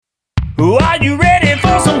Are you ready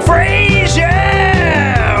for some Frasier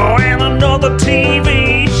and another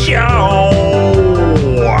TV show?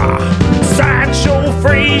 Sideshow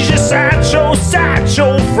Frasier,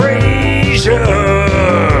 sideshow Frasier.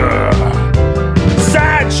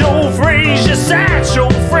 Sideshow Frasier, sideshow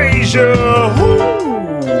Frasier.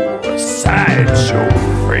 Ooh, sideshow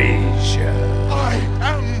Frasier. I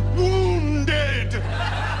am wounded.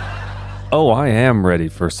 Oh, I am ready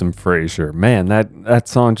for some Frasier. Man, that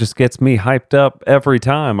song just gets me hyped up every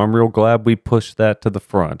time. I'm real glad we pushed that to the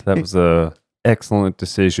front. That was a excellent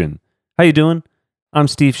decision. How you doing? I'm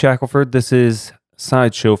Steve Shackelford. This is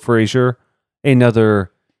Sideshow Frasier,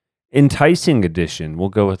 another enticing edition. We'll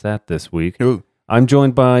go with that this week. Ooh. I'm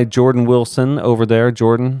joined by Jordan Wilson over there.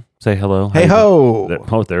 Jordan, say hello. Hey ho!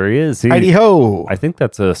 Oh, there he is. Heidi ho! I think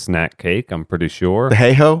that's a snack cake, I'm pretty sure. The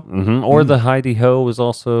hey ho? Or the Heidi Ho is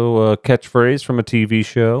also a catchphrase from a TV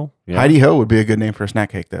show. Yeah. Heidi ho would be a good name for a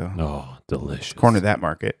snack cake, though. Oh, delicious. Corner that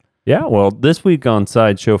market. Yeah, well, this week on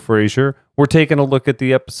Sideshow Frasier, we're taking a look at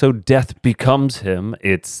the episode Death Becomes Him.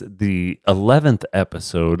 It's the 11th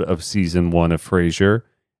episode of season 1 of Frasier,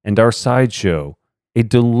 and our sideshow, a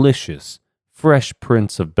delicious Fresh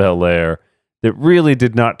Prince of Bel-Air that really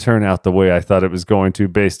did not turn out the way I thought it was going to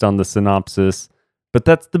based on the synopsis. But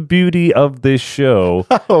that's the beauty of this show.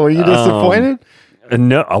 Oh, are you disappointed?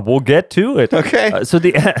 No, we'll get to it. Okay. So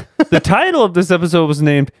the title of this episode was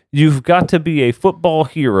named "You've Got to Be a Football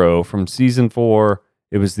Hero" from season 4.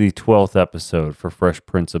 It was the 12th episode for Fresh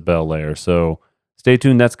Prince of Bel-Air. So stay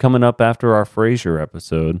tuned. That's coming up after our Frasier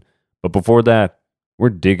episode. But before that,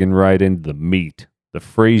 we're digging right into the meat. The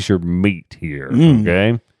Frasier meat here,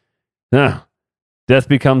 okay? Now, Death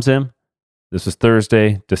Becomes Him. This was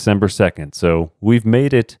Thursday, December 2nd. So we've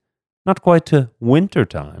made it not quite to winter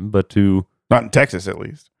time, but to... Not in Texas, at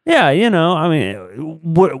least. Yeah, I mean,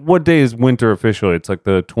 what day is winter officially? It's like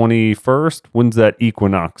the 21st? When's that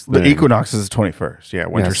equinox thing? The equinox is the 21st. Yeah,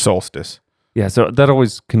 winter solstice. Yeah, so that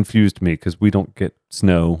always confused me because we don't get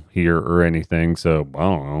snow here or anything, so I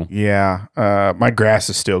don't know. Yeah, my grass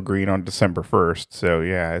is still green on December 1st, so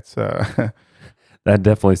yeah, it's... That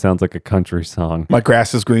definitely sounds like a country song. My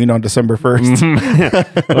grass is green on December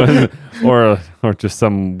 1st. or just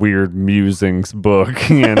some weird musings book,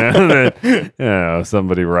 that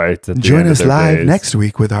somebody writes at the Join end of us their live days. next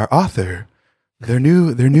week with our author. Their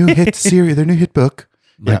new hit series, their new hit book.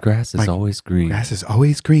 My grass is always green. Grass is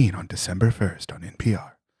always green on December 1st on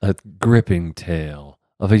NPR. A gripping tale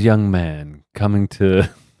of a young man coming to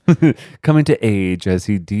age as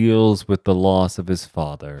he deals with the loss of his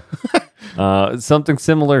father. Something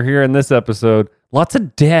similar here in this episode. Lots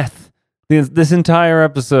of death. This entire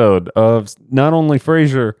episode of not only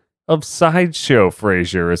Frasier, of Sideshow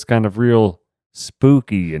Frasier is kind of real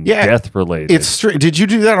spooky and death related. It's did you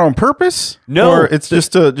do that on purpose? No. Or it's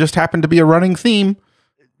just happened to be a running theme?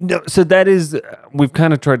 No, so that is, we've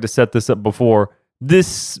kind of tried to set this up before.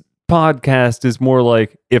 This podcast is more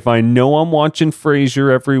like if I know I'm watching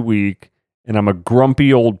Frasier every week and I'm a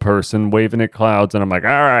grumpy old person waving at clouds and I'm like, all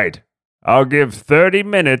right, I'll give 30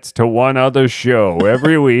 minutes to one other show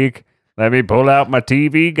every week. Let me pull out my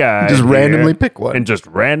TV guide. Just randomly pick one. And just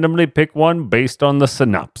randomly pick one based on the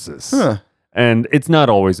synopsis. Huh. And it's not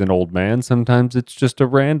always an old man. Sometimes it's just a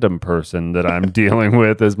random person that I'm dealing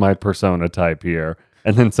with as my persona type here.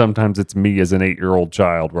 And then sometimes it's me as an 8-year-old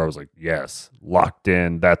child where I was like, yes, locked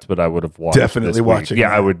in. That's what I would have watched. Definitely this week. watching Yeah,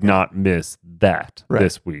 that. I would not miss that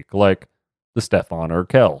this week. Like the Stefan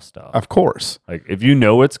Urkel stuff. Of course. Like if you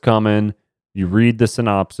know it's coming, you read the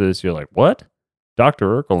synopsis, you're like, what?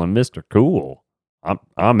 Dr. Urkel and Mr. Cool.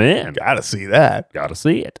 I'm in. Gotta see that. Gotta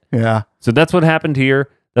see it. Yeah. So that's what happened here.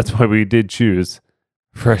 That's why we did choose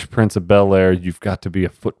Fresh Prince of Bel-Air. You've got to be a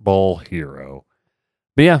football hero.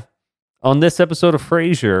 But yeah, on this episode of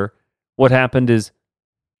Frasier, what happened is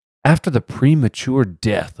after the premature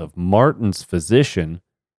death of Martin's physician,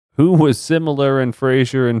 who was similar in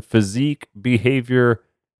Frasier in physique, behavior,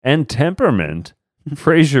 and temperament,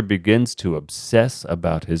 Frasier begins to obsess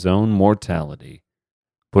about his own mortality.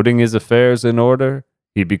 Putting his affairs in order,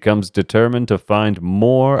 he becomes determined to find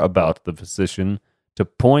more about the physician to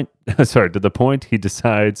the point he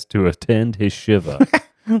decides to attend his shiva,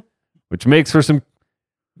 which makes for some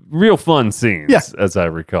real fun scenes, as I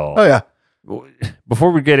recall. Oh, yeah.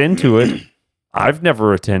 Before we get into it, I've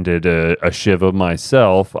never attended a shiva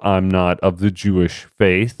myself. I'm not of the Jewish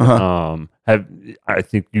faith. I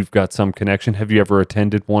think you've got some connection. Have you ever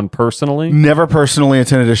attended one personally? Never personally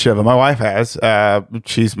attended a shiva. My wife has.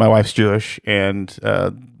 My wife's Jewish, and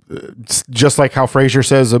just like how Frasier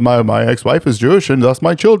says, my ex-wife is Jewish, and thus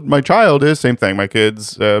my child is. Same thing. My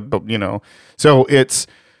kids, but so it's.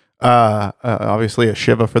 Obviously, a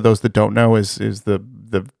shiva, for those that don't know, is the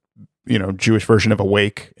Jewish version of a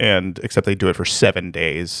wake, and except they do it for 7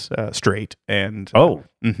 days straight. And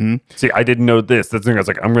see, I didn't know this. That's the thing. I was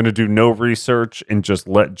like, I'm going to do no research and just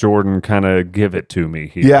let Jordan kind of give it to me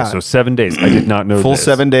here. Yeah. So 7 days. I did not know full this.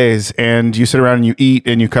 7 days, and you sit around and you eat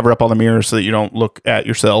and you cover up all the mirrors so that you don't look at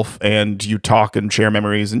yourself, and you talk and share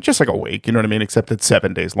memories, and just like a wake, you know what I mean? Except it's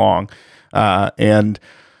 7 days long, Well,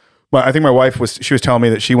 I think my wife was telling me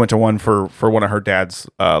that she went to one for one of her dad's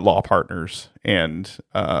law partners, and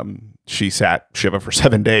she sat Shiva for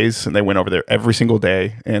 7 days, and they went over there every single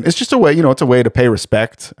day. And it's just a way, it's a way to pay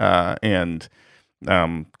respect. And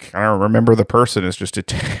kind of remember the person is just to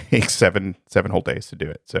take seven whole days to do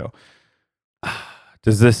it. So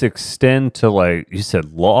does this extend to, like you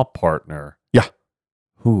said, law partner? Yeah.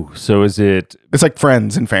 Ooh, so is it? It's like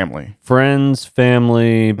friends and family. Friends,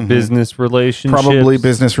 family, business relationships? Probably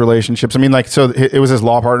business relationships. I mean, like, so it was his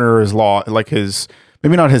law partner or his law, like his,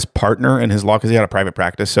 maybe not his partner in his law because he had a private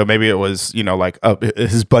practice. So maybe it was, like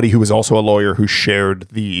his buddy who was also a lawyer who shared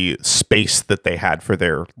the space that they had for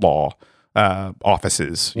their law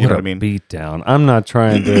offices. You know what I mean? Beat down. I'm not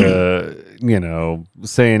trying to,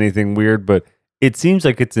 say anything weird, but it seems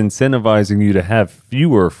like it's incentivizing you to have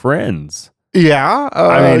fewer friends. Yeah.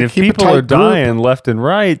 I mean, if people are dying left and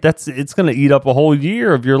right, it's going to eat up a whole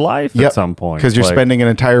year of your life at some point. Because you're spending an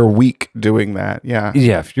entire week doing that. Yeah.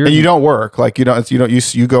 Yeah. And you don't work. Like, you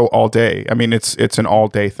go all day. I mean, it's an all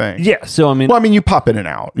day thing. Yeah. So, I mean, you pop in and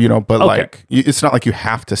out, but like, it's not like you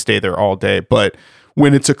have to stay there all day. But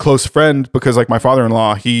when it's a close friend, because like my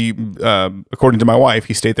father-in-law, he, according to my wife,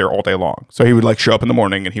 he stayed there all day long. So he would like show up in the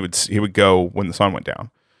morning and he would go when the sun went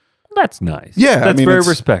down. That's nice. Yeah, that's very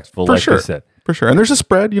respectful. Like I said, for sure. And there's a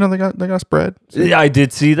spread. They got spread. So. Yeah, I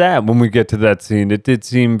did see that when we get to that scene. It did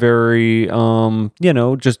seem very,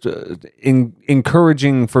 just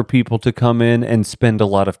encouraging for people to come in and spend a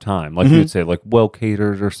lot of time, like you'd say, like well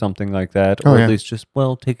catered or something like that, or at least just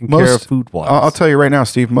well taken care of food wise. I'll tell you right now,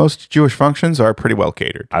 Steve. Most Jewish functions are pretty well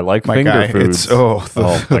catered. I like finger foods. Oh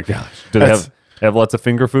my gosh! Do they have lots of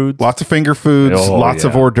finger foods? Lots of finger foods, lots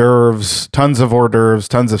of hors d'oeuvres, tons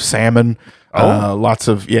of salmon, lots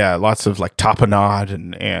of like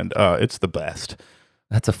tapenade, and it's the best.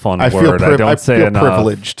 That's a fun word. I don't say enough.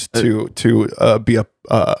 Privileged to be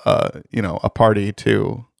a party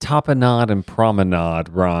to tapenade and promenade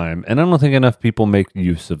rhyme, and I don't think enough people make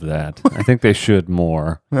use of that. I think they should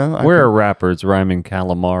more. Well, Where are rappers rhyming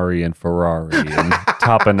calamari and Ferrari and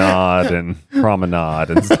tapenade and promenade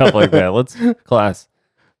and stuff like that? Let's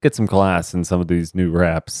get some class in some of these new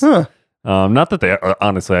raps. Huh. Not that they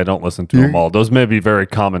honestly, I don't listen to them all. Those may be very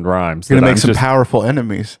common rhymes. You're gonna make some powerful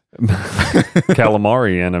enemies.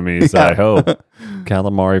 Calamari enemies, I hope.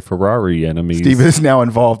 Calamari Ferrari enemies. Steve is now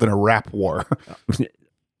involved in a rap war.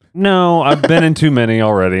 No, I've been in too many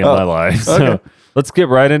already in my life. So let's get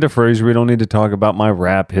right into Frasier. We don't need to talk about my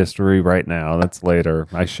rap history right now. That's later.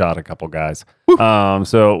 I shot a couple guys.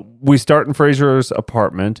 So we start in Frasier's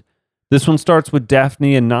apartment. This one starts with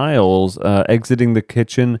Daphne and Niles exiting the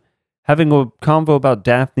kitchen, having a convo about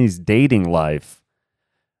Daphne's dating life.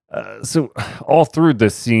 So all through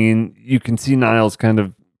this scene, you can see Niles kind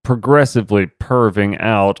of progressively perving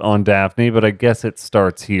out on Daphne, but I guess it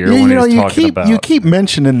starts here when he's talking about... You keep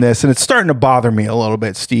mentioning this, and it's starting to bother me a little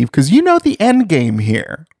bit, Steve, because you know the end game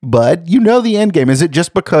here, bud. You know the end game. Is it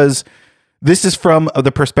just because this is from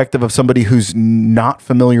the perspective of somebody who's not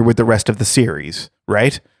familiar with the rest of the series,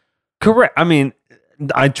 right? Correct. I mean,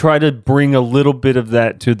 I try to bring a little bit of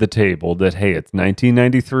that to the table, that, hey, it's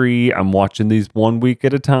 1993. I'm watching these 1 week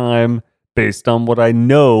at a time based on what I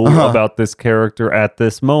know about this character at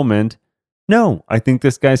this moment. No, I think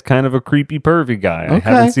this guy's kind of a creepy, pervy guy. I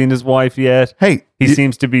haven't seen his wife yet. Hey, he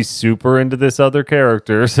seems to be super into this other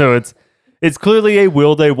character. So it's clearly a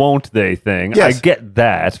will they, won't they thing. Yes. I get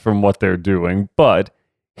that from what they're doing, but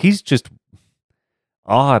he's just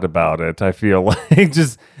odd about it. I feel like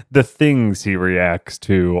just the things he reacts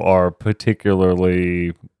to are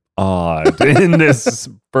particularly odd in this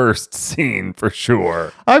first scene for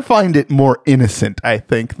sure. I find it more innocent, I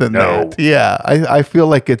think, than that. Yeah, I feel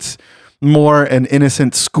like it's more an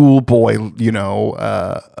innocent schoolboy,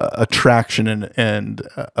 attraction and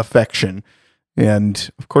affection.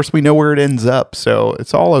 And of course, we know where it ends up, so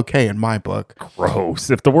it's all okay in my book. Gross.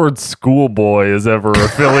 If the word schoolboy is ever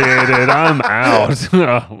affiliated, I'm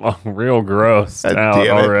out. Real gross out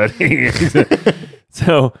already.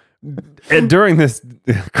 So, and during this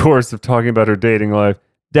course of talking about her dating life,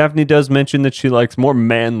 Daphne does mention that she likes more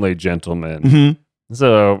manly gentlemen. Mm-hmm.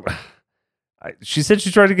 So, she said she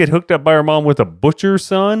tried to get hooked up by her mom with a butcher's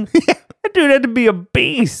son. That dude had to be a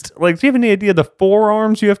beast. Like, do you have any idea the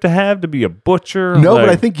forearms you have to be a butcher? No, Like, but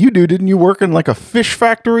I think you do. Didn't you work in like a fish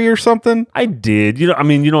factory or something? I did. You know, I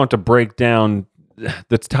mean, you don't have to break down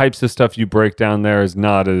the types of stuff you break down there is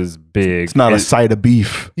not as big. It's not a side of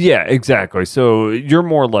beef. Yeah, exactly. So you're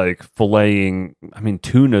more like filleting. I mean,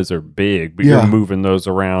 tunas are big, but Yeah. you're moving those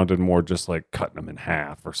around and more just like cutting them in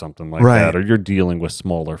half or something like Right. that. Or you're dealing with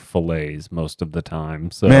smaller fillets most of the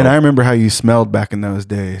time. So Man, I remember how you smelled back in those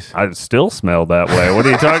days. I still smell that way. What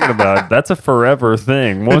are you talking about? That's a forever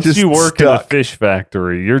thing. Once just you work in a stuck. fish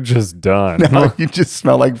factory, you're just done. Now you just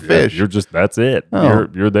smell like fish. You're just that's it. Oh.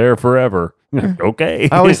 You're there forever. Okay.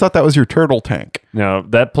 I always thought that was your turtle tank. No,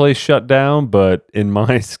 that place shut down, but in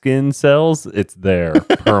my skin cells, it's there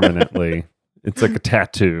permanently. It's like a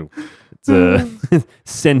tattoo. It's a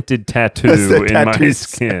scented tattoo That's in the my tattoo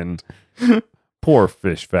skin. Poor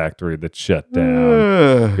fish factory that shut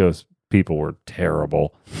down because people were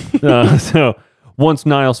terrible. So once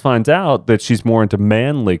Niles finds out that she's more into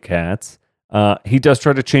manly cats, he does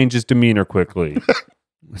try to change his demeanor quickly.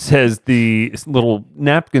 Says the little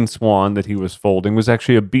napkin swan that he was folding was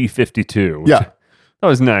actually a B-52. Yeah. That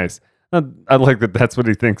was nice. I like that that's what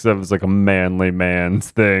he thinks of as like a manly man's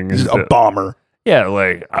thing. Just is a that- bomber. yeah,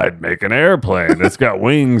 like I'd make an airplane that's got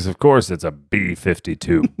wings. Of course, it's a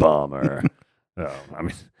B-52 bomber. Oh, I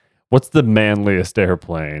mean, what's the manliest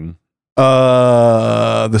airplane?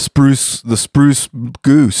 The spruce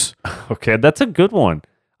goose. Okay, that's a good one.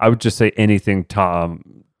 I would just say anything Tom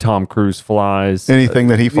Cruise flies. Anything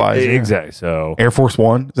that he flies. yeah. Exactly. So, Air Force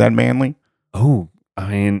One, is that manly? oh, I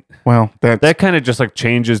mean, Well, that kind of just like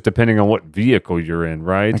changes depending on what vehicle you're in,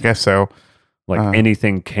 right? I guess so. Like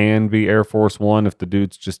anything can be Air Force One if the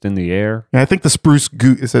dude's just in the air. Yeah, I think the spruce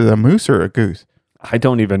goose, is it a moose or a goose? I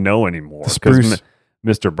don't even know anymore. The 'cause spruce.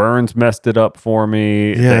 Mr. Burns messed it up for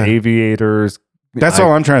me. Yeah. The aviators. That's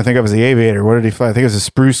all I'm trying to think of is the aviator. What did he fly? I think it was a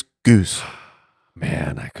spruce goose.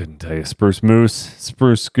 Man, I couldn't tell you. Spruce moose,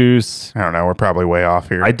 spruce goose. I don't know. We're probably way off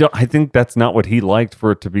here. I think that's not what he liked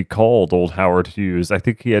for it to be called, old Howard Hughes. I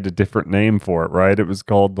think he had a different name for it, right? It was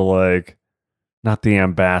called not the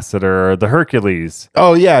Ambassador, the Hercules.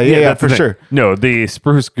 oh, yeah, that's for the thing. sure. No, the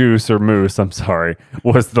spruce goose or moose, I'm sorry,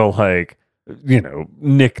 was the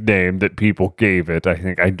nickname that people gave it.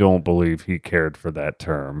 I don't believe he cared for that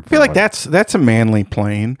term. I feel like that's a manly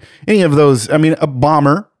plane. Any of those, I mean, a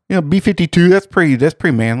bomber, B-52, that's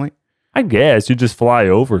pretty manly. I guess you just fly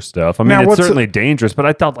over stuff. I mean, Now, it's what's certainly dangerous, but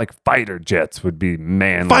I thought like fighter jets would be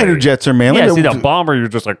manly. Fighter jets are manly. Yeah, see the bomber, you're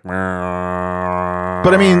just like.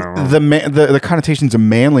 But I mean, the connotations of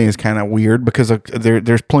manly is kind of weird because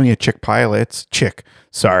there's plenty of chick pilots.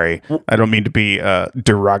 Sorry, I don't mean to be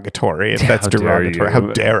derogatory. If that's How dare derogatory, you. how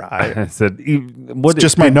dare I? I said, It's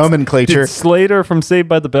just my nomenclature. Did Slater from Saved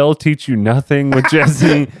by the Bell teach you nothing with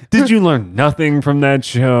Jesse? Did you learn nothing from that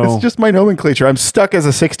show? It's just my nomenclature. I'm stuck as a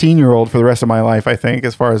 16-year-old for the rest of my life, I think,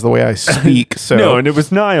 as far as the way I speak. So No, and it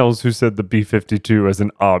was Niles who said the B-52 as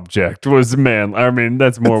an object was man. I mean,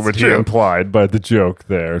 that's more what he true. implied by the joke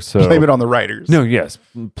there. So blame it on the writers. No, yes,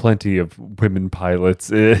 plenty of women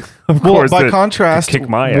pilots. Of Well, course, by that contrast, kick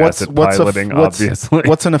my ass at piloting. Obviously,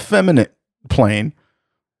 what's an effeminate plane?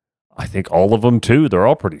 I think all of them too. They're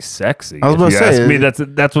all pretty sexy. I was about If you to say, ask me,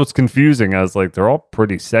 that's what's confusing. I was like, they're all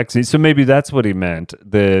pretty sexy. So maybe that's what he meant.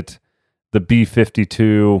 That the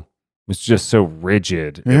B-52 was just so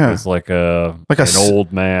rigid. Yeah. It was like an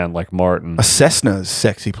old man, like Martin. A Cessna's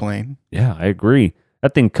sexy plane. Yeah, I agree.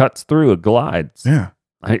 That thing cuts through. It glides. Yeah.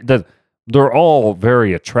 They're all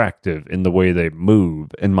very attractive in the way they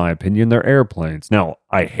move, in my opinion. They're airplanes. Now,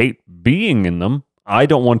 I hate being in them. I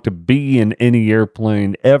don't want to be in any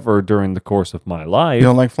airplane ever during the course of my life. You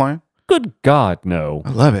don't like flying? Good God, no.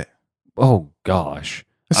 I love it. Oh, gosh.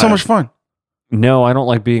 It's so much fun. No, I don't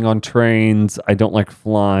like being on trains. I don't like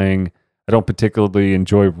flying. I don't particularly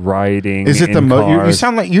enjoy riding. Is it in you cars.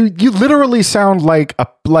 sound like you literally sound like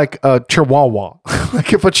a chihuahua.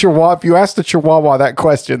 Like if you asked a chihuahua that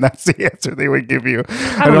question, that's the answer they would give you.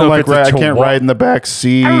 I don't don't know like if it's a ride. I can't chihuahua. ride in the back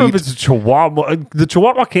seat. I don't know if it's a chihuahua. The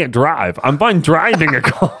chihuahua can't drive. I'm fine driving a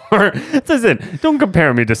car. Listen, don't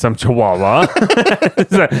compare me to some chihuahua.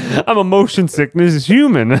 I'm a motion sickness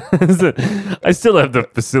human. I still have the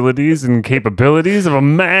facilities and capabilities of a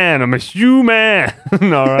man. I'm a human.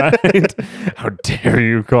 All right. How dare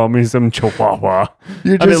you call me some chihuahua?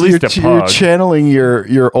 You're I'm at least a you're pug. channeling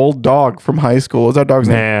your old dog from high school. What's that dog's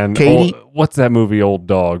Man, name? Katie. what's that movie, Old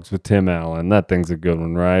Dogs, with Tim Allen? That thing's a good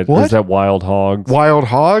one, right? What? Or is that Wild Hogs? Wild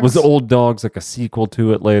Hogs. Was Old Dogs like a sequel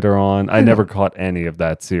to it later on? I never caught any of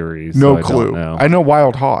that series. No so clue. I don't know. I know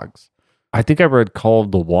Wild Hogs. I think I read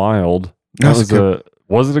Called the Wild. That's That was good.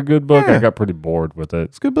 Was it a good book? Yeah. I got pretty bored with it.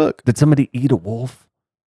 It's a good book. Did somebody eat a wolf?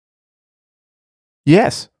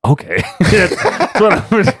 Yes. Okay. That's what I'm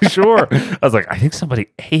pretty sure. I was like, I think somebody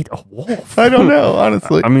ate a wolf. I don't know,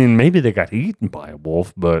 honestly. I mean, maybe they got eaten by a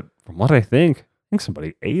wolf, but from what I think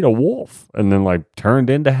somebody ate a wolf and then like turned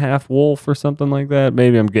into half wolf or something like that.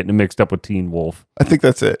 Maybe I'm getting it mixed up with Teen Wolf. I think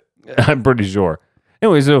that's it. I'm pretty sure.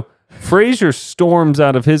 Anyway, so Frasier storms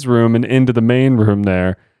out of his room and into the main room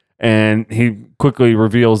there, and he quickly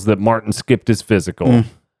reveals that Martin skipped his physical.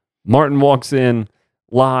 Martin walks in,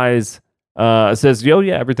 lies, says, "Yo,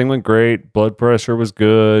 yeah, everything went great. Blood pressure was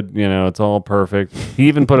good. You know, it's all perfect." He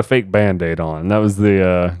even put a fake Band-Aid on. That was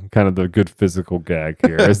the kind of the good physical gag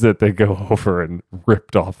here, is that they go over and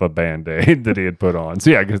ripped off a Band-Aid that he had put on.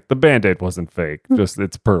 So yeah, I guess the Band-Aid wasn't fake. Just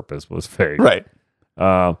its purpose was fake. Right.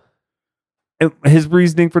 His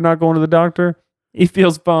reasoning for not going to the doctor, he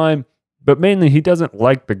feels fine, but mainly he doesn't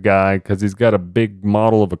like the guy because he's got a big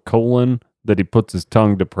model of a colon that he puts his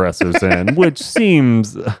tongue depressors in, which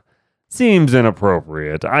seems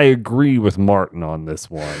inappropriate. I agree with Martin on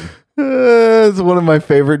this one. It's one of my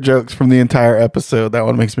favorite jokes from the entire episode. That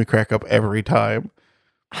one makes me crack up every time.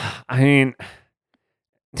 I mean,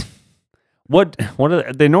 what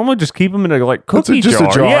are they normally just keep them in a like cookie just a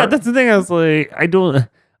jar. Yeah, that's the thing. I was like,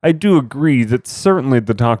 I do agree that certainly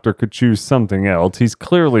the doctor could choose something else. He's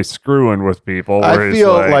clearly screwing with people. I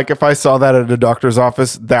feel like if I saw that at a doctor's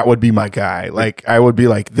office, that would be my guy. Like, I would be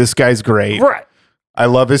like, this guy's great. Right. I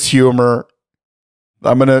love his humor.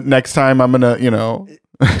 Next time I'm gonna, you know.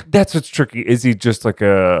 That's what's tricky. Is he just like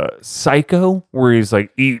a psycho where he's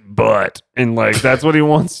like, eat butt, and like that's what he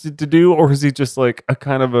wants to do? Or is he just like a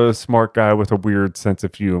kind of a smart guy with a weird sense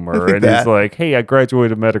of humor? And he's like, hey, I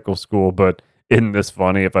graduated medical school, but isn't this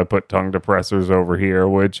funny if I put tongue depressors over here?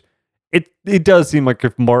 Which it does seem like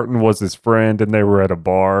if Martin was his friend and they were at a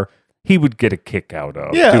bar, he would get a kick out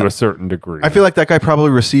of to a certain degree. I feel like that guy probably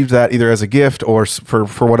received that either as a gift or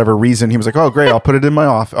for whatever reason. He was like, "Oh, great! I'll put it in my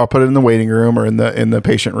office. I'll put it in the waiting room or in the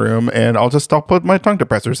patient room, and I'll put my tongue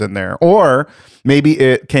depressors in there." Or maybe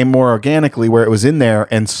it came more organically where it was in there,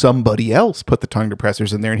 and somebody else put the tongue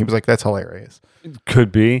depressors in there, and he was like, "That's hilarious."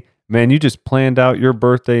 Could be. Man, you just planned out your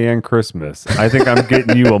birthday and Christmas. I think I'm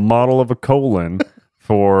getting you a model of a colon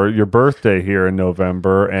for your birthday here in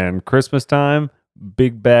November, and Christmas time,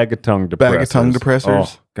 big bag of tongue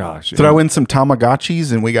depressors. Oh, gosh. Throw in some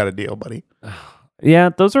Tamagotchis and we got a deal, buddy. Yeah,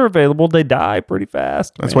 those are available. They die pretty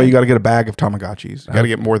fast. That's why you got to get a bag of Tamagotchis. You got to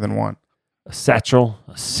get more than one. A satchel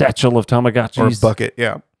of Tamagotchis. Or a bucket,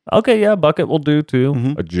 yeah. Okay, yeah, a bucket will do too.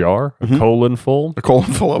 Mm-hmm. A jar, a colon full. A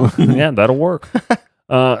colon full of them. Yeah, that'll work.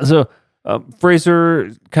 So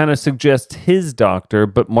Frasier kind of suggests his doctor,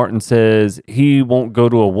 but Martin says he won't go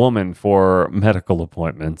to a woman for medical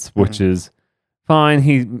appointments, which is fine.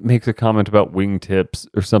 He makes a comment about wingtips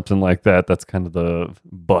or something like that. That's kind of the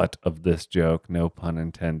butt of this joke, no pun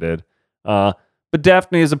intended. But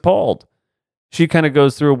Daphne is appalled. She kind of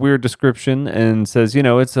goes through a weird description and says, you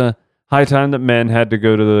know, it's a high time that men had to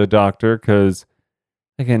go to the doctor because,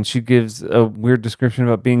 again, she gives a weird description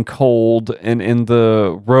about being cold and in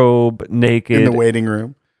the robe, naked. In the waiting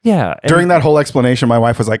room. Yeah. During that whole explanation, my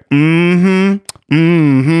wife was like, well,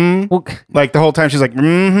 like the whole time she's like,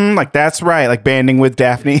 like that's right, like banding with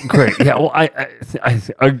Daphne. Great. Yeah, well, I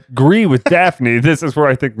agree with Daphne. This is where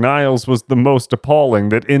I think Niles was the most appalling,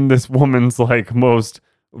 that in this woman's like most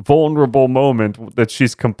vulnerable moment that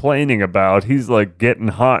she's complaining about, he's like getting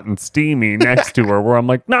hot and steamy next to her, where I'm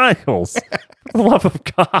like, Niles, for the love of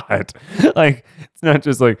God. Like, it's not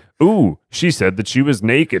just like, ooh, she said that she was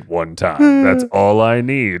naked one time. That's all I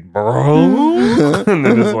need, bro. And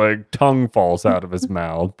then his like tongue falls out of his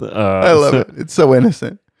mouth. I love it. It's so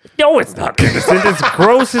innocent. No, it's not innocent. It's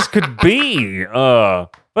gross as could be.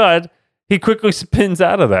 But he quickly spins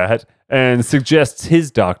out of that and suggests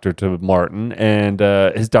his doctor to Martin, and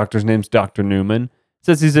his doctor's name's Dr. Newman.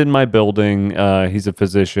 Says he's in my building. He's a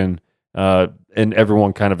physician, and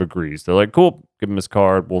everyone kind of agrees. They're like, "Cool, give him his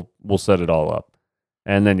card. We'll set it all up."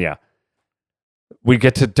 And then we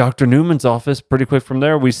get to Dr. Newman's office pretty quick. From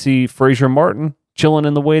there, we see Frasier and Martin chilling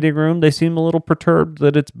in the waiting room. They seem a little perturbed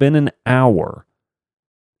that it's been an hour.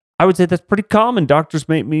 I would say that's pretty common. Doctors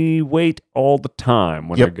make me wait all the time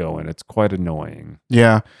when I go in. It's quite annoying.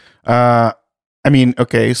 Yeah. I mean,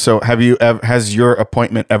 okay, so has your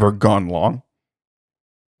appointment ever gone long?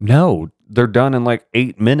 No, they're done in like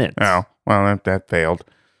 8 minutes. Oh, well, that failed.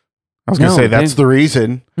 I was going to say that's the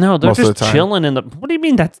reason. No, they're just chilling in the... What do you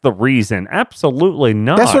mean that's the reason? Absolutely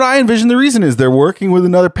not. That's what I envision the reason is. They're working with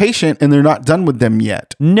another patient and they're not done with them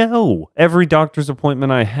yet. No. Every doctor's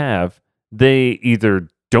appointment I have, they either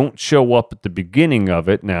don't show up at the beginning of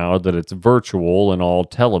it now that it's virtual and all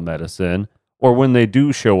telemedicine. Or when they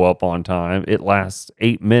do show up on time, it lasts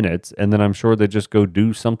 8 minutes, and then I'm sure they just go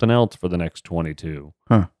do something else for the next 22.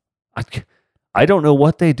 Huh. I don't know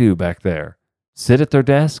what they do back there. Sit at their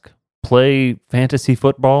desk, play fantasy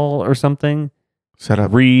football or something, Set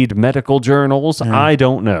up, read medical journals. Yeah. I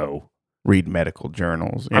don't know. read medical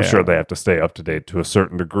journals. I'm Yeah. sure they have to stay up to date to a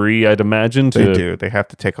certain degree, I'd imagine. They do. They have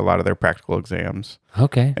to take a lot of their practical exams.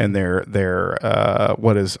 Okay. And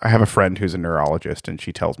I have a friend who's a neurologist, and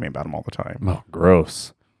she tells me about them all the time. Oh,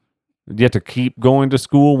 gross. You have to keep going to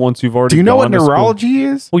school once you've already Do you know what gone to school? neurology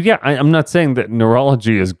is? Well, yeah, I'm not saying that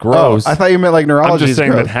neurology is gross. Oh, I thought you meant like neurology I'm just is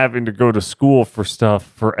saying gross. that having to go to school for stuff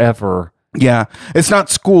forever. Yeah. It's not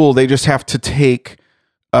school. They just have to take,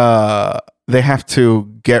 they have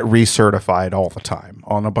to get recertified all the time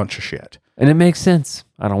on a bunch of shit. And it makes sense.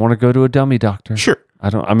 I don't want to go to a dummy doctor. Sure.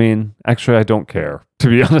 Actually, I don't care. To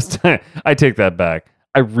be honest, I take that back.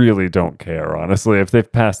 I really don't care, honestly. If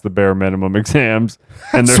they've passed the bare minimum exams,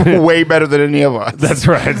 and It's they're way better than any of us. That's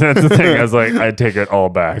right. That's the thing. I was like, I take it all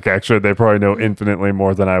back. Actually, they probably know infinitely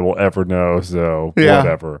more than I will ever know. So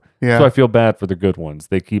whatever. Yeah. So I feel bad for the good ones.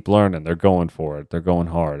 They keep learning. They're going for it. They're going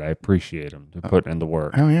hard. I appreciate them. They're putting in the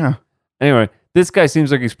work. Oh, yeah. Anyway, this guy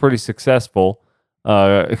seems like he's pretty successful.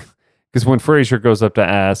 Because when Frasier goes up to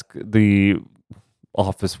ask the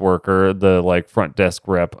office worker, the like front desk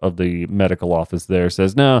rep of the medical office there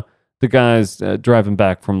says, no, the guy's driving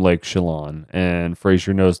back from Lake Chelan, and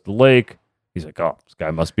Frasier knows the lake. He's like, oh, this guy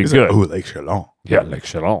must be good. Like, Lake Chelan. Yeah, Lake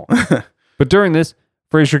Chelan. But during this,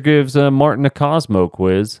 Frasier gives Martin a Cosmo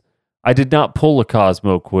quiz. I did not pull a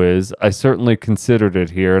Cosmo quiz. I certainly considered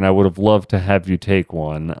it here, and I would have loved to have you take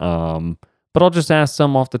one. But I'll just ask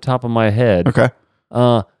some off the top of my head. Okay.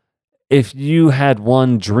 If you had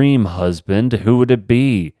one dream husband, who would it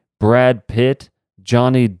be? Brad Pitt,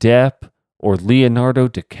 Johnny Depp, or Leonardo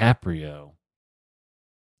DiCaprio?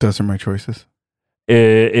 Those are my choices.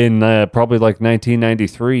 In probably like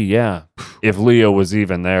 1993, yeah. If Leo was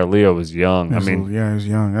even there, Leo was young. Yeah, he was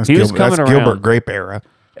young. That's he was coming that's around. Gilbert Grape era.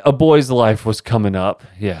 A Boy's Life was coming up.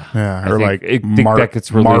 Yeah. Yeah. I Or think that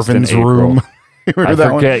gets released Marvin's in April. Room. I that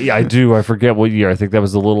forget. one? Yeah, I do. I forget what year. I think that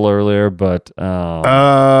was a little earlier, but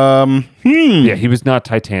Yeah, he was not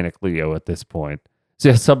Titanic Leo at this point. So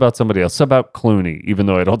yeah, sub out somebody else. Sub out Clooney, even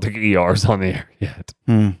though I don't think ER's on the air yet.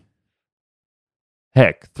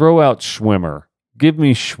 Heck, throw out Schwimmer. Give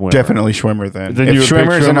me Schwimmer. Definitely Schwimmer then. Then if you would pick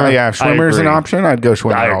Schwimmer's Schwimmer? if Schwimmer's an agree. option, I'd go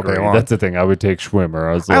Schwimmer I all day agree. long. That's the thing. I would take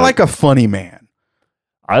Schwimmer. I like a funny man.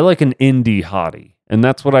 I like an indie hottie, and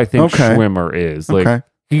that's what I think Okay. Schwimmer is. Like Okay.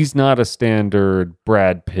 he's not a standard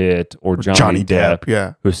Brad Pitt or Johnny Depp,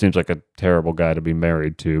 yeah. who seems like a terrible guy to be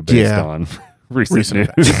married to based Yeah. on recent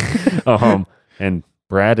Recent news. And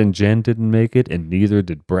Brad and Jen didn't make it, and neither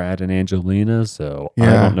did Brad and Angelina. So I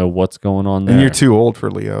Yeah. don't know what's going on there. And you're too old for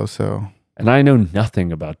Leo, so And I know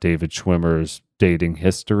nothing about David Schwimmer's dating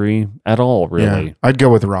history at all, really. yeah. I'd go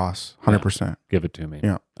with Ross, 100%. Give it to me.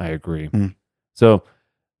 Yeah. I agree. Mm. So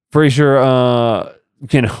Frasier,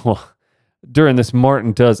 during this,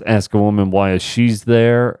 Martin does ask a woman why she's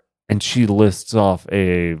there, and she lists off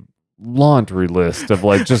a laundry list of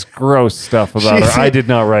like just gross stuff about her. I did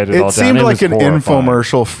not write it all down. It seemed like was an horrifying.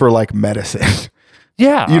 infomercial for like medicine.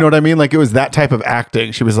 Yeah. You know what I mean? Like it was that type of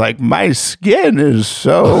acting. She was like, my skin is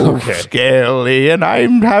so Okay. scaly and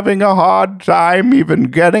I'm having a hard time even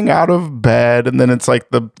getting out of bed. And then it's like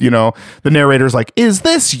the narrator's like, is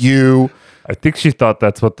this you? I think she thought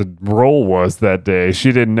that's what the role was that day.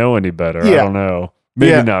 She didn't know any better. I Yeah. don't know. Maybe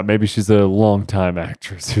Yeah. not. Maybe she's a longtime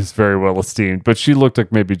actress who's very well esteemed, but she looked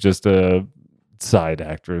like maybe just a side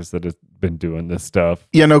actress that has been doing this stuff.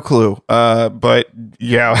 Yeah, no clue. But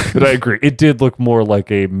yeah. But I agree. It did look more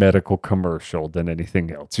like a medical commercial than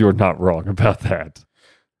anything else. You're not wrong about that.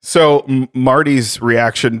 So Marty's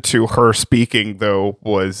reaction to her speaking though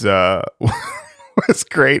was was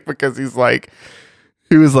great because he was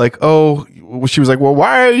like, oh, she was like, well,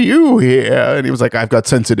 why are you here? And he was like, I've got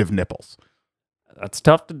sensitive nipples. That's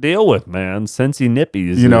tough to deal with, man. Sensey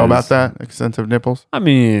nippies. You know about that? Like sensitive nipples? I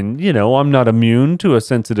mean, I'm not immune to a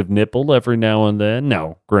sensitive nipple every now and then.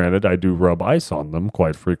 Now, granted, I do rub ice on them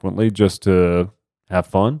quite frequently just to have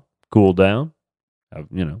fun, cool down,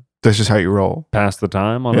 That's just how you roll. pass the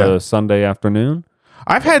time on Yeah. a Sunday afternoon.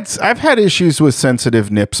 I've had issues with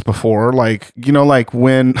sensitive nips before. Like, like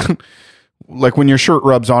when like when your shirt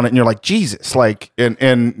rubs on it and you're like, Jesus, like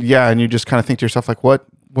and you just kind of think to yourself, like,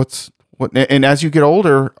 what's and as you get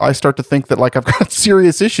older, I start to think that like I've got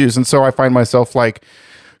serious issues. And so I find myself like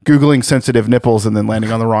Googling sensitive nipples and then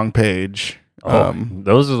landing on the wrong page.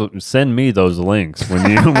 Send me those links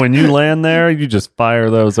when you land there. You just fire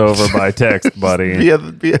those over by text, buddy.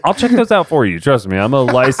 I'll check those out for you. Trust me, I'm a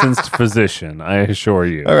licensed physician. I assure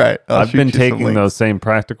you. All right, I've been taking those same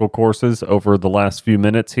practical courses over the last few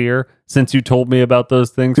minutes here since you told me about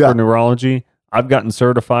those things for neurology. I've gotten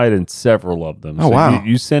certified in several of them. Oh, wow.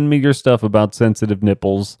 You send me your stuff about sensitive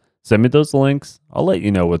nipples. Send me those links. I'll let you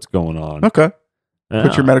know what's going on. Okay.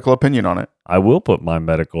 Put your medical opinion on it. I will put my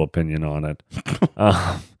medical opinion on it.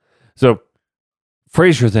 So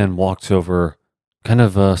Frasier then walks over kind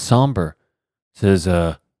of somber. Says,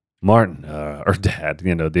 Martin, or Dad,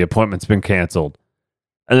 the appointment's been canceled.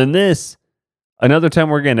 And then another time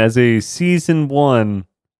where again, as a season 1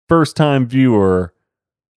 first-time viewer,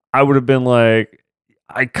 I would have been like,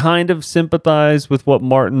 I kind of sympathize with what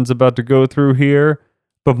Martin's about to go through here,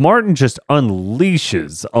 but Martin just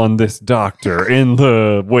unleashes on this doctor in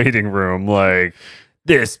the waiting room, like,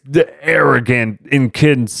 the arrogant,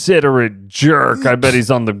 inconsiderate jerk. I bet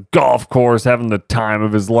he's on the golf course having the time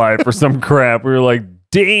of his life or some crap. We were like,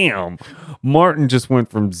 damn, Martin just went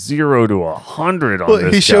from 0 to 100 on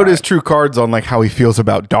this He showed guy. his true cards on like how he feels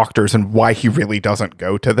about doctors and why he really doesn't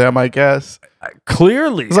go to them, I guess.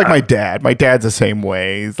 Clearly. It's like my dad. My dad's the same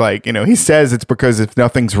way. He's like, he says it's because if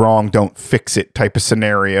nothing's wrong, don't fix it type of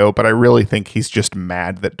scenario. But I really think he's just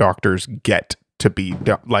mad that doctors get to be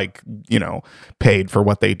paid for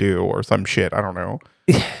what they do or some shit. I don't know.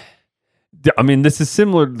 I mean, this is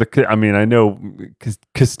similar to I know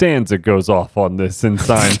Costanza goes off on this in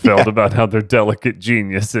Seinfeld about how they're delicate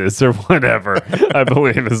geniuses or whatever, I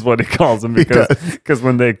believe is what he calls them, because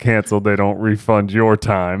when they cancel, they don't refund your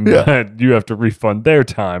time. Yeah. But you have to refund their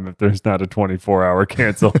time if there's not a 24-hour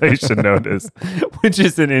cancellation notice, which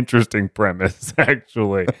is an interesting premise,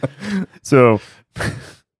 actually. So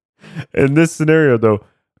in this scenario, though,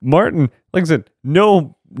 Martin, like I said,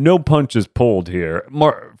 no punches pulled here.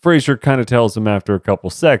 Frasier kind of tells him after a couple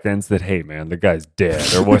seconds that, hey, man, the guy's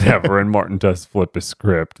dead or whatever. And Martin does flip his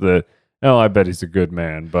script that, I bet he's a good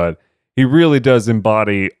man. But he really does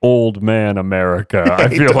embody old man America. I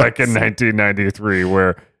feel like in 1993,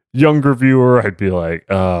 where younger viewer, I'd be like,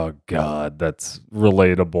 oh, God, that's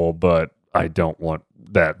relatable. But I don't want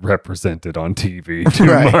that represented on TV too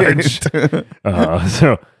much.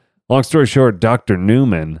 So long story short, Dr.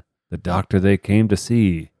 Newman, the doctor they came to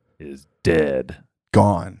see, is dead.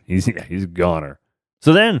 Gone. He's a goner.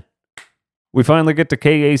 So then we finally get to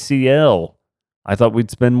KACL. I thought we'd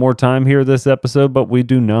spend more time here this episode, but we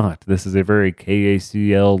do not. This is a very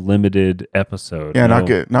KACL limited episode. Yeah, not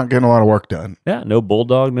getting a lot of work done. Yeah, no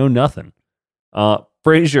bulldog, no nothing.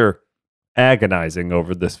 Frasier agonizing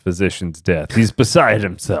over this physician's death. He's beside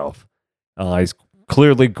himself. He's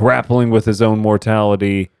clearly grappling with his own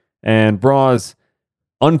mortality, and Bras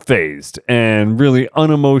unfazed and really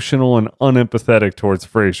unemotional and unempathetic towards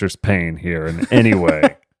Frasier's pain here in any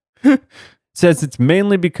way. Says it's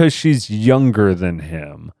mainly because she's younger than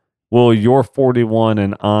him. Well, you're 41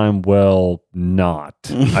 and I'm, not,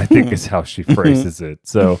 I think is how she phrases it.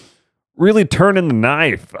 So really turning the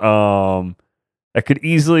knife. That could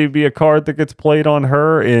easily be a card that gets played on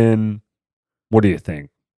her in, what do you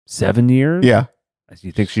think, 7 years? Yeah.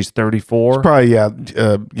 You think she's 34? She's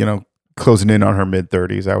probably, closing in on her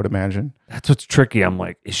mid-30s, I would imagine. That's what's tricky. I'm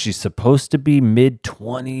like, is she supposed to be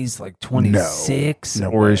mid-20s, like 26? No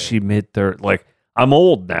or way. is she mid-30s? Like, I'm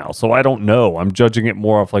old now, so I don't know. I'm judging it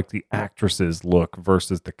more off like the actress's look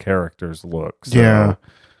versus the character's look. So, yeah.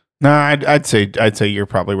 No, I'd say you're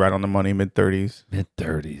probably right on the money, mid-30s.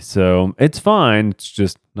 Mid-30s. So it's fine. It's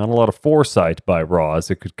just not a lot of foresight by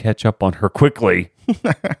Roz. It could catch up on her quickly.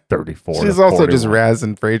 34. She's to also 41. just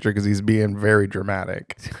razzing Frasier because he's being very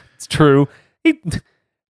dramatic. It's true. He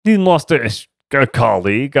lost a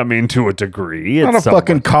colleague. I mean, to a degree. Not a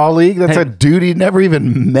fucking colleague. That's a dude he never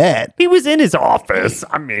even met. He was in his office.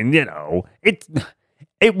 I mean,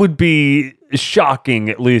 it would be shocking,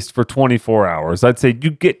 at least for 24 hours. I'd say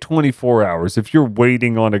you get 24 hours if you're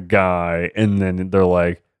waiting on a guy and then they're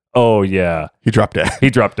like, oh, yeah. He dropped dead.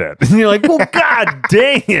 And you're like, well, God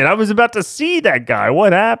dang it. I was about to see that guy.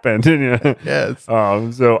 What happened? Yes.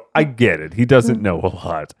 So I get it. He doesn't know a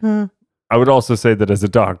lot. I would also say that as a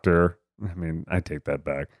doctor, I mean, I take that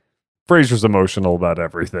back. Frasier's emotional about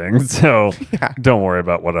everything. So Don't worry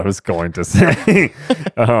about what I was going to say.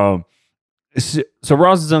 So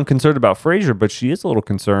Roz is unconcerned about Frasier, but she is a little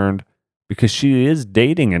concerned because she is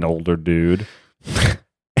dating an older dude.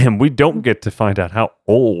 And we don't get to find out how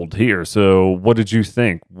old here. So what did you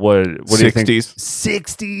think? What do you think? 60s.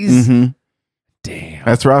 60s? Mm-hmm. Damn.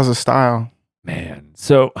 That's Roz's style. Man.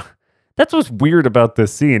 So that's what's weird about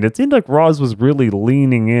this scene. It seemed like Roz was really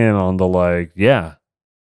leaning in on the like, yeah,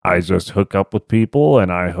 I just hook up with people,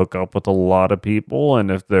 and I hook up with a lot of people. And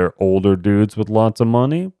if they're older dudes with lots of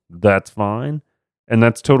money, that's fine. And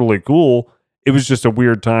that's totally cool. It was just a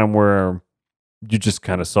weird time where you just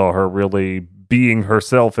kind of saw her really being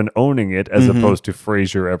herself and owning it, as opposed to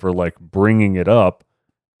Frasier ever like bringing it up.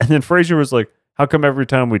 And then Frasier was like, how come every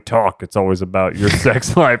time we talk, it's always about your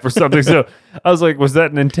sex life or something? So I was like, was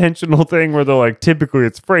that an intentional thing where they're like, typically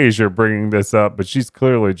it's Frasier bringing this up, but she's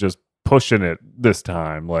clearly just pushing it this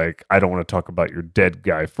time. Like, I don't want to talk about your dead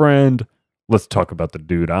guy friend. Let's talk about the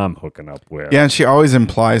dude I'm hooking up with. Yeah, and she always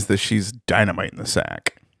implies that she's dynamite in the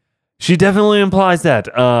sack. She definitely implies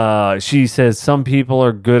that. She says some people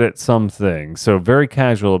are good at some things. So very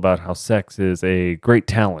casual about how sex is a great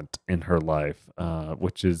talent in her life,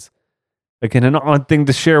 which is, again, an odd thing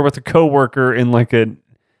to share with a coworker in like a,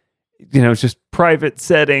 just private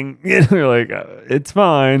setting. Like, it's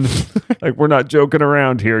fine. Like, we're not joking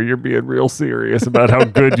around here. You're being real serious about how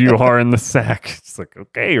good you are in the sack. It's like,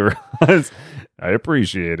 okay, Roz, I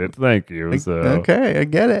appreciate it. Thank you. So, okay, I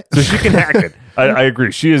get it. so she can hack it. I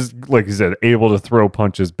agree. She is, like you said, able to throw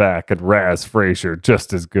punches back and razz Frasier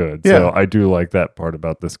just as good. So Yeah. I do like that part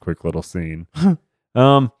about this quick little scene.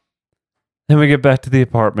 Then we get back to the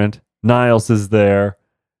apartment. Niles is there.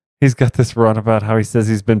 He's got this run about how he says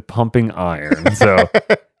he's been pumping iron. So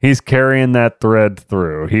he's carrying that thread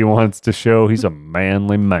through. He wants to show he's a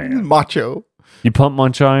manly man. Macho. You pump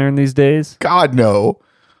much iron these days? God, no.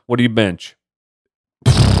 What do you bench?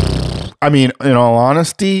 I mean, in all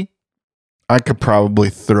honesty, I could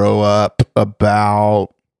probably throw up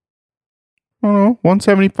about, I don't know,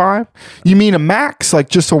 175. You mean a max? Like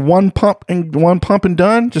just a one pump and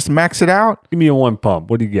done? Just max it out? Give me a one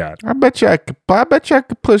pump. What do you got? I bet you I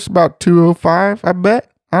could push about 205. I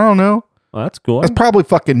bet. I don't know. Well, that's cool. That's probably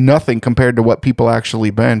fucking nothing compared to what people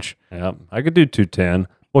actually bench. Yeah, I could do 210.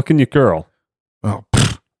 What can you curl? Oh,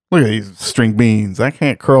 look at these string beans. I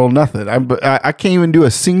can't curl nothing. I can't even do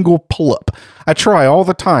a single pull-up. I try all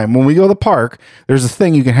the time. When we go to the park, there's a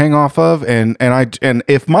thing you can hang off of, and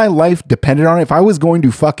if my life depended on it, if I was going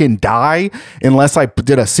to fucking die unless I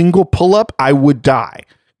did a single pull-up, I would die.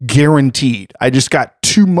 Guaranteed. I just got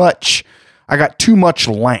too much. I got too much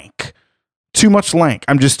lank. Too much lank.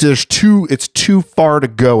 It's too far to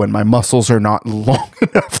go, and my muscles are not long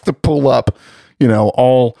enough to pull up,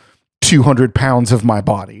 all 200 pounds of my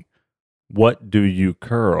body. What do you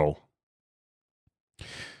curl?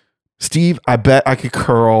 Steve, I bet I could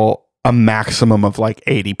curl a maximum of like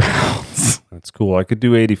 80 pounds. That's cool. I could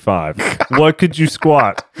do 85. What could you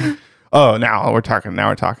squat? Oh, now we're talking.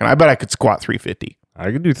 I bet I could squat 350.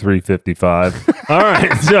 I could do 355. All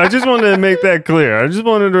right. So I just wanted to make that clear. I just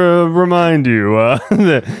wanted to remind you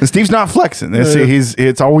that Steve's not flexing.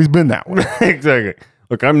 It's always been that way. exactly.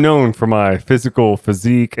 Look, I'm known for my physical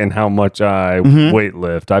physique and how much I weight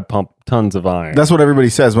lift. I pump tons of iron. That's what everybody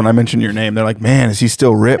says when I mention your name. They're like, man, is he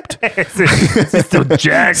still ripped? Is he still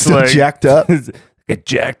jacked? Still jacked up? Get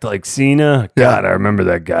jacked like Cena? God, I remember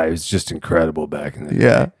that guy. He was just incredible back in the day.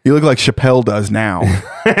 Yeah. You look like Chappelle does now.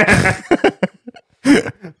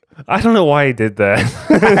 I don't know why he did that.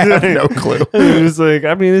 I have no clue. It was like,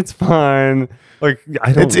 I mean, it's fine. Like,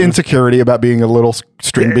 It's insecurity about being a little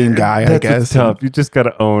string bean guy, I guess. It's tough. You just got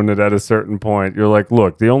to own it at a certain point. You're like,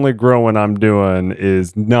 look, the only growing I'm doing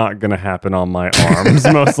is not going to happen on my arms.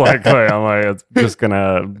 Most likely. I'm like, it's just going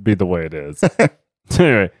to be the way it is. So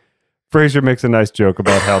anyway, Frasier makes a nice joke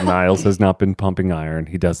about how Niles has not been pumping iron.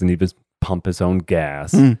 He doesn't even pump his own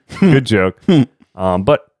gas. Good joke.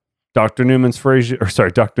 But Dr. Newman's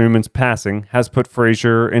passing has put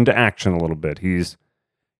Frasier into action a little bit. He's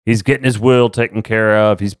getting his will taken care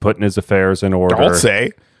of. He's putting his affairs in order. I'll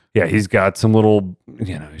say. Yeah, he's got some little,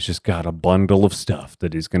 he's just got a bundle of stuff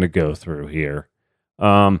that he's going to go through here.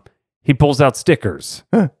 He pulls out stickers.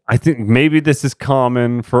 I think maybe this is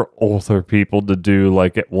common for older people to do,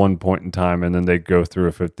 like at one point in time, and then they go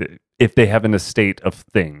through if they have an estate of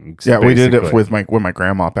things. Yeah, we did it basically. when my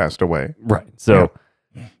grandma passed away. Right. So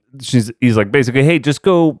he's like, basically, hey, just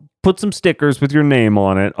go put some stickers with your name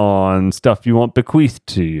on it on stuff you want bequeathed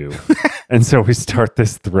to you. And so we start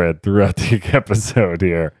this thread throughout the episode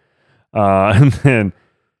here. And then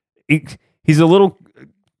he's a little,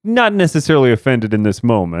 not necessarily offended in this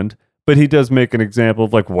moment, but he does make an example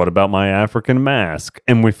of like, what about my African mask?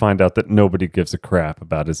 And we find out that nobody gives a crap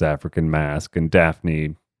about his African mask, and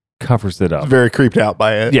Daphne covers it up. Very creeped out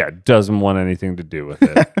by it. Yeah, doesn't want anything to do with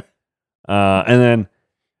it. And then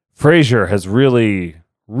Frasier has really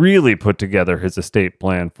put together his estate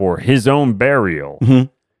plan for his own burial,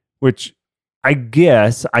 which I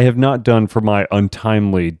guess I have not done for my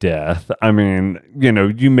untimely death. I mean,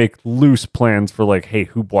 you make loose plans for like, hey,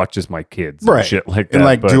 who watches my kids and shit like that. And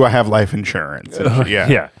like, do I have life insurance? And shit,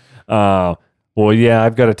 yeah. Well, yeah,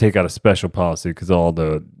 I've got to take out a special policy because all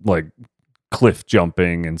the like cliff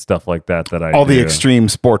jumping and stuff like that I all do. the extreme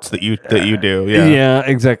sports that you do. Yeah. Yeah,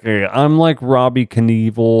 exactly. I'm like Robbie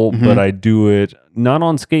Knievel, but I do it not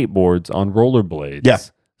on skateboards, on rollerblades. Yeah.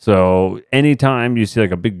 So anytime you see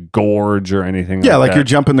like a big gorge or anything like that, you're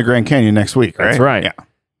jumping the Grand Canyon next week, right? That's right. Yeah.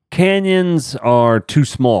 Canyons are too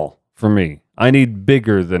small for me. I need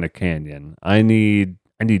bigger than a canyon. I need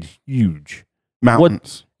huge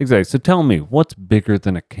Mountains. Exactly. So tell me, what's bigger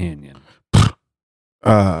than a canyon?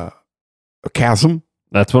 A chasm.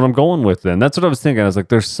 That's what I'm going with then. That's what I was thinking. I was like,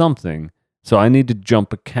 there's something. So I need to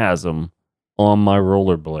jump a chasm on my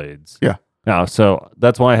rollerblades. Yeah. Now, so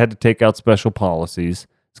that's why I had to take out special policies.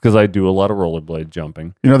 It's because I do a lot of rollerblade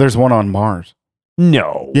jumping. There's one on Mars.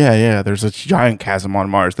 No. Yeah. There's a giant chasm on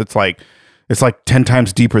Mars that's like, it's like 10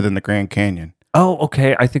 times deeper than the Grand Canyon. Oh,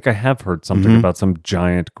 okay. I think I have heard something about some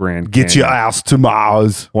giant Grand Get Canyon. your ass to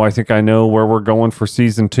Mars. Well, I think I know where we're going for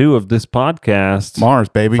season 2 of this podcast. Mars,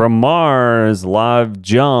 baby. From Mars, live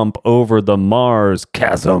jump over the Mars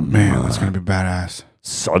chasm. Man, that's going to be badass.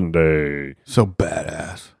 Sunday. So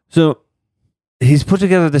badass. So he's put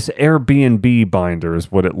together this Airbnb binder is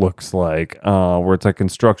what it looks like, where it's like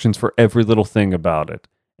instructions for every little thing about it.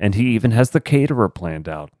 And he even has the caterer planned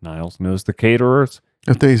out. Niles knows the caterers.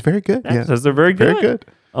 He's very good. Yeah. Says they're very good. Very good.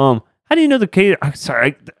 How do you know the caterer? I'm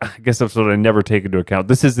sorry, I guess that's what I never take into account.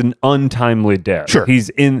 This is an untimely death. Sure.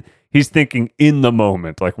 He's thinking in the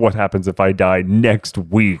moment, like what happens if I die next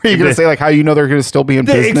week? Are you going to say like how you know they're going to still be in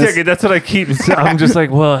business? Exactly. That's what I keep. I'm just like,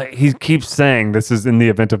 well, he keeps saying this is in the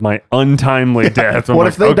event of my untimely death. What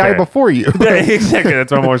if they die before you? Exactly.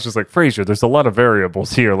 That's why I'm always just like, Frasier, there's a lot of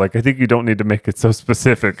variables here. Like, I think you don't need to make it so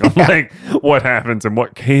specific on like what happens and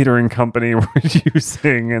what catering company we're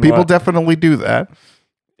using. And People definitely do that.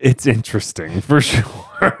 It's interesting for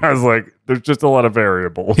sure. I was like, there's just a lot of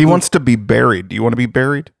variables. He wants to be buried. Do you want to be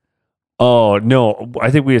buried? Oh, no.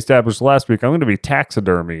 I think we established last week I'm going to be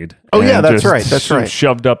taxidermied. Oh, yeah, and that's just right. That's right.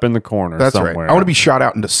 Shoved up in the corner That's somewhere. right. I want to be shot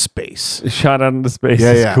out into space. Shot out into space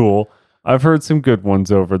is cool. I've heard some good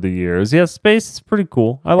ones over the years. Yeah, space is pretty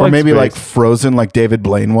cool. I like Or maybe space. like frozen like David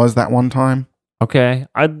Blaine was that one time. Okay.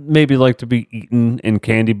 I'd maybe like to be eaten in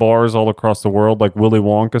candy bars all across the world, like Willy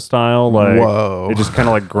Wonka style. Like, Whoa. They just kind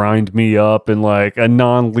of like grind me up, and like a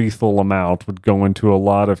non-lethal amount would go into a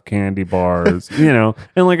lot of candy bars, and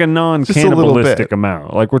like a non-cannibalistic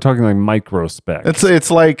amount. Like we're talking like micro specs. It's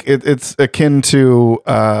like it's akin to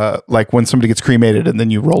like when somebody gets cremated and then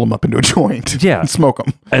you roll them up into a joint. Yeah. And smoke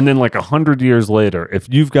them. And then like 100 years later,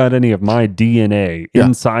 if you've got any of my DNA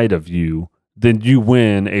inside of you, then you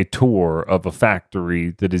win a tour of a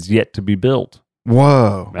factory that is yet to be built.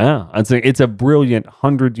 Whoa. Yeah, I'd say it's a brilliant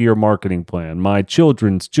 100-year marketing plan. My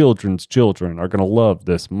children's children are going to love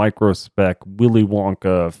this microspec Willy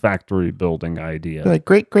Wonka factory building idea. Like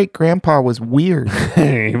great grandpa was weird.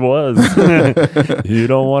 He was. You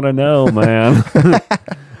don't want to know, man.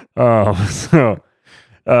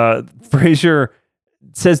 Frasier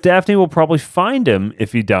says Daphne will probably find him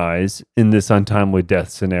if he dies in this untimely death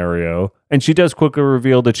scenario. And she does quickly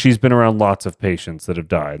reveal that she's been around lots of patients that have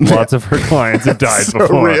died. Lots of her clients have died so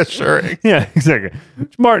before. Reassuring. Yeah, exactly.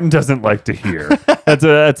 Which Martin doesn't like to hear.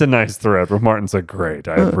 That's a nice thread where Martin's like, great,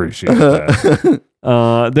 I appreciate that.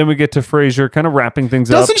 Then we get to Frasier kind of wrapping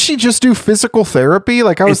things up. Doesn't she just do physical therapy?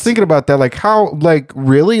 Like I was thinking about that. Like how, like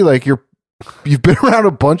really, like you've been around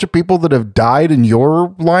a bunch of people that have died in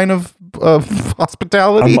your line of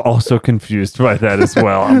hospitality. I'm also confused by that as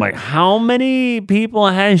well. I'm like, how many people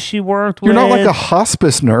has she worked with? You're not like a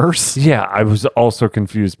hospice nurse. Yeah, I was also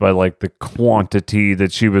confused by like the quantity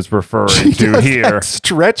that she was referring to here. Like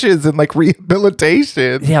stretches and like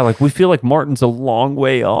rehabilitation. Yeah, like we feel like Martin's a long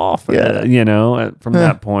way off, from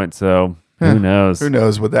that point. So who knows? Who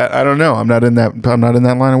knows with that? I don't know. I'm not in that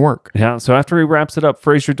line of work. Yeah. So after he wraps it up,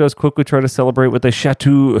 Frasier does quickly try to celebrate with a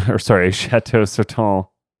Chateau Sarton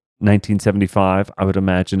 1975. I would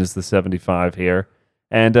imagine is the 75 here.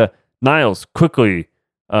 And Niles quickly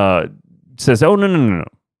says, "Oh no!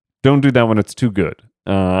 Don't do that when it's too good."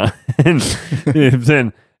 And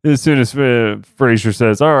then as soon as Frasier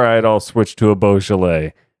says, "All right, I'll switch to a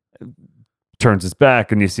Beaujolais," turns his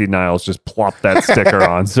back and you see Niles just plop that sticker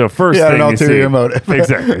on. So first thing an you see, ulterior motive.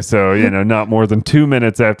 Exactly. So not more than 2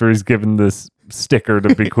 minutes after he's given this sticker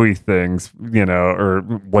to bequeath things, or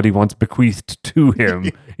what he wants bequeathed to him,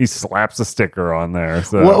 he slaps a sticker on there.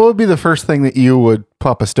 So what would be the first thing that you would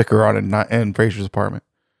pop a sticker on in Frasier's apartment?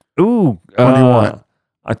 Ooh, what do you want?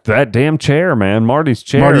 That damn chair, man. Marty's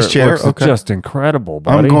chair. Looks just incredible,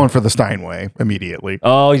 buddy. I'm going for the Steinway immediately.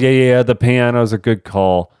 Oh, yeah. The piano's a good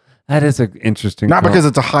call. That is an interesting Not call. because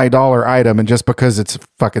it's a high dollar item and just because it's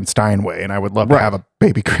fucking Steinway and I would love to have a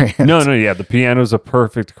baby grand. No, yeah. The piano's a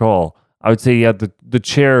perfect call. I would say, yeah, the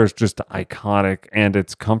chair is just iconic and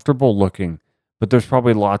it's comfortable looking. But there's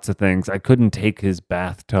probably lots of things. I couldn't take his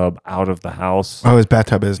bathtub out of the house. Oh, his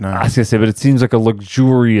bathtub is I was nice. going to say, but it seems like a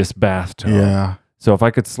luxurious bathtub. Yeah. So if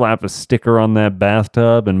I could slap a sticker on that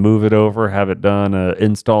bathtub and move it over, have it done,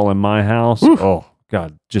 install in my house, oh,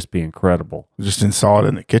 God, just be incredible. Just install it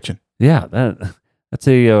in the kitchen. Yeah, that's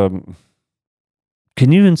a...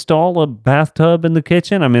 can you install a bathtub in the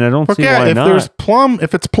kitchen? I mean, I don't see why not.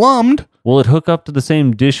 If it's plumbed. Will it hook up to the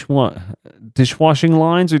same dishwashing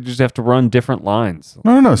lines, or do you just have to run different lines?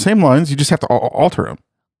 No. Same lines. You just have to alter them.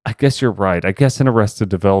 I guess you're right. I guess in Arrested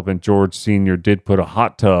Development, George Sr. did put a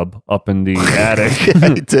hot tub up in the attic.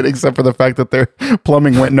 Yeah, he did, except for the fact that their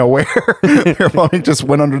plumbing went nowhere. Their plumbing just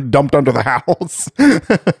dumped under the house.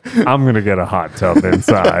 I'm going to get a hot tub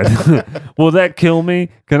inside. Will that kill me?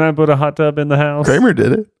 Can I put a hot tub in the house? Kramer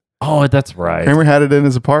did it. Oh, that's right. Kramer had it in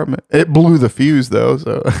his apartment. It blew the fuse, though,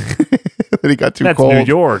 so then he got too cold. That's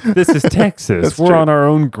New York. This is Texas. We're on our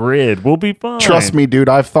own grid. We'll be fine. Trust me, dude.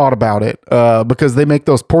 I've thought about it because they make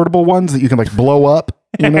those portable ones that you can like blow up,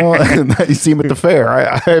 and you see them at the fair.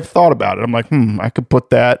 I've thought about it. I'm like, I could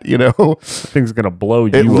put that, Thing's going to blow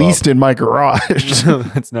you at least in my garage.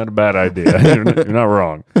 That's not a bad idea. You're not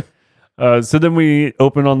wrong. So then we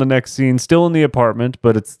open on the next scene, still in the apartment,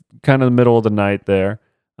 but it's kind of the middle of the night there.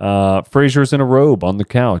 Frasier's in a robe on the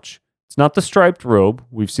couch. It's not the striped robe.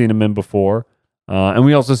 We've seen him in before. And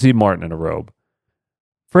we also see Martin in a robe.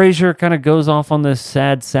 Frasier kind of goes off on this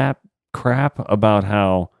sad sap crap about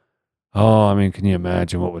how, can you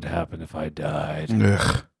imagine what would happen if I died?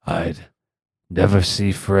 Ugh. I'd never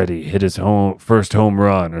see Freddie hit his first home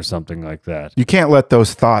run or something like that. You can't let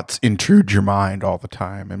those thoughts intrude your mind all the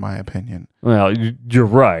time, in my opinion. Well, you're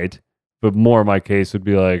right. But more my case would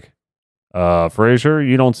be like, Frasier,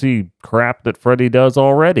 you don't see crap that Freddie does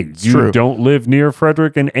already. It's you true. don't live near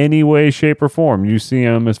Frederick in any way, shape, or form. You see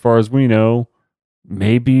him, as far as we know,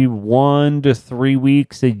 maybe 1 to 3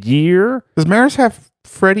 weeks a year. Does Maris have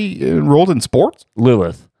Freddie enrolled in sports?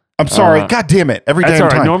 Lilith. I'm sorry. God damn it. Every That's damn all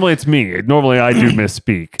right. time. Normally it's me. Normally I do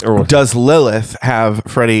misspeak. Or Does Lilith have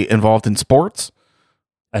Freddie involved in sports?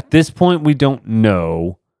 at this point, we don't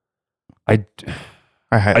know. I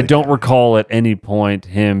don't recall at any point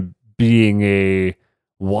him being a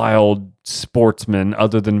wild sportsman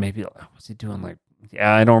other than maybe, was he doing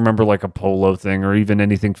I don't remember like a polo thing or even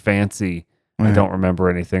anything fancy. I don't remember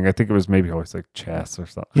anything. I think it was maybe always like chess or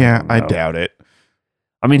something. Yeah, I doubt it.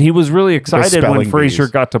 I mean, he was really excited when spelling Frasier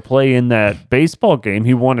bees. got to play in that baseball game.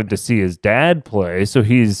 He wanted to see his dad play, so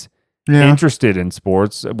he's interested in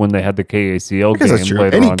sports when they had the KACL game. That's true.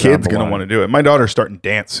 Later Any on kid's down the going to line. want to do it. My daughter's starting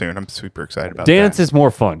dance soon. I'm super excited about Dance that. is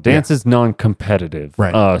more fun. Dance is non-competitive.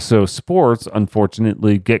 Right. So sports,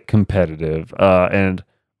 unfortunately, get competitive. And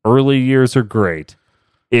early years are great.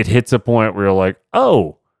 It hits a point where you're like,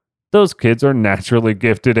 oh, those kids are naturally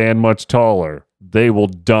gifted and much taller. They will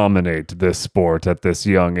dominate this sport at this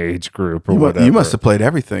young age group or whatever. You must have played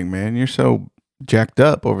everything, man. You're so jacked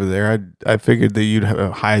up over there. I figured that you'd have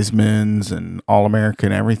Heisman's and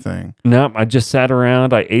All-American everything. No, I just sat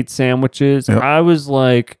around. I ate sandwiches. Yep. I was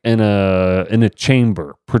like in a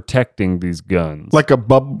chamber protecting these guns. Like a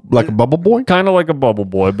bubble boy? Kind of like a bubble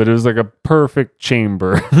boy, but it was like a perfect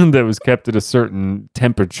chamber that was kept at a certain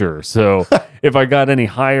temperature. So if I got any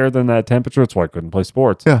higher than that temperature, that's why I couldn't play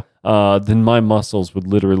sports. Yeah. Then my muscles would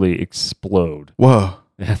literally explode. Whoa.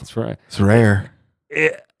 That's right. It's rare.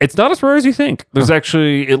 It's not as rare as you think. There's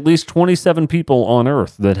actually at least 27 people on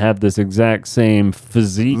Earth that have this exact same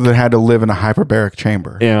physique. That had to live in a hyperbaric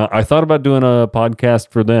chamber. Yeah, I thought about doing a podcast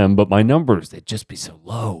for them, but my numbers, they'd just be so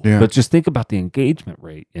low. Yeah. But just think about the engagement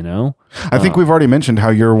rate, I think we've already mentioned how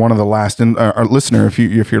you're one of the last, and our listener, if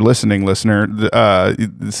you're listening, listener,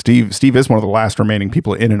 Steve is one of the last remaining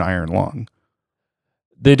people in an iron lung.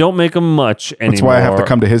 They don't make them much anymore. That's why I have to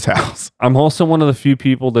come to his house. I'm also one of the few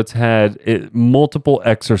people that's had multiple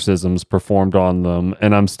exorcisms performed on them,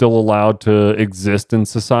 and I'm still allowed to exist in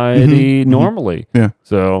society normally. Yeah.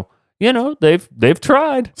 So, they've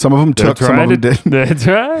tried. Some of them took, some of them didn't. They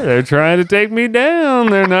tried. They're trying to take me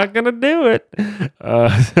down. They're not going to do it.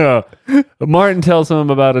 So Martin tells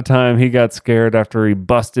him about a time he got scared after he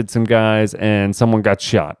busted some guys and someone got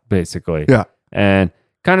shot, basically. Yeah. And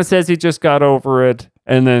kind of says he just got over it.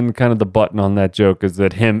 And then kind of the button on that joke is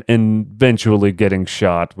that him eventually getting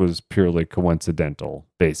shot was purely coincidental,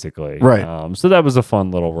 basically. Right. So that was a fun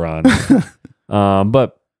little run.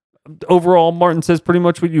 But overall, Martin says pretty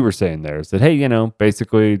much what you were saying there, is that, hey,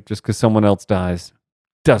 basically just because someone else dies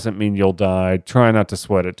doesn't mean you'll die. Try not to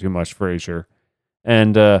sweat it too much, Frasier.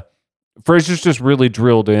 And Frasier's just really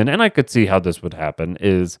drilled in, and I could see how this would happen,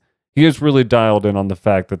 is he is really dialed in on the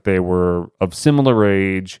fact that they were of similar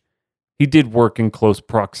age. He did work in close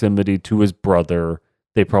proximity to his brother.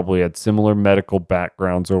 They probably had similar medical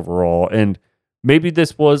backgrounds overall. And maybe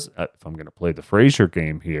this was, if I'm going to play the Frasier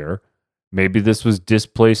game here, maybe this was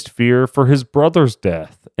displaced fear for his brother's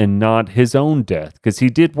death and not his own death, because he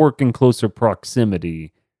did work in closer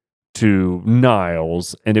proximity to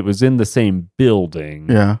Niles, and it was in the same building.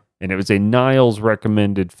 Yeah. And it was a Niles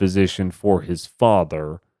recommended physician for his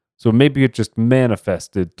father. So maybe it just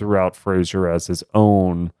manifested throughout Frasier as his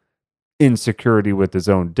own insecurity with his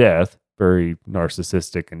own death. Very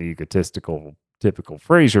narcissistic and egotistical, typical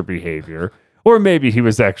Frasier behavior. Or maybe he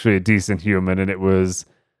was actually a decent human and it was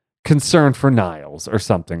concern for Niles or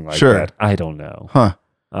something like that. I don't know. Huh.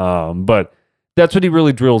 But that's what he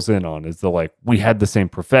really drills in on, is we had the same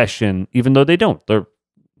profession, even though they don't.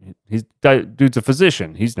 Dude's a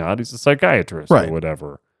physician. He's not. He's a psychiatrist or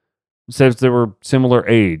whatever. Says they were similar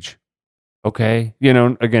age. Okay.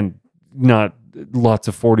 Again, not lots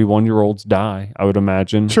of 41-year-olds die, I would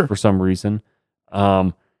imagine, for some reason.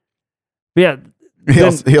 But yeah.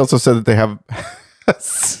 He also said that they have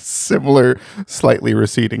similar, slightly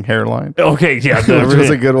receding hairline. Okay, yeah. Which was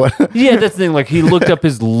a good one. Yeah, that's the thing. He looked up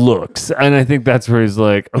his looks, and I think that's where he's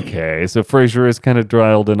like, okay, so Frasier is kind of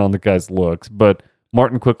dialed in on the guy's looks, but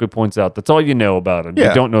Martin quickly points out that's all you know about him.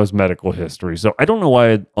 You don't know his medical history. So I don't know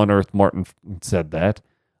why on earth Martin said that.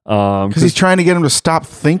 Because he's trying to get him to stop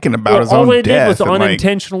thinking about his own death. All he did was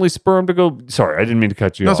unintentionally spur him to go. Sorry, I didn't mean to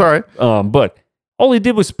cut you off. No, it's all right. But all he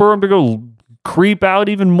did was spur him to go creep out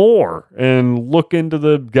even more and look into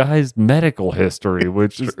the guy's medical history,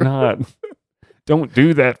 which is not. Don't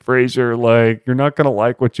do that, Frasier. You're not gonna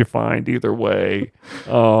like what you find either way.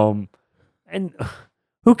 And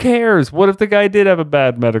who cares? What if the guy did have a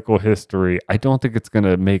bad medical history? I don't think it's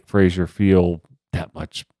gonna make Frasier feel that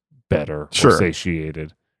much better or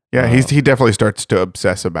satiated. Yeah, he definitely starts to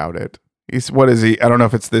obsess about it. What is he? I don't know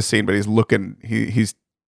if it's this scene, but he's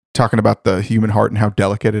talking about the human heart and how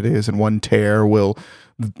delicate it is, and one tear will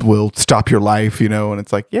stop your life, and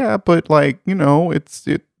it's but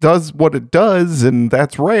it does what it does, and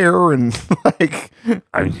that's rare, and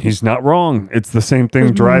he's not wrong. It's the same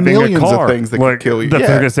thing driving a car. Millions of things that can kill you. That's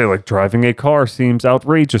what I say. Driving a car seems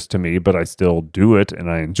outrageous to me, but I still do it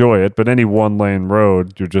and I enjoy it. But any 1-lane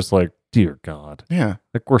road, you're just dear God. Yeah.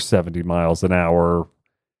 We're 70 miles an hour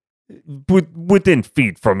within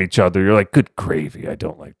feet from each other. You're good gravy. I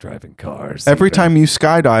don't like driving cars. Every time you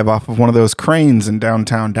skydive off of one of those cranes in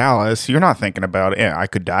downtown Dallas, you're not thinking about, I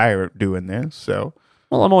could die doing this. So,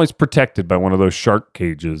 well, I'm always protected by one of those shark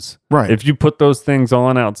cages. Right. If you put those things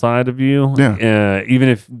on outside of you, even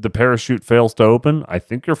if the parachute fails to open, I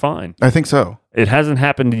think you're fine. I think so. It hasn't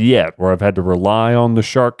happened yet where I've had to rely on the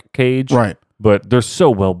shark cage. Right. But they're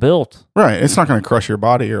so well built. Right. It's not going to crush your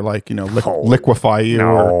body or liquefy you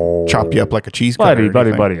or chop you up like a cheese cutter.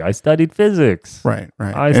 Buddy. I studied physics. Right.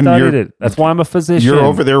 I studied it. That's why I'm a physician. You're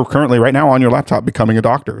over there currently right now on your laptop becoming a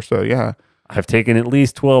doctor. So yeah. I've taken at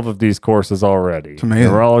least 12 of these courses already. It's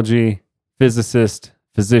amazing. Neurology, physicist,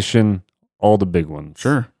 physician, all the big ones.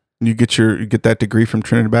 Sure. You get that degree from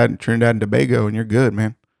Trinidad and Tobago and you're good,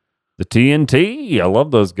 man. The TNT. I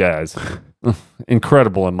love those guys.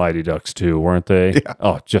 Incredible in Mighty Ducks 2, weren't they? Yeah.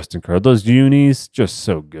 Oh, just incredible. Those unis, just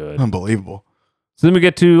so good. Unbelievable. So then we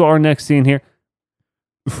get to our next scene here.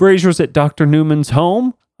 Frasier's at Dr. Newman's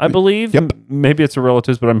home, I believe. Yep. Maybe it's a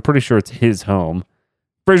relative's, but I'm pretty sure it's his home.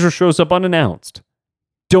 Frasier shows up unannounced.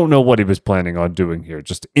 Don't know what he was planning on doing here.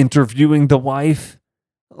 Just interviewing the wife.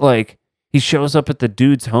 He shows up at the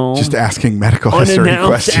dude's home. Just asking medical history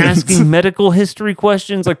questions. Asking medical history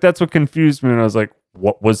questions. That's what confused me. And I was like,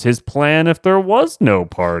 what was his plan if there was no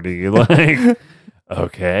party?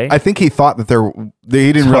 Okay. I think he thought that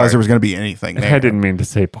he didn't realize there was going to be anything there. I didn't mean to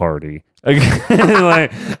say party. That's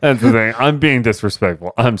the thing. I'm being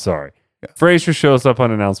disrespectful. I'm sorry. Yeah. Frasier shows up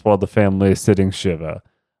unannounced while the family is sitting shiva.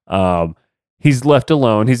 He's left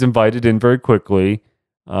alone. He's invited in very quickly.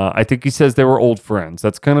 I think he says they were old friends.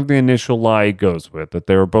 That's kind of the initial lie he goes with, that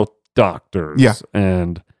they were both doctors. Yeah.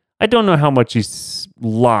 And I don't know how much he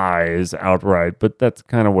lies outright, but that's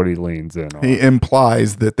kind of what he leans in on. He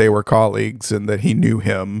implies that they were colleagues and that he knew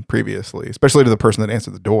him previously, especially to the person that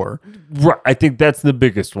answered the door. Right. I think that's the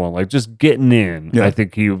biggest one. Just getting in. Yeah.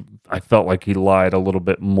 I felt like he lied a little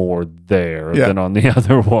bit more there than on the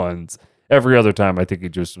other ones. Every other time, I think he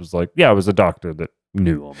just was like, yeah, it was a doctor that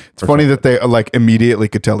knew him. It's funny that they like immediately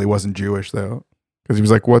could tell he wasn't Jewish though, because he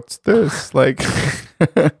was like, "What's this?" Like,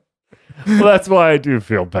 well, that's why I do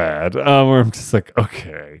feel bad. Where I'm just like,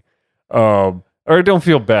 okay, or I don't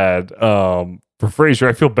feel bad. For Frasier,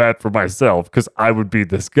 I feel bad for myself because I would be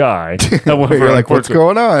this guy. However, you're like, "What's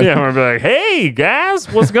going on?" Yeah, I'm like, "Hey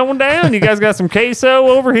guys, what's going down? You guys got some queso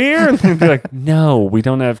over here?" And they'd be like, "No, we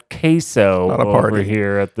don't have queso Not a over party.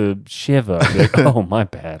 here at the Shiva." I'd be like, "Oh, my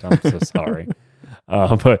bad. I'm so sorry."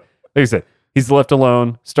 But like I said, he's left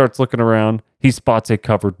alone. Starts looking around. He spots a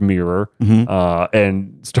covered mirror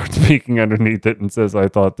and starts peeking underneath it and says, "I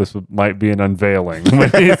thought this might be an unveiling."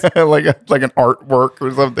 When he's- like an artwork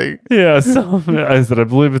or something. yeah, so I said, I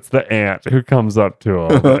believe it's the aunt who comes up to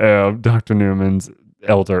him, Dr. Newman's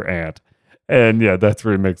elder aunt. And yeah, that's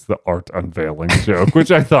where he makes the art unveiling joke,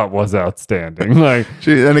 which I thought was outstanding. Like,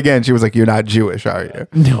 And again, she was like, "You're not Jewish, are you?"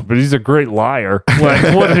 no, but he's a great liar.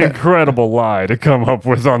 Like, what an incredible lie to come up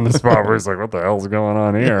with on the spot where he's like, what the hell's going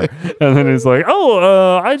on here? And then he's like,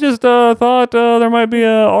 I just thought there might be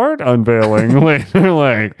a art unveiling later.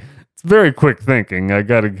 Like, it's very quick thinking. I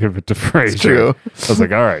got to give it to Frasier. It's true. I was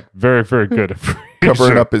like, all right, very, very good at Frasier.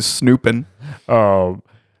 Covering up his snooping.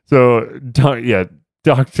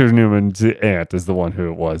 Dr. Newman's aunt is the one who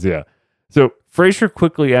it was. Yeah. So Frasier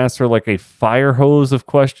quickly asked her like a fire hose of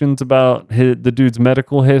questions about the dude's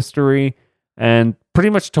medical history and pretty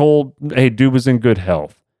much told, hey, dude was in good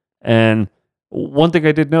health. And one thing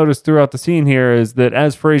I did notice throughout the scene here is that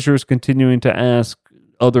as Frasier is continuing to ask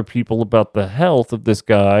other people about the health of this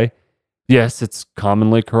guy, yes, it's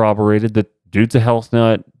commonly corroborated that dude's a health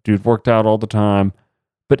nut, dude worked out all the time,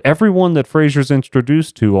 but everyone that Frasier's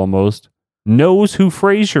introduced to almost knows who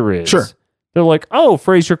Frasier is. Sure. They're like, oh,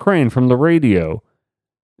 Frasier Crane from the radio.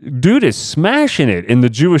 Dude is smashing it in the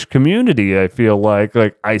Jewish community, I feel like.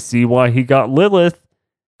 Like, I see why he got Lilith.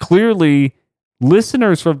 Clearly,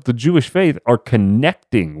 listeners of the Jewish faith are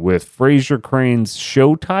connecting with Frasier Crane's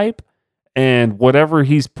show type and whatever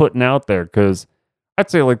he's putting out there. Because I'd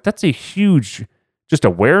say, like, that's a huge just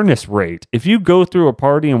awareness rate. If you go through a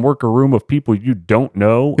party and work a room of people you don't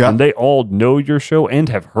know, and they all know your show and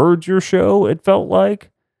have heard your show, it felt like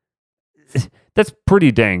that's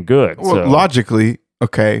pretty dang good. Well, so. logically,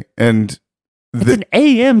 okay, and It's an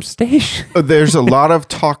AM station. there's a lot of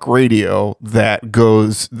talk radio that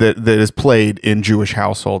is played in Jewish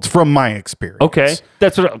households, from my experience. Okay,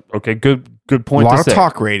 that's what. Okay, good A point. lot to of say.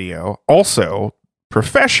 talk radio. Also,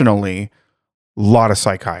 professionally, a lot of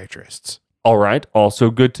psychiatrists. All right, also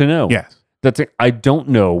good to know. Yes. That's it. I don't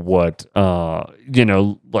know what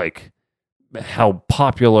like how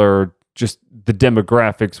popular just the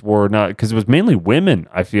demographics were, not because it was mainly women,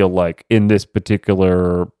 I feel like, in this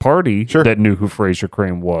particular party that knew who Frasier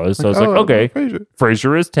Crane was. So I was like, okay,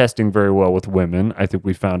 Frasier is testing very well with women. I think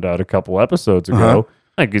we found out a couple episodes ago.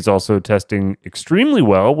 I think he's also testing extremely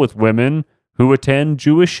well with women who attend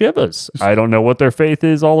Jewish shivas. I don't know what their faith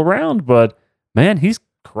is all around, but man, he's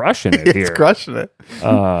crushing it here. He's crushing it.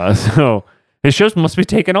 So his shows must be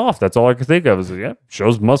taking off. That's all I could think of. Is yeah,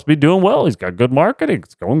 shows must be doing well. He's got good marketing.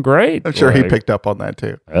 It's going great. I'm sure he picked up on that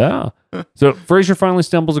too. Yeah. So Frasier finally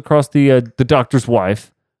stumbles across the doctor's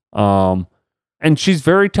wife, and she's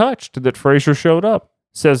very touched that Frasier showed up.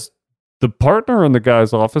 Says the partner in the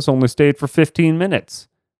guy's office only stayed for 15 minutes.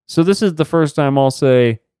 So this is the first time I'll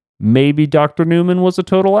say maybe Dr. Newman was a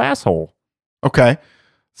total asshole. Okay.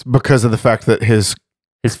 It's because of the fact that his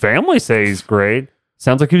family say he's great.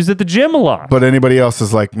 Sounds like he was at the gym a lot. But anybody else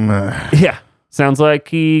is like, meh. Yeah. Sounds like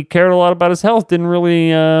he cared a lot about his health, didn't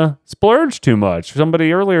really splurge too much.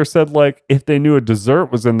 Somebody earlier said, like, if they knew a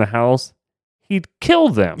dessert was in the house, he'd kill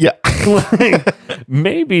them. Yeah. Like,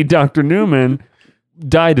 maybe Dr. Newman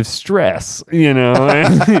died of stress,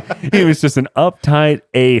 and he was just an uptight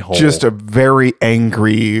a-hole. Just a very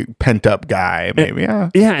angry, pent-up guy, maybe. Yeah.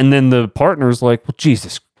 And then the partner's like, well,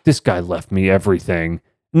 Jesus, this guy left me everything.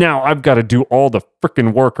 Now I've got to do all the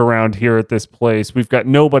freaking work around here at this place. We've got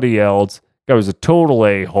nobody else. Guy was a total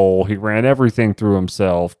a-hole. He ran everything through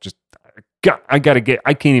himself. Just, I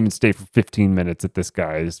can't even stay for 15 minutes at this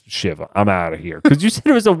guy's shiva. I'm out of here. Because you said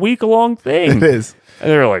it was a week-long thing. It is. And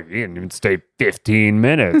they were like, he didn't even stay 15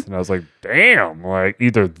 minutes. And I was like, damn, like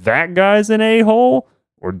either that guy's an a-hole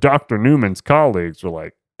or Dr. Newman's colleagues were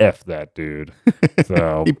like, F that dude.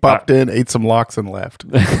 So he popped in, ate some lox, and left.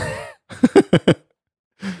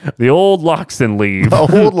 The old locks and leave. The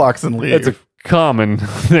old locks and leave. That's a common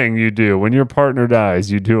thing you do. When your partner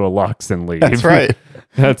dies, you do a locks and leave. That's right.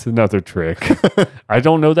 That's another trick. I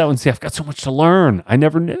don't know that one. See, I've got so much to learn. I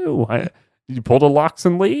never knew. You pulled a locks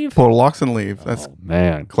and leave? Pulled a locks and leave. That's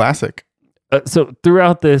man. Classic. So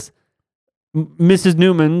throughout this, Mrs.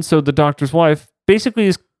 Newman, so the doctor's wife, basically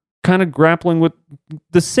is kind of grappling with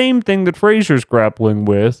the same thing that Frasier's grappling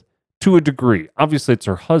with to a degree. Obviously, it's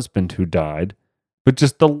her husband who died, but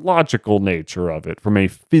just the logical nature of it from a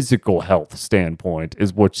physical health standpoint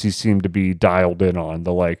is what she seemed to be dialed in on.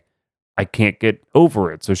 The like, I can't get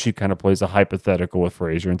over it. So she kind of plays a hypothetical with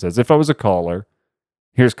Frasier and says, if I was a caller,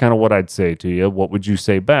 here's kind of what I'd say to you. What would you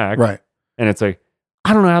say back? Right. And it's like,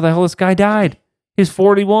 I don't know how the hell this guy died. He's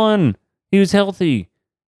 41. He was healthy.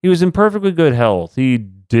 He was in perfectly good health. He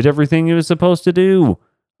did everything he was supposed to do.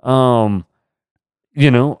 They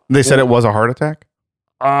said it was a heart attack.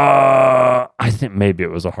 I think maybe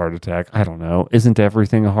it was a heart attack. I don't know. Isn't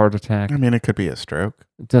everything a heart attack? I mean, it could be a stroke.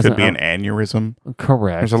 It doesn't Could be an aneurysm.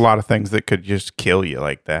 correct. There's a lot of things that could just kill you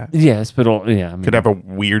like that. Yes, but yeah, I mean, Could have a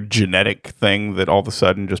weird genetic thing that all of a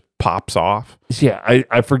sudden just pops off. yeah.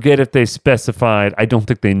 I forget if they specified. I don't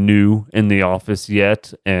think they knew in the office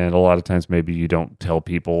yet, and a lot of times maybe you don't tell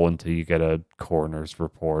people until you get a coroner's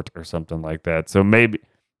report or something like that. So maybe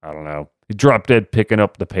I don't know. He dropped dead picking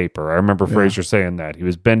up the paper. I remember Frasier saying that. He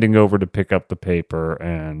was bending over to pick up the paper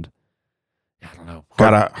and I don't know.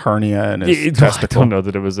 Got a hernia in his I testicle. don't know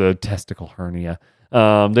that it was a testicle hernia.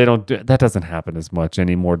 They don't that doesn't happen as much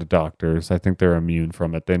anymore to doctors. I think they're immune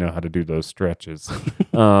from it. They know how to do those stretches.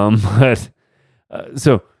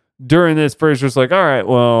 So during this, Frasier's like, all right,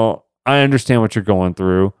 well, I understand what you're going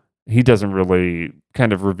through. He doesn't really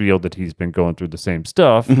kind of reveal that he's been going through the same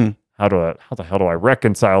stuff. Mhm. How the hell do I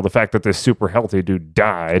reconcile the fact that this super healthy dude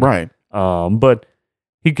died? Right. But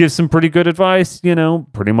he gives some pretty good advice,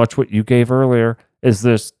 pretty much what you gave earlier is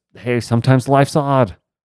this, hey, sometimes life's odd.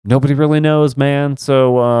 Nobody really knows, man.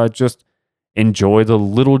 So just enjoy the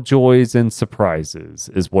little joys and surprises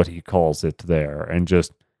is what he calls it there. And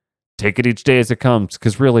just take it each day as it comes.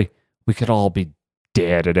 Because really, we could all be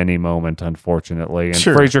dead at any moment, unfortunately. And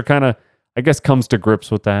Sure. Frasier kind of, I guess, comes to grips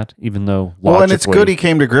with that, even though logically... Well, and it's good he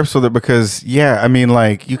came to grips with it because, I mean,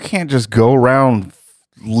 like, you can't just go around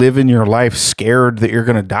living your life scared that you're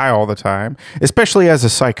going to die all the time, especially as a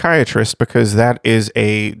psychiatrist, because that is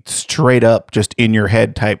a straight up just in your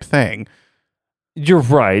head type thing. You're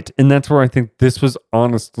right. And that's where I think this was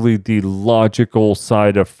honestly the logical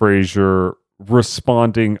side of Frasier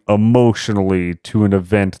responding emotionally to an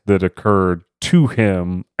event that occurred to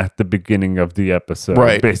him at the beginning of the episode.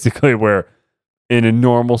 Right. Basically, where in a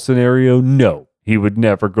normal scenario, no, he would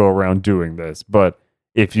never go around doing this. But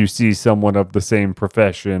if you see someone of the same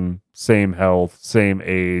profession, same health, same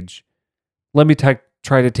age, let me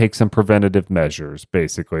try to take some preventative measures,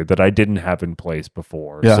 basically, that I didn't have in place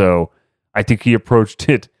before. Yeah. So I think he approached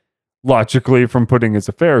it logically from putting his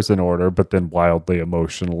affairs in order, but then wildly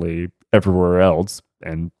emotionally everywhere else,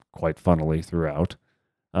 and quite funnily throughout.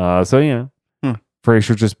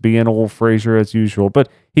 Frasier just being old Frasier as usual. But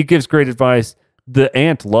he gives great advice. The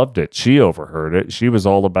aunt loved it. She overheard it. She was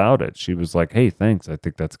all about it. She was like, hey, thanks. I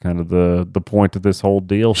think that's kind of the point of this whole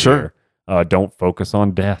deal Sure. here. Don't focus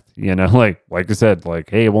on death. Like I said,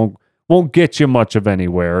 like, hey, it won't get you much of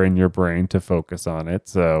anywhere in your brain to focus on it.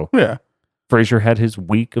 So Yeah. Frasier had his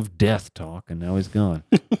week of death talk, and now he's gone.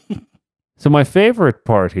 So my favorite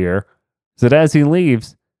part here is that as he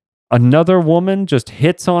leaves, another woman just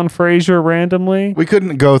hits on Frasier randomly. We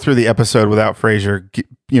couldn't go through the episode without Frasier,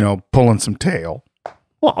 pulling some tail.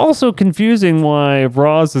 Well, also confusing why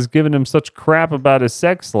Roz is giving him such crap about his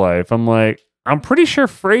sex life. I'm like, I'm pretty sure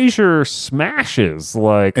Frasier smashes.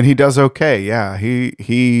 Like, And he does okay. Yeah.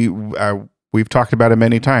 We've talked about it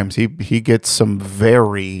many times. He gets some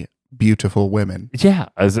very beautiful women. yeah,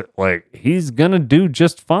 he's gonna do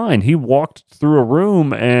just fine. He walked through a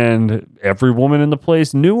room and every woman in the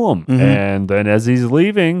place knew him. Mhm. And then as he's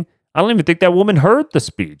leaving, I don't even think that woman heard the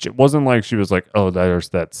speech. It wasn't like she was like, oh, there's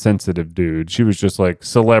that sensitive dude. She was just like,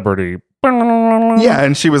 celebrity. Yeah,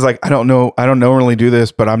 and she was like, I don't normally do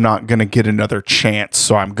this, but I'm not gonna get another chance,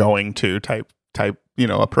 so I'm going to type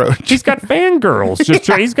approach. He's got fangirls.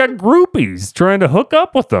 He's got groupies trying to hook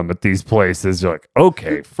up with them at these places. You're like,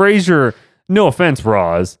 okay, Frasier, no offense,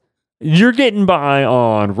 Roz, you're getting by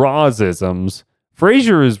on Rozisms.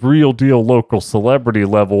 Frasier is real deal local celebrity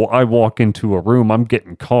level. I walk into a room, I'm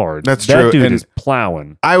getting cards. That's that true. Dude And is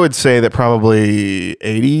plowing. I would say that probably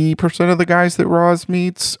 80% of the guys that Roz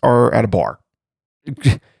meets are at a bar.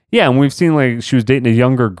 Yeah, and we've seen she was dating a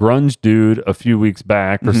younger grunge dude a few weeks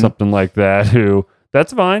back or something like that, who,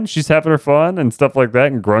 that's fine. She's having her fun and stuff like that,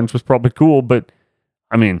 and grunge was probably cool. But,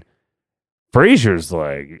 I mean, Frasier's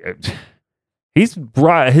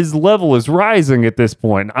his level is rising at this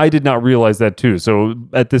point. I did not realize that too. So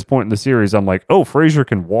at this point in the series, I'm like, oh, Frasier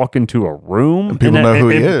can walk into a room. And people know who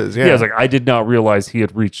he is. Yeah. I was like, I did not realize he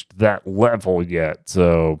had reached that level yet.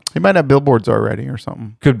 So he might have billboards already or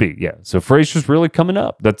something. Could be, yeah. So Frasier's really coming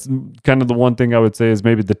up. That's kind of the one thing I would say is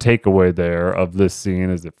maybe the takeaway there of this scene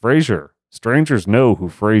is that Frasier, strangers know who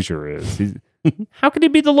Frasier is. How could he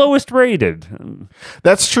be the lowest rated?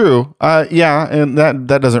 That's true. Yeah, and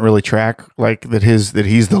that doesn't really track. Like that he's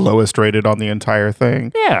the lowest rated on the entire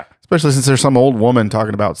thing. Yeah, especially since there's some old woman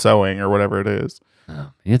talking about sewing or whatever it is.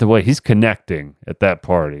 Either way, he's connecting at that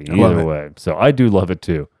party. Either way, so I do love it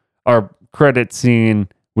too. Our credit scene,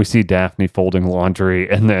 we see Daphne folding laundry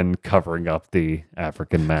and then covering up the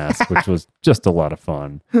African mask, which was just a lot of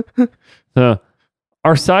fun.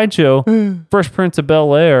 Our sideshow, Fresh Prince of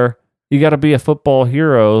Bel-Air. You Gotta Be a Football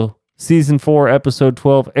Hero, Season 4, Episode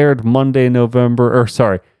 12, aired Monday,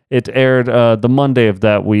 it aired the Monday of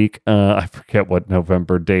that week. I forget what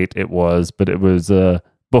November date it was, but it was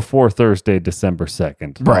before Thursday, December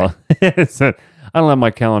 2nd. Right. I don't have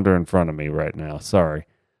my calendar in front of me right now. Sorry.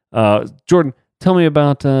 Jordan, tell me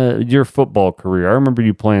about your football career. I remember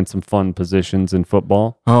you playing some fun positions in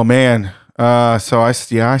football. Oh, man. So I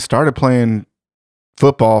started playing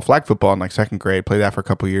flag football in like second grade, played that for a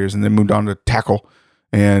couple of years, and then moved on to tackle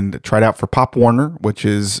and tried out for Pop Warner, which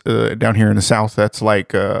is down here in the South. That's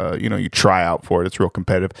like, you try out for it. It's real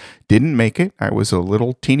competitive. Didn't make it. I was a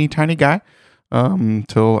little teeny tiny guy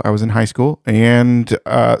till I was in high school. And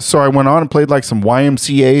so I went on and played like some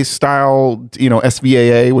YMCA style,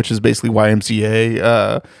 SVAA, which is basically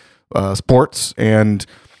YMCA sports, and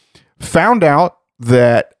found out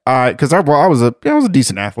that I was a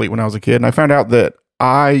decent athlete when I was a kid, and I found out that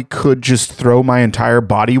I could just throw my entire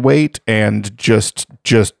body weight and just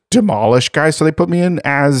demolish guys. So they put me in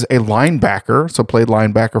as a linebacker. So played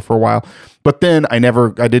linebacker for a while, but then I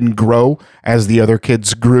didn't grow as the other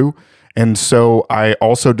kids grew. And so I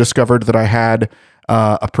also discovered that I had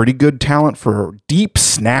a pretty good talent for deep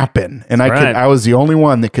snapping. And I was the only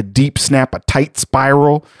one that could deep snap a tight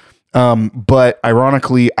spiral. But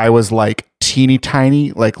ironically, I was like teeny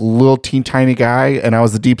tiny, like little teeny tiny guy, and I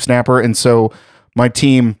was the deep snapper. And so my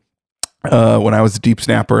team, when I was a deep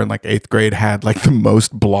snapper in like 8th grade, had like the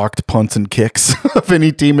most blocked punts and kicks of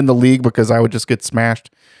any team in the league because I would just get smashed.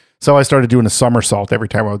 So I started doing a somersault every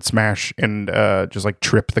time I would smash and just like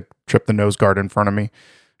trip the nose guard in front of me.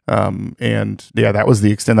 And yeah, that was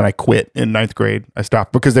the extent that I quit in 9th grade. I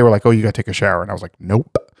stopped because they were like, "Oh, you got to take a shower," and I was like,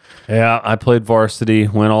 "Nope." Yeah, I played varsity,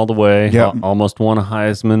 went all the way. Yep. Almost won a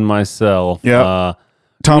Heisman myself. Yeah.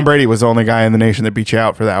 Tom Brady was the only guy in the nation that beat you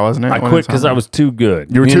out for that, wasn't it? I quit because I was too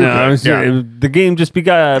good. You were too good. The game just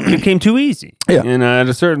became too easy. Yeah. And at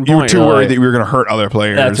a certain point, you were too worried that you were going to hurt other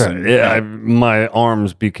players. That's right. My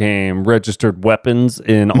arms became registered weapons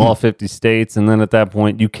in all 50 states. And then at that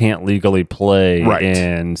point, you can't legally play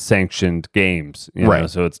in sanctioned games.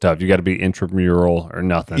 So it's tough. You got to be intramural or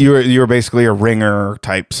nothing. You were basically a ringer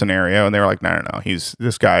type scenario. And they were like, no.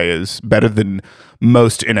 This guy is better than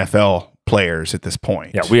most NFL players at this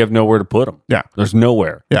point. Yeah, we have nowhere to put them. Yeah. There's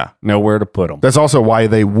nowhere. Yeah. Nowhere to put them. That's also why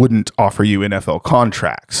they wouldn't offer you NFL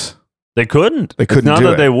contracts. They couldn't. They couldn't do it. Not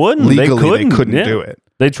that they wouldn't. Legally, they couldn't do it.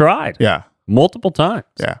 They tried. Yeah. Multiple times.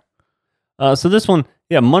 Yeah. So this one,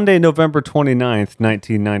 Monday, November 29th,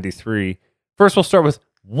 1993. First, we'll start with,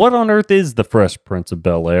 what on earth is The Fresh Prince of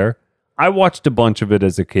Bel-Air? I watched a bunch of it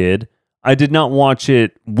as a kid. I did not watch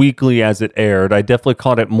it weekly as it aired. I definitely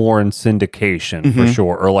caught it more in syndication for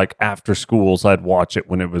sure. Or like after schools, I'd watch it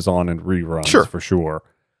when it was on in reruns for sure.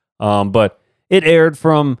 But it aired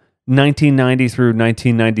from 1990 through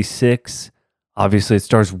 1996. Obviously, it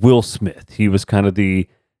stars Will Smith. He was kind of the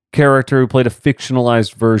character who played a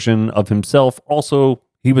fictionalized version of himself. Also,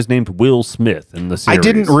 he was named Will Smith in the series. I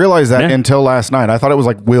didn't realize that until last night. I thought it was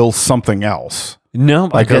like Will something else. No,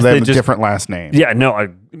 like they have a different last name. Yeah, no, I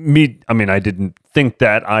didn't think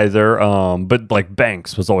that either. But like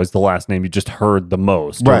Banks was always the last name you just heard the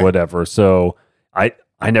most or whatever. So I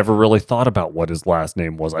never really thought about what his last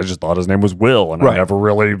name was. I just thought his name was Will, and I never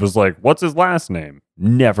really was like, "What's his last name?"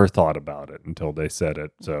 Never thought about it until they said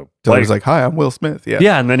it. So he was like, "Hi, I'm Will Smith."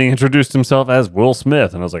 Yeah, and then he introduced himself as Will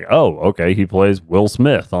Smith, and I was like, "Oh, okay, he plays Will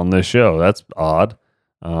Smith on this show. That's odd."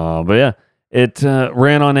 But yeah, it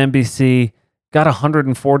ran on NBC. Got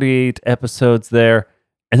 148 episodes there,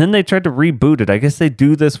 and then they tried to reboot it. I guess they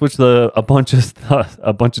do this with a bunch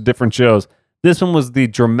of different shows. This one was the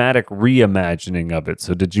dramatic reimagining of it.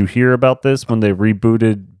 So did you hear about this when they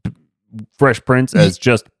rebooted Fresh Prince as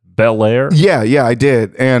just Bel-Air? Yeah, I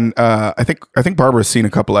did. And I think Barbara's seen a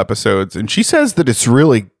couple episodes, and she says that it's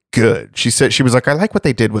really good. She said, she was like, I like what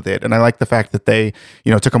they did with it. And I like the fact that they,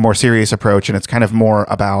 took a more serious approach, and it's kind of more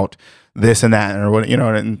about this and that, or what,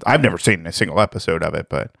 and I've never seen a single episode of it,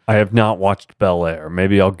 but I have not watched Bel-Air.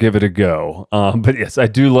 Maybe I'll give it a go. But yes, I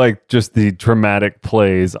do like just the dramatic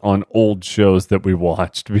plays on old shows that we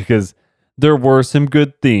watched, because there were some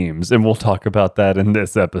good themes, and we'll talk about that in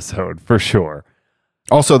this episode for sure.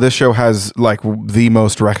 Also, this show has like the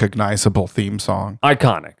most recognizable theme song.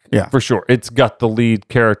 Iconic. Yeah. For sure. It's got the lead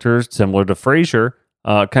characters, similar to Frasier,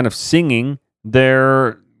 kind of singing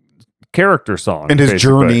their character song. And his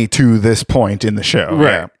basically. journey to this point in the show.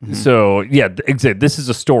 Right. Yeah. So, yeah, exactly. This is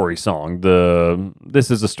a story song.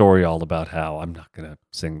 This is a story all about how I'm not going to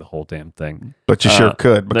sing the whole damn thing. But you sure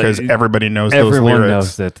could, because everybody knows those lyrics. Everyone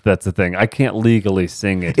knows it. That's the thing. I can't legally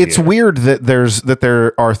sing it. It's weird that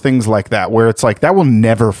there are things like that where it's like, that will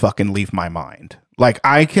never fucking leave my mind. Like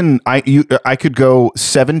I could go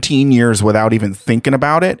 17 years without even thinking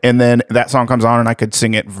about it, and then that song comes on and I could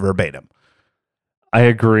sing it verbatim. I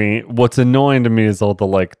agree. What's annoying to me is all the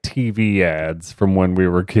like TV ads from when we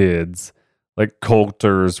were kids, like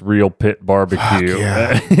Coulter's Real Pit Barbecue,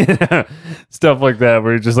 yeah. Stuff like that,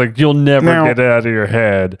 where you're just like, you'll never get it out of your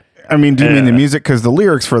head. I mean, do you mean the music? Because the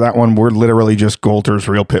lyrics for that one were literally just Coulter's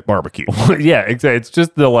Real Pit Barbecue. Yeah, exactly. It's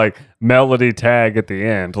just the like melody tag at the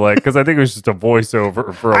end, like, because I think it was just a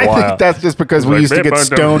voiceover for a while. I think that's just because we used to get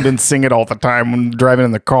stoned and sing it all the time when driving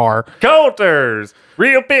in the car. Coulter's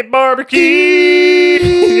Real Pit Barbecue. You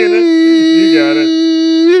got it.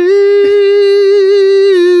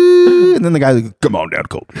 And then the guy goes, come on down,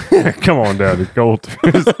 Coulter. Come on down to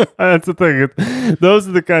Coulter's. That's the thing. Those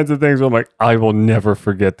are the kinds of things where I'm like, I will never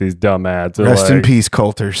forget these dumb ads. Rest in peace,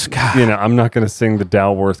 Coulter's. God. I'm not going to sing the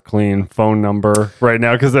Dalworth Clean phone number right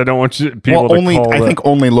now, because I don't want people to call I think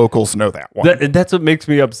only locals know that one. That's what makes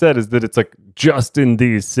me upset, is that it's like just in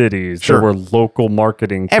these cities there were local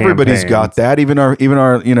marketing Everybody's campaigns. got that. Even our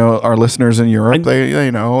our listeners in Europe,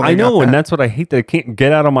 they know. I know, and that's what I hate, that I can't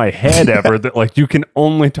get out of my head ever, that like you can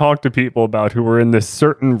only talk to people about who are in this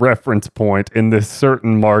certain reference point in this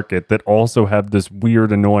certain market that also have this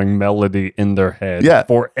weird annoying melody in their head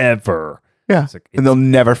forever. Yeah, and they'll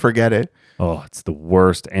never forget it. Oh, it's the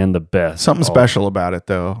worst and the best. Something special about it,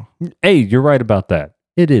 though. Hey, you're right about that.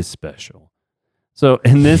 It is special. So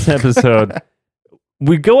in this episode,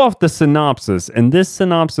 we go off the synopsis, and this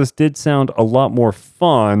synopsis did sound a lot more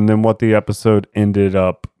fun than what the episode ended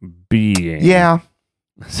up being. Yeah.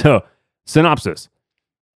 So, synopsis.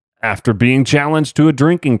 After being challenged to a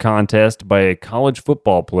drinking contest by a college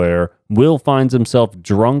football player, Will finds himself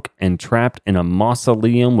drunk and trapped in a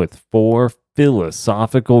mausoleum with 4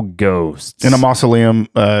 philosophical ghosts. In a mausoleum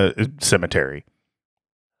cemetery.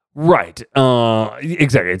 Right.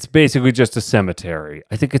 Exactly. It's basically just a cemetery.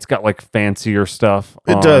 I think it's got like fancier stuff.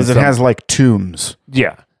 It does. It has like tombs.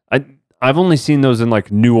 Yeah. I've only seen those in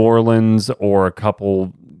like New Orleans or a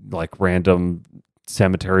couple like random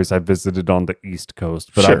cemeteries I visited on the East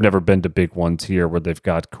Coast, but I've never been to big ones here where they've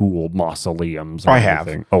got cool mausoleums. I have.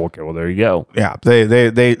 Oh, okay. Well, there you go. Yeah.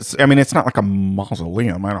 They. I mean, it's not like a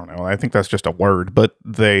mausoleum. I don't know. I think that's just a word, but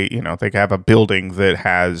they have a building that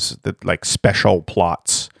has like special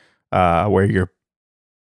plots where you're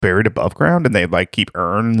buried above ground, and they like keep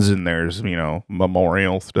urns, and there's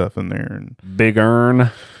memorial stuff in there. And big urn.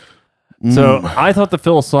 So I thought the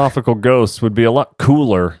philosophical ghosts would be a lot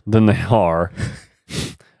cooler than they are.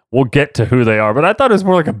 We'll get to who they are, but I thought it was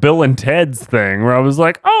more like a Bill and Ted's thing, where I was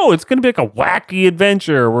like, oh, it's going to be like a wacky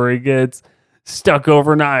adventure where he gets stuck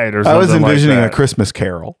overnight or something. I was envisioning like that. A Christmas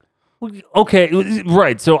Carol. Okay,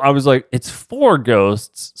 right. So I was like, it's 4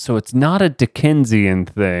 ghosts, so it's not a Dickensian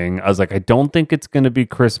thing. I was like, I don't think it's going to be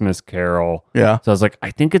Christmas Carol. Yeah. So I was like,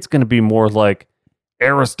 I think it's going to be more like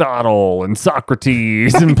Aristotle and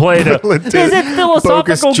Socrates and Plato. Is it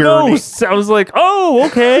philosophical ghosts? I was like, oh,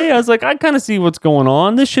 okay. I was like, I kind of see what's going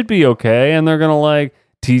on. This should be okay. And they're going to like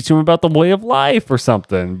teach him about the way of life or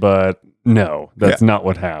something. But no, that's not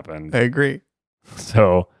what happened. I agree.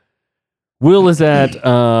 So Will is at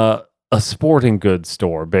a sporting goods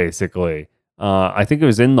store, basically. I think it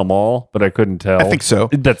was in the mall, but I couldn't tell. I think so.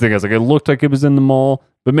 That's the thing. I was like, it looked like it was in the mall,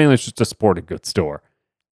 but mainly it's just a sporting goods store.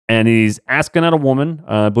 And he's asking out a woman.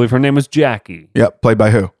 I believe her name was Jackie. Yep. Played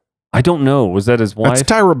by who? I don't know. Was that his wife?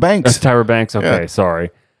 That's Tyra Banks. That's Tyra Banks. Okay, sorry.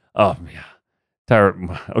 Oh, yeah.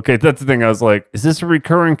 Tyra. Okay, that's the thing. I was like, is this a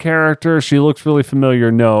recurring character? She looks really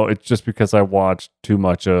familiar. No, it's just because I watched too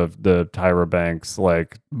much of the Tyra Banks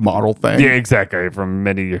like model thing. Yeah, exactly. From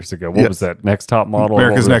many years ago. What was that? Next Top Model?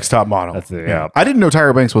 America's Next Top Model. That's it. Yeah. I didn't know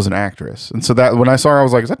Tyra Banks was an actress, and so that when I saw her, I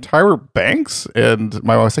was like, is that Tyra Banks? And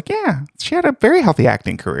my wife was like, yeah, she had a very healthy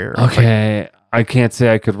acting career. Okay. I can't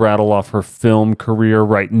say I could rattle off her film career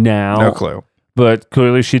right now. No clue. But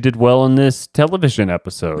clearly she did well in this television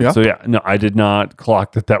episode. Yeah. So yeah, no, I did not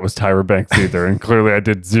clock that was Tyra Banks either. And clearly I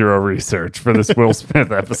did zero research for this Will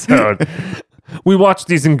Smith episode. We watch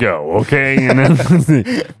these and go, okay? And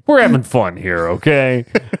then we're having fun here, okay?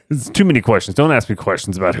 It's too many questions. Don't ask me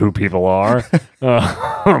questions about who people are.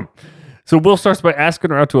 So Will starts by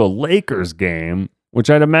asking her out to a Lakers game, which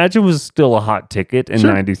I'd imagine was still a hot ticket in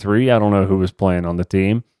 93. I don't know who was playing on the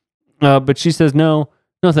team. But she says, no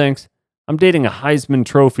thanks. I'm dating a Heisman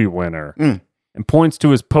Trophy winner, and points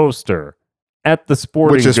to his poster at the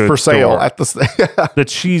sporting Which is goods for sale store at the that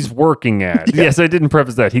she's working at. Yes, I didn't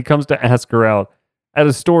preface that. He comes to ask her out at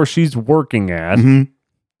a store she's working at,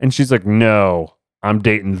 and she's like, no, I'm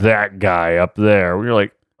dating that guy up there. We're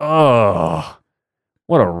like, oh,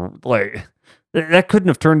 that couldn't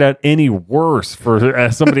have turned out any worse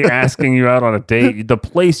for somebody asking you out on a date. The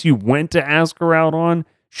place you went to ask her out on,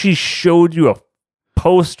 she showed you a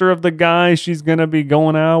poster of the guy she's gonna be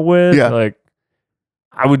going out with. Yeah. Like,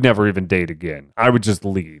 I would never even date again. I would just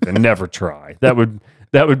leave and never try. That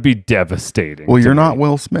would be devastating. Well, you're to not me.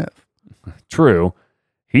 Will Smith. True.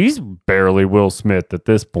 He's barely Will Smith at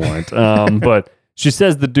this point. But she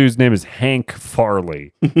says the dude's name is Hank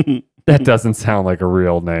Farley. That doesn't sound like a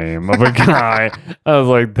real name of a guy. I was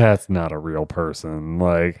like, that's not a real person.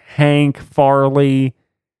 Like, Hank Farley.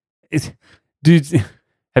 Dude,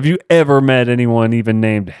 have you ever met anyone even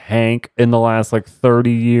named Hank in the last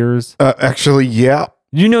 30 years? Actually, yeah.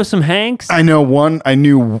 You know some Hanks? I know one. I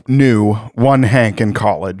knew one Hank in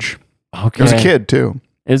college. Okay. He was a kid too.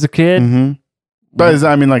 As a kid? Mm-hmm. But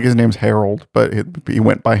his name's Harold, but he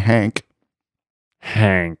went by Hank.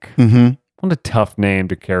 Hank. Mm-hmm. What a tough name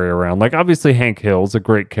to carry around. Obviously, Hank Hill's a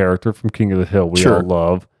great character from King of the Hill we all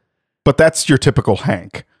love. But that's your typical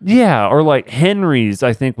Hank. Yeah, or Henry's,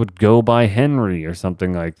 I think, would go by Henry or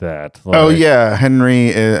something like that. Oh, yeah,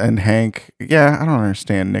 Henry and Hank. Yeah, I don't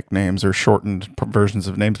understand nicknames or shortened versions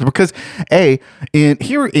of names because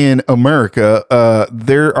here in America,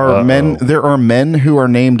 there are men who are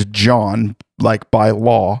named John, by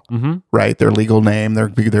law, right? Their legal name,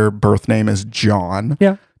 their birth name is John.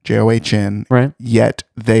 Yeah. John. Right. Yet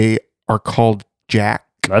they are called Jack.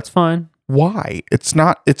 That's fine. Why? It's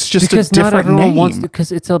just because a different not everyone name. wants to,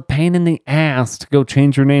 because it's a pain in the ass to go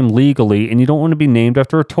change your name legally, and you don't want to be named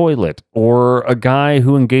after a toilet or a guy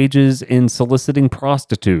who engages in soliciting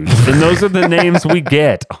prostitutes. And those are the names we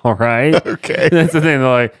get, all right? Okay. That's the thing. They're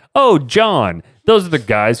like, oh, John. Those are the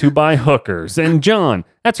guys who buy hookers. And John,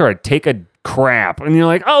 that's all right. Take a crap. And you're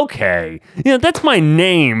like, okay, that's my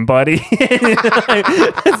name, buddy.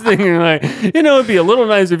 That's the thing, it'd be a little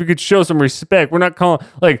nice if you could show some respect. We're not calling,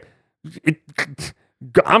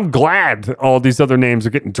 I'm glad all these other names are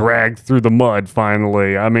getting dragged through the mud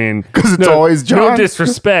finally. I mean, because it's always John. No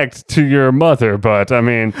disrespect to your mother, but I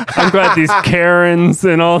mean, I'm glad these Karens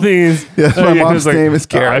and all these. Yes, my mom's name is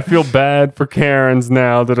Karen. I feel bad for Karens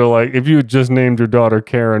now that are if you had just named your daughter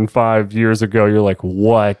Karen 5 years ago, you're like,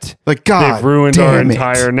 what? God, they've ruined our damn it.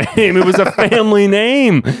 entire name. It was a family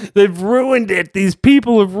name. They've ruined it. These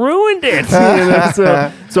people have ruined it.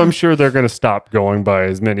 So I'm sure they're going to stop going by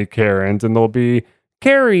as many Karens, and they'll be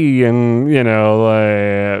Carrie and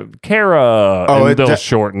Kara, and they'll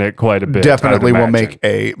shorten it quite a bit. Definitely will make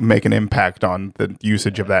an impact on the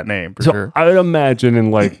usage of that name for sure. I would imagine in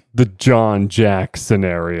the John Jack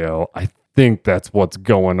scenario, I think that's what's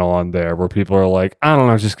going on there, where people are like, I don't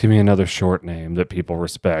know, just give me another short name that people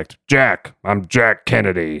respect. Jack, I'm Jack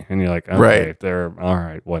Kennedy, and you're like, okay, right. They're all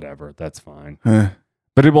right, whatever, that's fine.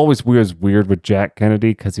 But it always was weird with Jack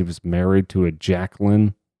Kennedy because he was married to a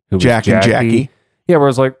Jacqueline who was Jack and Jackie. Yeah, where I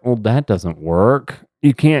was like, well, that doesn't work.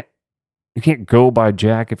 You can't go by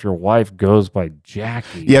Jack if your wife goes by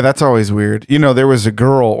Jackie. Yeah, that's always weird. There was a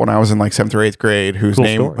girl when I was in 7th or 8th grade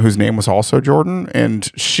whose name was also Jordan, and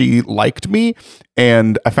she liked me,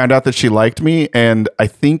 and I found out that she liked me, and I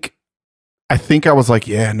think I was like,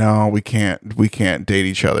 yeah, no, we can't date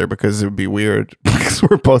each other because it would be weird because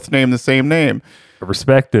we're both named the same name. I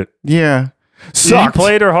respect it. Yeah. Sucked. You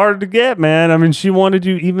played her hard to get, man. I mean, she wanted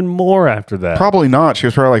you even more after that. Probably not. She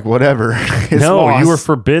was probably like, whatever. No, you were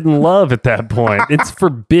forbidden love at that point. It's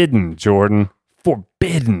forbidden, Jordan.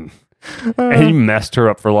 Forbidden. And he messed her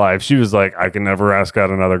up for life. She was like, I can never ask out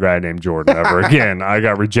another guy named Jordan ever again. I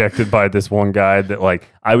got rejected by this one guy that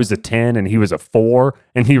I was a 10 and he was a 4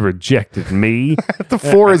 and he rejected me. The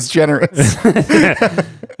 4 is generous.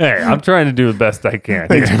 Hey, I'm trying to do the best I can.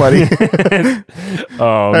 Thanks, buddy.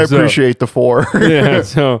 I appreciate the 4. Yeah,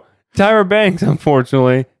 so Tyra Banks,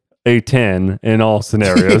 unfortunately, a 10 in all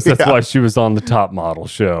scenarios. That's Yeah. why she was on the top model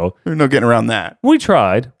show. There's no getting around that. We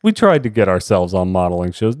tried to get ourselves on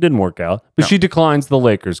modeling shows. Didn't work out. But No. she declines the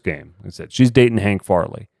Lakers game. I said she's dating Hank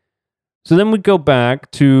Farley. So then we go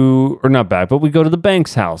back to, or not back, but we go to the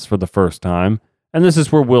Banks house for the first time. And this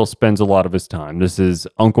is where Will spends a lot of his time. This is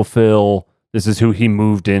Uncle Phil. This is who he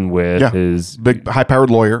moved in with. Yeah. His Big, high-powered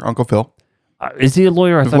lawyer, Uncle Phil. Is he a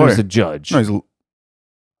lawyer? I He's a thought he was lawyer. a judge. No,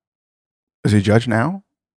 is he a judge now?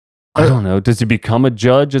 I don't know. Does he become a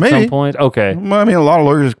judge at some Maybe. point? Okay. Well, I mean, a lot of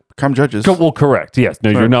lawyers become judges. Well, correct. Yes.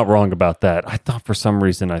 No, you're Right. not wrong about that. I thought for some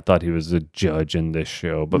reason I thought he was a judge in this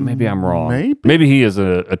show, but maybe I'm wrong. Maybe. he is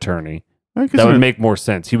an attorney. I guess That would it- make more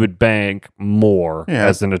sense. He would bank more Yeah.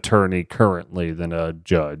 as an attorney currently than a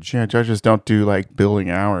judge. Yeah, judges don't do like billing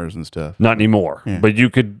hours and stuff. Not anymore. Yeah. But you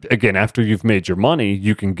could, again, after you've made your money,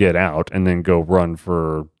 you can get out and then go run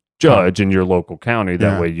for judge in your local county.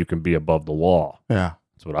 That Yeah. way you can be above the law. Yeah,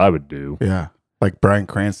 That's what I would do. yeah. Like Bryan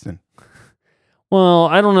Cranston. Well,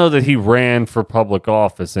 I don't know that he ran for public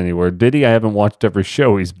office anywhere. Did he? I haven't watched every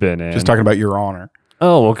show he's been in. Just talking about Your Honor.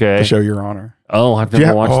 Oh, okay. The show Your Honor. Oh, I've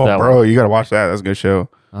never watched that bro, one. you got to watch that. That's a good show.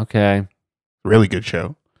 Okay. Really good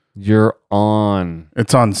show. You're on.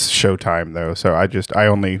 It's on Showtime though, so I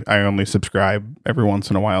only subscribe every once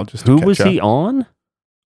in a while just to Who catch was up. he on?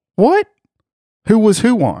 What? Who was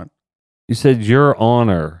who on? You said Your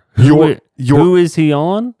Honor. Your Who is he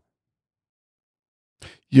on?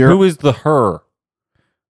 your Who is the her?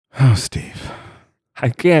 Oh, Steve. I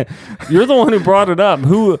can't. You're the one who brought it up.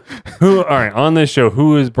 Who? All right, on this show,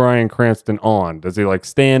 who is Bryan Cranston on? Does he like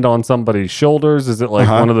stand on somebody's shoulders? Is it like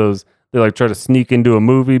one of those they like try to sneak into a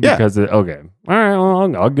movie because okay. All right,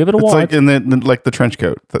 well, I'll give it a It's watch. like in the trench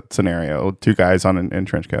coat scenario. Two guys on in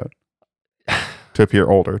trench coat to appear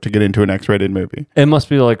older to get into an X-rated movie. It must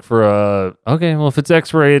be like for okay, well if it's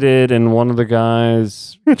X-rated and one of the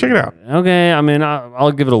guys Yeah, check it out. okay, I mean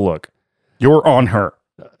I'll give it a look. You're on her.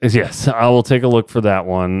 Yes, I will take a look for that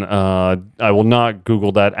one. I will not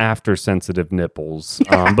Google that after sensitive nipples,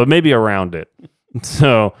 but maybe around it.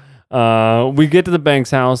 So we get to the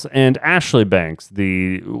Banks house, and Ashley Banks,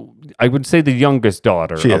 I would say the youngest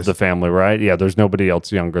daughter of the family, right? Yeah, there's nobody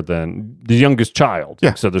else younger than the youngest child.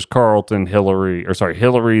 Yeah. So there's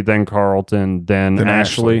Hillary, then Carlton, then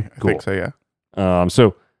Ashley. I think so, yeah.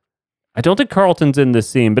 So I don't think Carlton's in this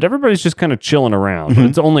scene, but everybody's just kind of chilling around. But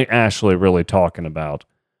it's only Ashley really talking about.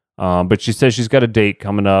 But she says she's got a date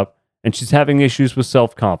coming up, and she's having issues with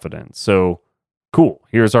self-confidence. So, cool.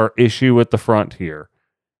 Here's our issue at the front here.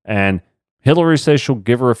 And Hillary says she'll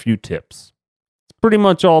give her a few tips. It's pretty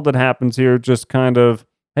much all that happens here. Just kind of,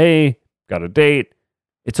 hey, got a date.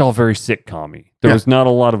 It's all very sitcom-y. There was not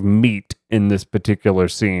a lot of meat in this particular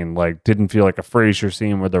scene. Like, didn't feel like a Frasier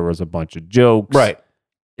scene where there was a bunch of jokes. Right.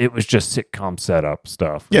 It was just sitcom setup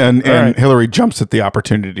stuff. Yeah, and right. Hillary jumps at the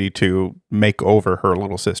opportunity to make over her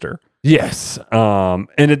little sister. Yes. And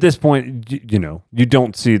at this point, you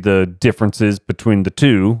don't see the differences between the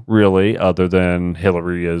two, really, other than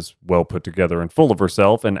Hillary is well put together and full of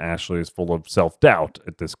herself, and Ashley is full of self-doubt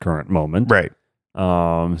at this current moment. Right.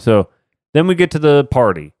 So then we get to the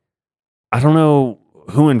party. I don't know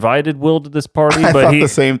who invited Will to this party, I but thought the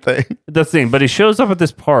same thing. but he shows up at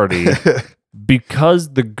this party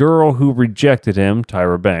because the girl who rejected him,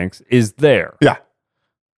 Tyra Banks, is there. Yeah.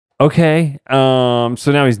 Okay. So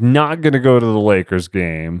now he's not going to go to the Lakers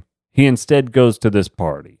game. He instead goes to this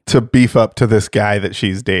party. To beef up to this guy that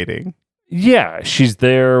she's dating. Yeah, she's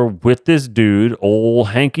there with this dude, old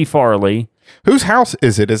Hanky Farley. Whose house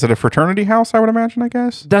is it? Is it a fraternity house, I would imagine, I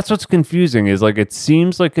guess? That's what's confusing is like it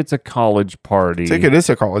seems like it's a college party. I think it is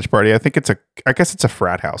a college party. I guess it's a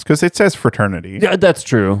frat house because it says fraternity. Yeah, that's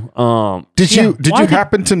true. Did you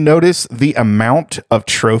happen to notice the amount of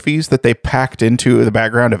trophies that they packed into the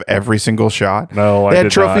background of every single shot? No, I They had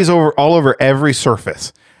did trophies all over every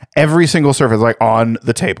surface. Every single surface, like on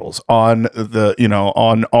the tables, on the,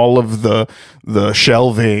 on all of the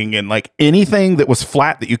shelving and like anything that was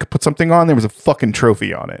flat that you could put something on, there was a fucking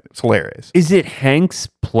trophy on it. It's hilarious. Is it Hank's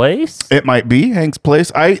place? It might be Hank's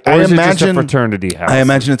place. Or is it just a fraternity house? I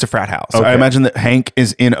imagine it's a frat house. Okay. I imagine that Hank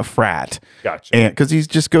is in a frat. Gotcha. And because he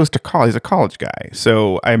just goes to college, he's a college guy.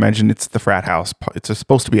 So I imagine it's the frat house. It's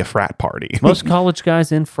supposed to be a frat party. Most college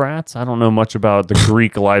guys in frats? I don't know much about the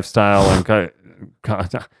Greek lifestyle and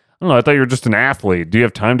I don't know. I thought you were just an athlete. Do you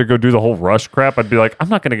have time to go do the whole rush crap? I'd be like, I'm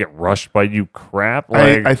not going to get rushed by you crap.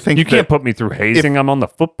 Like, I think you can't put me through hazing. I'm on the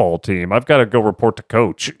football team. I've got to go report to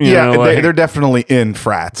coach. They're definitely in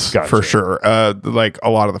frats Gotcha. for sure. Like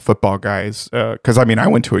a lot of the football guys, because I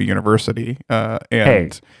went to a university,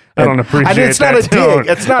 and I don't appreciate it's not that a tone.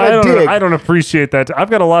 dig. It's not a dig. I don't appreciate that. I've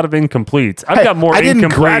got a lot of incompletes. I've got more I didn't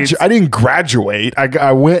incompletes. I didn't graduate.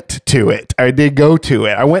 I went to it. I did go to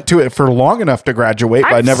it. I went to it for long enough to graduate,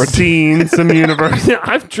 but I I've never seen some university.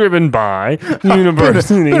 I've driven by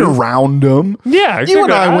universities. been around them. Yeah, You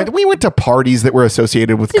and I went. We went to parties that were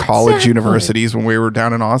associated with college universities when we were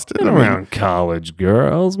down in Austin. Been around college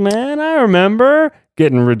girls, man. I remember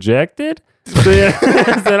getting rejected. So, yeah,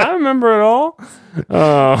 I said, I remember it all.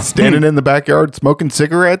 Standing in the backyard smoking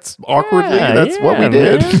cigarettes awkwardly. Yeah, That's what we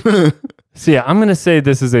did. So yeah, I'm gonna say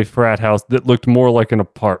this is a frat house that looked more like an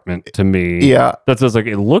apartment to me. Yeah. That says like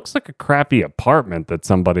it looks like a crappy apartment that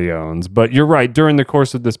somebody owns. But you're right. During the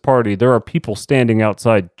course of this party, there are people standing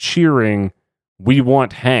outside cheering, "We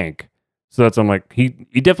want Hank." So I'm like, he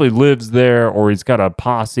definitely lives there, or he's got a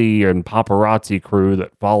posse and paparazzi crew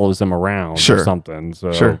that follows him around or something.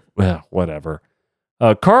 So, well, whatever.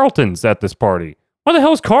 Carlton's at this party. Why the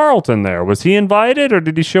hell is Carlton there? Was he invited, or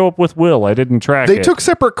did he show up with Will? I didn't track it. They took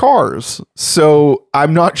separate cars, so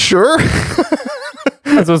I'm not sure.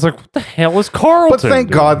 So I was like, what the hell is Carlton? But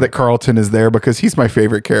thank God that Carlton is there because he's my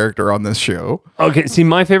favorite character on this show. Okay, see,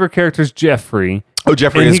 my favorite character is Jeffrey. Oh,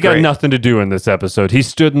 Jeffrey and is he got great. nothing to do in this episode. He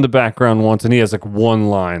stood in the background once, and he has like one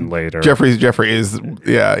line later. Jeffrey is,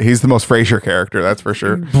 he's the most Frasier character, that's for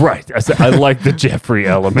sure. Right. I like the Jeffrey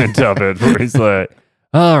element of it, where he's like,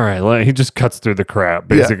 all right, he just cuts through the crap,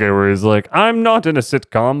 basically, where he's like, I'm not in a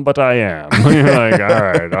sitcom, but I am. You're like,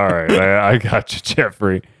 all right, I got you,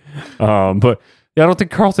 Jeffrey. But yeah, I don't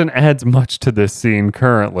think Carlton adds much to this scene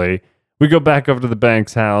currently. We go back over to the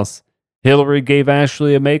Banks house. Hillary gave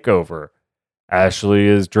Ashley a makeover. Ashley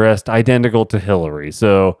is dressed identical to Hillary.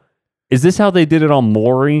 So is this how they did it on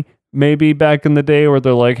Maury, maybe back in the day, where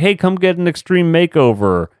they're like, hey, come get an extreme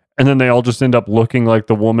makeover? And then they all just end up looking like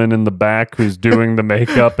the woman in the back who's doing the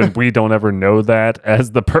makeup, and we don't ever know that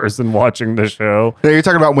as the person watching the show. Yeah, you're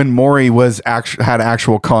talking about when Maury had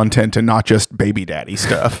actual content and not just baby daddy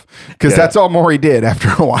stuff. Because that's all Maury did after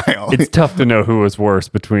a while. It's tough to know who was worse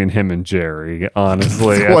between him and Jerry,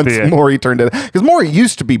 honestly. Once Maury turned it. Because Maury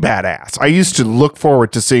used to be badass. I used to look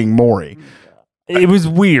forward to seeing Maury. It was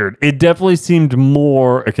weird. It definitely seemed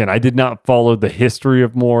more, again, I did not follow the history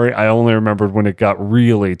of Maury. I only remembered when it got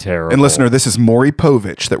really terrible. And listener, this is Maury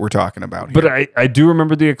Povich that we're talking about here. But I do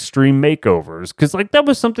remember the extreme makeovers, because like that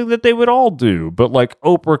was something that they would all do. But like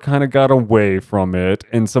Oprah kind of got away from it,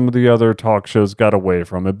 and some of the other talk shows got away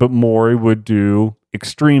from it. But Maury would do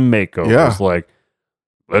extreme makeovers, like,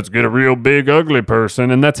 let's get a real big ugly person.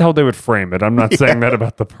 And that's how they would frame it. I'm not saying that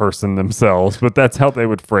about the person themselves, but that's how they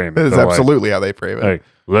would frame it. That is absolutely how they frame it. Like,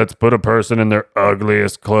 let's put a person in their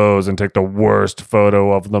ugliest clothes and take the worst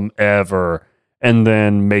photo of them ever, and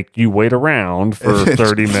then make you wait around for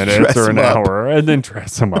 30 minutes or an hour and then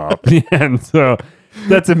dress them up. And so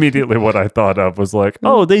that's immediately what I thought of, was like,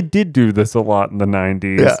 oh, they did do this a lot in the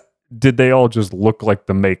 90s. Yeah. Did they all just look like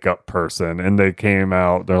the makeup person? And they came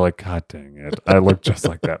out, they're like, God dang it, I look just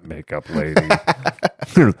like that makeup lady.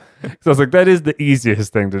 So I was like, that is the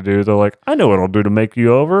easiest thing to do. They're like, I know what I'll do to make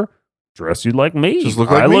you over. Dress you like me. Just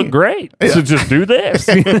look like me. I look great. Yeah. So just do this.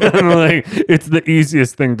 Like, it's the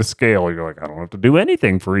easiest thing to scale. You're like, I don't have to do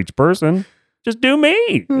anything for each person. Just do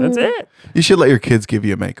me. That's it. You should let your kids give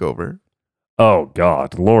you a makeover. Oh,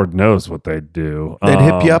 God. Lord knows what they'd do. They'd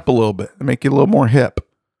hip you up a little bit. Make you a little more hip.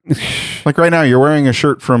 Like right now, you're wearing a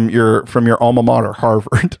shirt from your alma mater,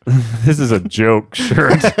 Harvard. This is a joke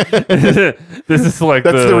shirt. This is like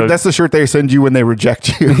that's the shirt they send you when they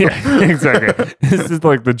reject you. Yeah, exactly. This is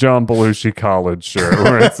like the John Belushi college shirt,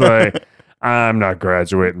 where it's like, I'm not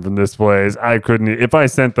graduating from this place. I couldn't. If I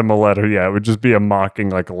sent them a letter, it would just be a mocking,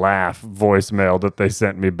 like, laugh voicemail that they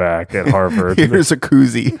sent me back at Harvard. Here's a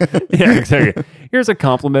koozie. Yeah, exactly. Here's a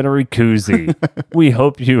complimentary koozie. We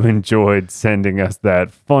hope you enjoyed sending us that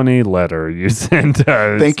funny letter you sent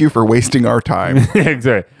us. Thank you for wasting our time.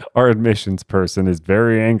 Exactly. Our admissions person is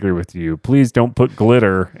very angry with you. Please don't put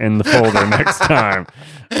glitter in the folder next time.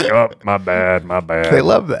 Oh, my bad. They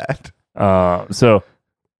love that. So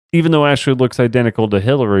even though Ashley looks identical to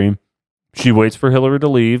Hillary, she waits for Hillary to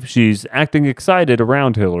leave. She's acting excited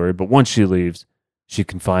around Hillary, but once she leaves, she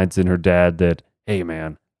confides in her dad that, hey,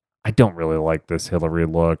 man, I don't really like this Hillary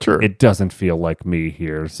look. Sure. It doesn't feel like me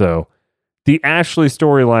here. So the Ashley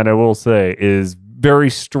storyline, I will say, is very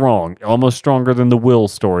strong, almost stronger than the Will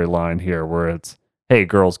storyline here, where it's, hey,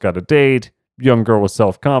 girl's got a date, young girl with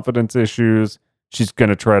self-confidence issues. She's going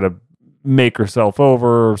to try to make herself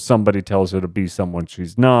over. Somebody tells her to be someone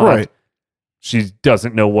she's not. Right. She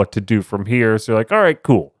doesn't know what to do from here. So you're like, all right,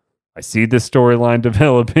 cool. I see this storyline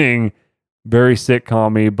developing. very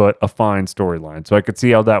sitcom-y, but a fine storyline. So I could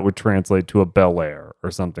see how that would translate to a Bel-Air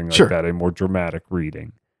or something like that, a more dramatic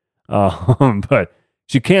reading. But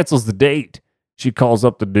she cancels the date. She calls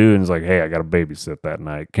up the dude and is like, hey, I got to babysit that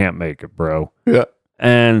night. Can't make it, bro. Yeah.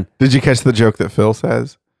 And did you catch the joke that Phil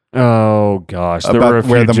says? Oh gosh, there about were a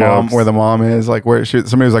few where the jokes. mom is, like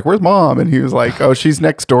somebody was like, "Where's mom?" And he was like, "Oh, she's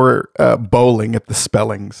next door bowling at the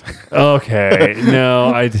Spellings." Okay,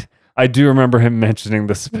 no, I do remember him mentioning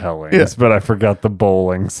the spellings, but I forgot the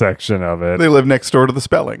bowling section of it. They live next door to the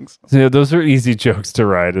Spellings. So, yeah, those are easy jokes to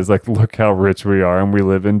write. Is like, look how rich we are, and we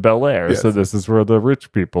live in Bel-Air. Yes. So this is where the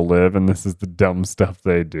rich people live, and this is the dumb stuff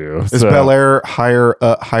they do. Is Bel-Air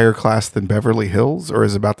higher class than Beverly Hills, or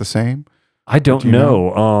is it about the same? I don't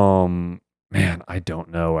know. Man, I don't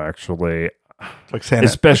know actually.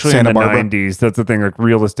 Especially in the Barbara? 90s. That's the thing. Like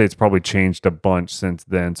real estate's probably changed a bunch since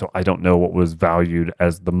then. So I don't know what was valued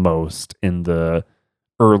as the most in the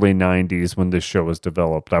early 90s when this show was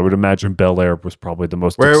developed. I would imagine Bel-Air was probably the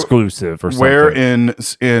most exclusive or something. Where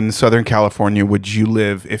in Southern California would you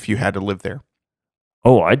live if you had to live there?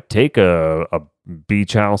 Oh, I'd take a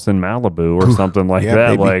beach house in Malibu or something like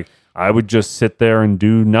that. Baby. Like I would just sit there and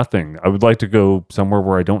do nothing. I would like to go somewhere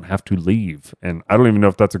where I don't have to leave. And I don't even know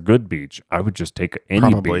if that's a good beach. I would just take any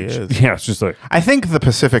Probably beach. is. Yeah, it's just like, I think the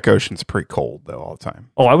Pacific Ocean's pretty cold though all the time.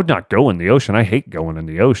 oh, I would not go in the ocean. I hate going in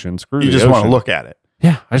the ocean. Screw You the just ocean. want to look at it.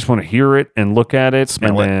 Yeah, I just want to hear it and look at it.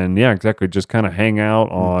 Smell and it. then, yeah, exactly. Just kind of hang out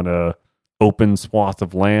on a open swath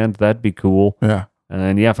of land. That'd be cool. Yeah. And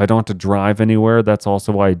then, yeah, if I don't have to drive anywhere, that's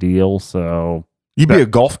also ideal. So You'd be a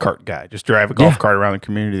golf cart guy. Just drive a golf cart around the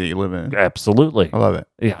community that you live in. absolutely. I love it.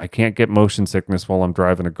 Yeah, I can't get motion sickness while I'm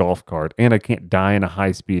driving a golf cart, and I can't die in a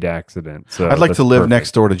high-speed accident. So I'd like that's to live perfect.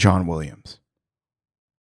 next door to John Williams.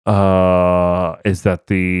 Is that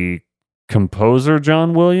the composer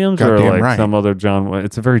John Williams or Goddamn like right. some other John?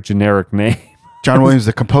 It's a very generic name. John Williams,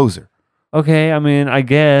 the composer. Okay, I mean, I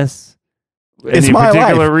guess. It's Any my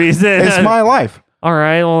particular life. reason? It's my life. All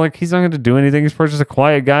right, well, like he's not going to do anything. He's probably just a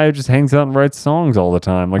quiet guy who just hangs out and writes songs all the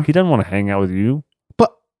time. Like he doesn't want to hang out with you.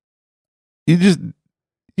 But you just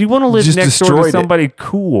You want to live Just next door destroyed to it. somebody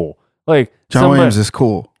cool, like John somebody, Williams is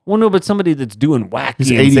cool. Well, no, but somebody that's doing wacky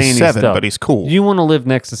He's and zany 87, stuff. but he's cool. You want to live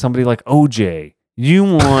next to somebody like OJ. You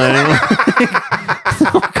want,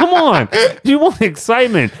 come on. You want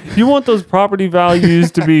excitement. You want those property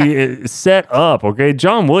values to be set up, okay?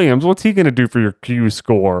 John Williams, what's he going to do for your Q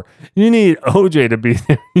score? You need OJ to be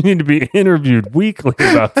there. You need to be interviewed weekly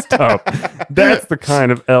about stuff. That's the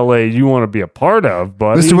kind of LA you want to be a part of,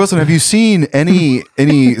 buddy. Mr. Wilson, have you seen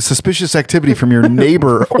any suspicious activity from your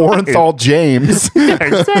neighbor, Orenthal James? Yeah,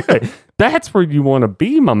 exactly. That's where you want to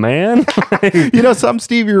be, my man. You know something,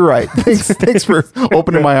 Steve? You're right. Thanks for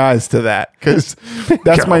opening my eyes to that, because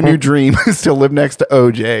that's my new dream is to live next to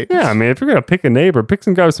OJ. Yeah, I mean, if you're gonna pick a neighbor, pick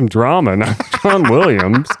some guy with some drama, not John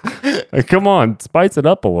Williams. Like, come on, spice it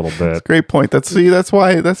up a little bit. Great point. That's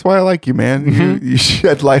why I like you, man. You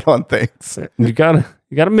shed light on things. You gotta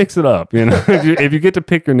mix it up. You know, if you get to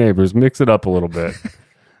pick your neighbors, mix it up a little bit.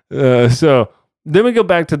 So then we go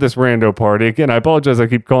back to this rando party again. I apologize. I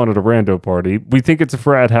keep calling it a rando party. We think it's a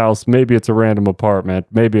frat house. Maybe it's a random apartment.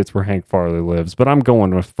 Maybe it's where Hank Farley lives. But I'm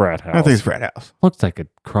going with frat house. I think it's frat house. Looks like a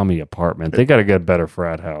crummy apartment. They got to get a better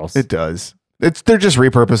frat house. It does. They're just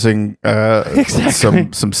repurposing Exactly.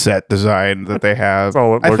 some set design that they have. That's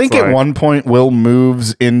all it I looks think like. at one point Will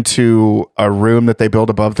moves into a room that they build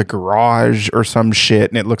above the garage or some shit,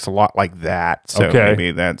 and it looks a lot like that. So Okay.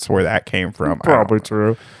 maybe that's where that came from. I don't Probably know.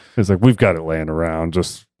 true. It's like, we've got it laying around.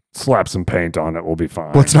 Just slap some paint on it. We'll be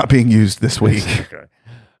fine. Well, it's not being used this week.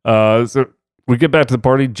 Okay. So we get back to the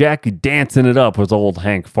party. Jackie dancing it up with old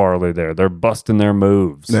Hank Farley there. They're busting their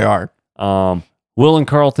moves. They are. Will and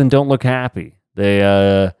Carlton don't look happy. They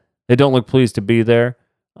don't look pleased to be there.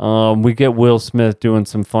 We get Will Smith doing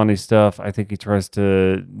some funny stuff. I think he tries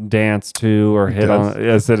to dance to or hit does. on.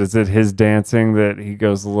 I said, is it his dancing that he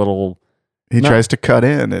goes a little? He No. tries to cut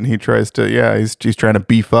in, and he tries to, he's trying to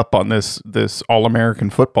beef up on this All-American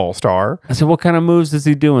football star. I said, what kind of moves is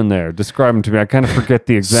he doing there? Describe them to me. I kind of forget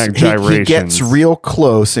the exact gyrations. He gets real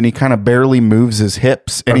close, and he kind of barely moves his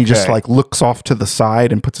hips, and he just Okay. like looks off to the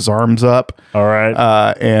side and puts his arms up. All right.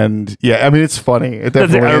 And yeah, I mean, it's funny. It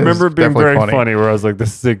definitely I remember is it being definitely very funny where I was like,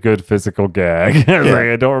 this is a good physical gag. I was Yeah. like,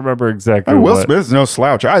 I don't remember exactly Will what. Smith's no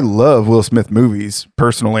slouch. I love Will Smith movies.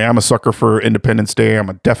 Personally, I'm a sucker for Independence Day. I'm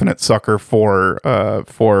a definite sucker for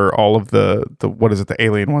all of the what is it, the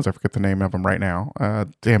alien ones? I forget the name of them right now.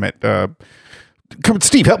 Damn it. Come,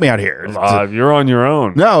 Steve, help me out here. You're on your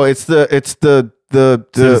own. No, it's the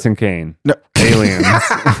Citizen Kane. no.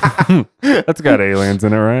 Aliens. That's got aliens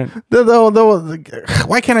in it, right?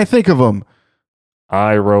 Why can't I think of them?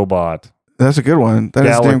 I, Robot. That's a good one. That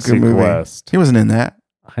is a damn Galaxy good movie. Quest. He wasn't in that.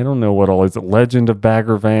 I don't know what all is it. Legend of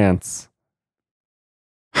Bagger Vance.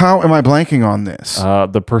 How am I blanking on this?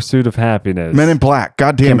 The Pursuit of Happiness. Men in Black.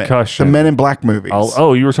 God damn Concussion. it. The Men in Black movies.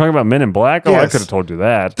 Oh, you were talking about Men in Black? Oh, I Yes. could have told you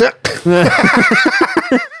that.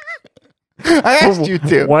 I asked you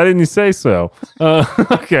to. Why didn't you say so?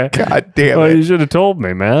 Okay. God damn Well, it. you should have told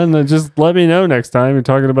me, man. Just let me know next time you're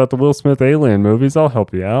talking about the Will Smith alien movies. I'll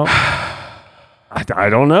help you out. I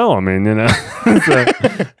don't know. I mean,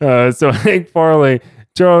 so Hank Farley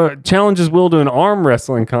challenges Will to an arm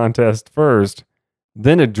wrestling contest first,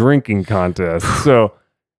 then a drinking contest. So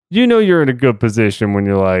you're in a good position when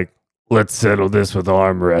you're like, let's settle this with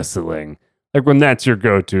arm wrestling. Like when that's your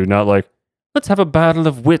go-to, not like, let's have a battle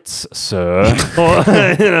of wits, sir. Or,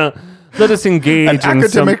 let us engage An in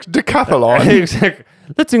academic decathlon. Exactly.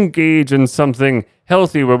 Let's engage in something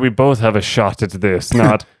healthy where we both have a shot at this.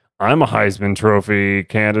 Not, I'm a Heisman Trophy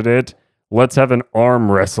candidate. Let's have an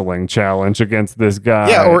arm wrestling challenge against this guy.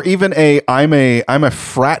 Yeah, or even I'm a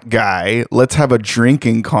frat guy. Let's have a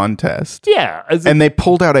drinking contest. Yeah. And they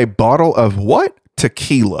pulled out a bottle of what?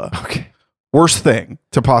 Tequila. Okay. Worst thing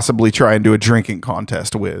to possibly try and do a drinking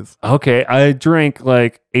contest with. Okay, I drank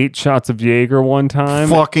like 8 shots of Jaeger one time.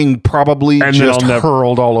 Fucking probably And then just I'll never-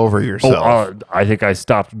 hurled all over yourself. I think I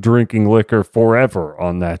stopped drinking liquor forever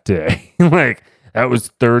on that day. Like that was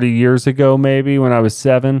 30 years ago, maybe when I was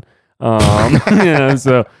 7.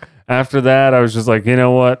 So after that, I was just like, you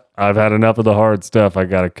know what? I've had enough of the hard stuff. I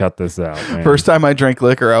got to cut this out. Man. First time I drank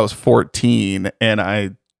liquor, I was 14, and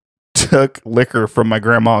I took liquor from my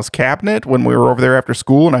grandma's cabinet when we were over there after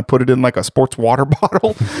school, and I put it in like a sports water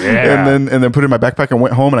bottle, Yeah. and then put it in my backpack and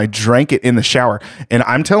went home, and I drank it in the shower. And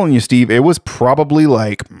I'm telling you, Steve, it was probably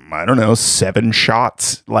like, I don't know, 7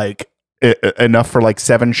 shots, like enough for like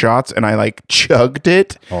 7 shots, and I like chugged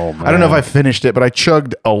it. Oh, man. I don't know if I finished it, but I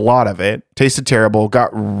chugged a lot of it. Tasted terrible, got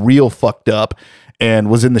real fucked up, and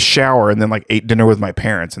was in the shower, and then like ate dinner with my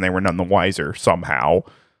parents, and they were none the wiser somehow.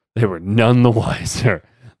 They were none the wiser.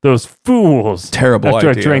 Those fools. Terrible After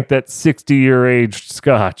idea. I drank that 60-year aged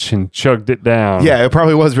scotch and chugged it down. Yeah, it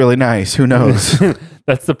probably was really nice. Who knows?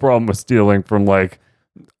 That's the problem with stealing from like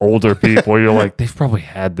older people. You're like, they've probably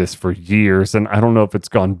had this for years, and I don't know if it's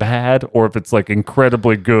gone bad or if it's like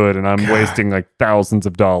incredibly good, and I'm wasting like thousands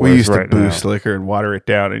of dollars. We used right to boost now. liquor and water it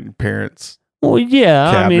down in your parents. Well, yeah,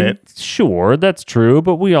 I mean, cabinet. sure, that's true,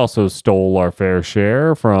 but we also stole our fair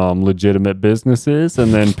share from legitimate businesses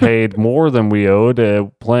and then paid more than we owed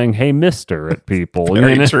playing Hey Mister at people.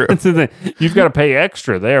 Very true. It's the thing. You've got to pay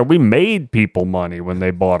extra there. We made people money when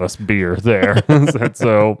they bought us beer there.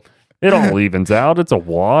 So it all evens out. It's a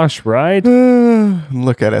wash, right?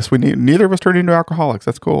 Look at us. Neither of us turned into alcoholics.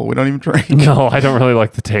 That's cool. We don't even drink. No, I don't really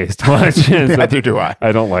like the taste much. Neither do I.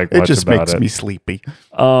 I don't like It much just about makes it. me sleepy.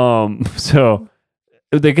 So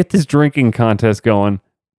they get this drinking contest going.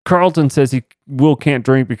 Carlton says Will can't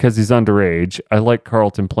drink because he's underage. I like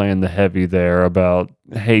Carlton playing the heavy there about,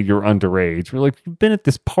 hey, you're underage. We're like, you've been at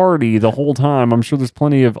this party the whole time. I'm sure there's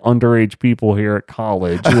plenty of underage people here at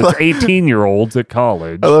college. There's 18-year-olds at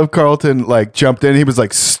college. I love Carlton like jumped in. He was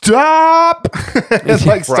like, stop. And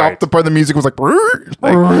like stopped Right. the part of the music was like,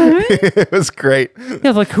 it was great.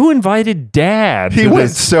 Yeah, like who invited Dad? He to went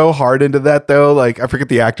this? so hard into that though. Like I forget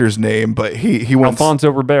the actor's name, but he went Alfonso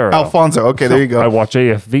Ribeiro. Alfonso. Okay, there you go. I watch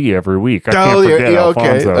AFV every week. I Oh, can't yeah, forget yeah, okay,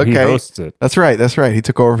 Alfonso. He okay. hosts it. That's right. That's right. He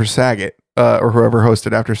took over for Saget, or whoever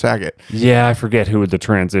hosted after Saget. Yeah, I forget who the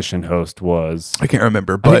transition host was. I can't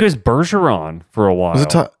remember, I think but it was Bergeron for a while. was it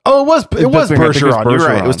Tom? Oh, it was I think it was Bergeron. You're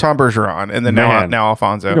right. It was Bergeron. Tom Bergeron, and then now Man. now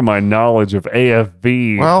Alfonso. Look at my knowledge of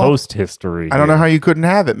AFV Well, host history. I don't know here. how you couldn't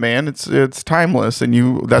have it, man. It's timeless,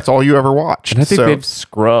 and that's all you ever watched. And I think So- they've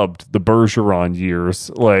scrubbed the Bergeron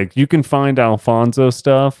years. Like you can find Alfonso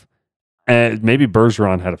stuff, and maybe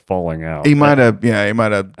Bergeron had a falling out. he might have, he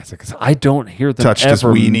might have I was like, 'cause I don't hear them touched his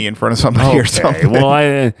ever. weenie in front of somebody or Okay, something. well,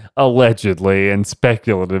 I allegedly and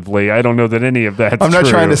speculatively, I don't know that any of that's I'm not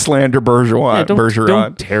true. trying to slander Yeah, Bergeron.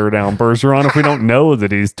 don't tear down Bergeron if we don't know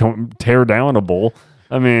that he's tear downable.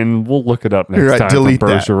 I mean, we'll look it up next You're right, time. delete for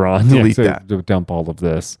that. Bergeron. Delete so that. Dump all of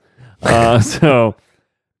this. So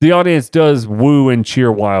the audience does woo and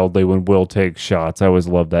cheer wildly when Will takes shots. I always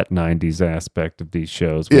love that 90s aspect of these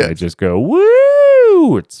shows where Yeah. they just go,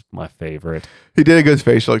 woo! It's my favorite. He did a good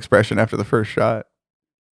facial expression after the first shot.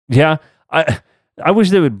 Yeah. I wish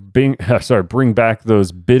they would bring back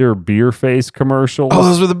those bitter beer face commercials. Oh,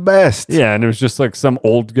 those were the best. Yeah, and it was just like some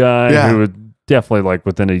old guy Yeah. who would definitely like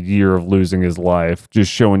within a year of losing his life, just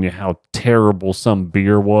showing you how terrible some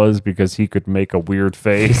beer was because he could make a weird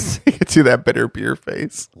face. You can see that bitter beer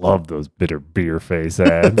face. Love those bitter beer face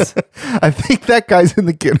ads. I think that guy's in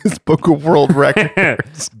the Guinness Book of World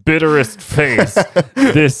Records. Bitterest face,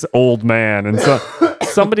 this old man. And so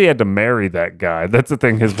somebody had to marry that guy. That's the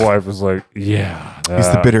thing. His wife was like, yeah. He's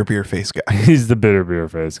the bitter beer face guy. He's the bitter beer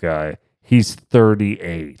face guy. He's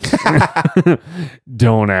 38.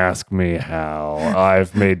 Don't ask me how.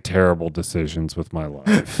 I've made terrible decisions with my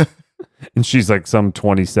life. And she's like some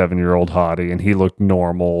 27-year-old hottie, and he looked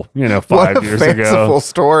normal, 5 years ago. Fanciful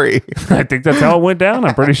story. I think that's how it went down.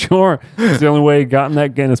 I'm pretty sure. It's the only way he got in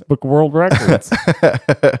that Guinness Book of World Records.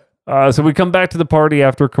 So we come back to the party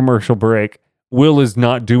after a commercial break. Will is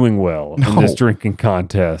not doing well in this drinking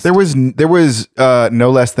contest. There was no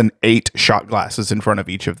less than 8 shot glasses in front of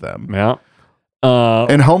each of them. Yeah.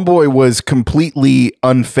 And Homeboy was completely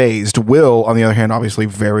unfazed. Will, on the other hand, obviously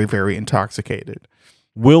very, very intoxicated.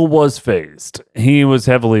 Will was phased. He was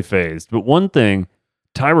heavily phased. But one thing,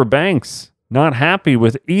 Tyra Banks, not happy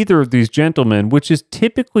with either of these gentlemen, which is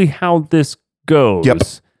typically how this goes. Yep.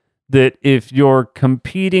 That if you're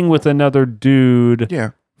competing with another dude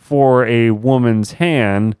for a woman's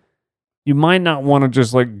hand, you might not want to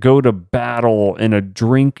just like go to battle in a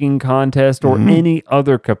drinking contest or any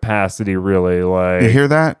other capacity, really. Like, you hear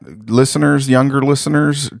that? Listeners, younger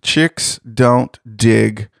listeners, chicks don't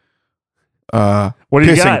dig what do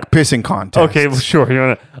you got? Pissing contests. Okay, well, sure. You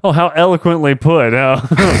wanna, how eloquently put.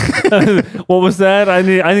 What was that? I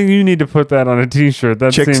think you need to put that on a t-shirt.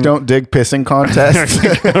 That chicks don't dig pissing contests.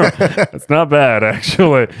 It's not bad,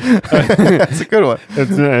 actually. That's a good one.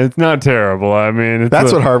 It's not terrible. I mean,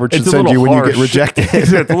 that's what Harvard should send you when you get rejected.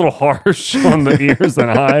 It's a little harsh on the ears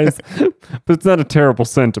and eyes, but it's not a terrible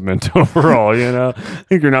sentiment overall. I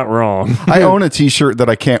think you're not wrong. I own a t-shirt that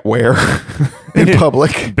I can't wear in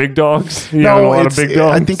public. Big dogs. No, a big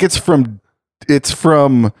dogs? I think it's from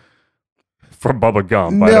Bubba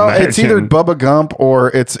Gump. No, it's either Bubba Gump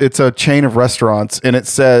or it's a chain of restaurants, and it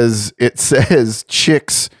says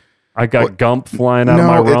chicks. I got Gump flying out of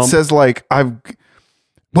my rump. No, it says like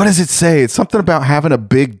what does it say? It's something about having a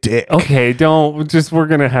big dick. Okay, we're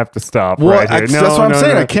gonna have to stop well, right here. That's what I'm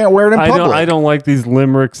saying. I can't wear it in public. I don't like these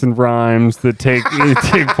limericks and rhymes that take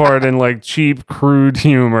part in like cheap, crude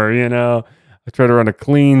humor. I try to run a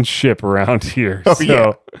clean ship around here. Oh,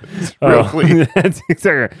 yeah. It's real clean. That's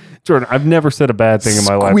exactly. Jordan, I've never said a bad thing in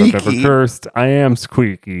my life. I've never cursed. I am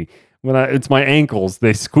squeaky. It's my ankles.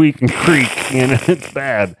 They squeak and creak, it's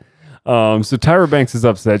bad. So Tyra Banks is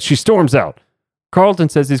upset. She storms out. Carlton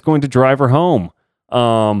says he's going to drive her home.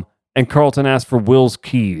 And Carlton asks for Will's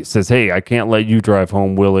keys. Says, hey, I can't let you drive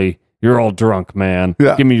home, Willie. You're all drunk, man.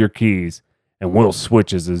 Yeah. Give me your keys. And Will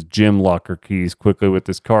switches his gym locker keys quickly with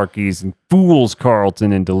his car keys and fools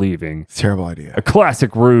Carlton into leaving. Terrible idea. A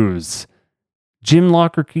classic ruse. Gym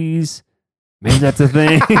locker keys? Maybe that's a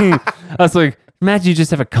thing. I was like, imagine you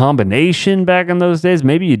just have a combination back in those days.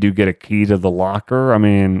 Maybe you do get a key to the locker. I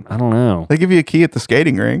mean, I don't know. They give you a key at the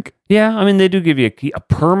skating rink. Yeah, I mean, they do give you a key. A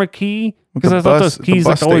perma key? Because I thought those keys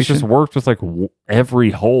like always just worked with like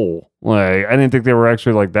every hole. Like, I didn't think they were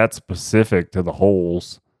actually like that specific to the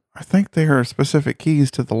holes. I think they are specific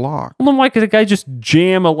keys to the lock. Well, then why could the guy just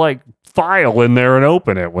jam a file in there and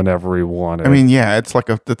open it whenever he wanted? I mean, yeah, it's like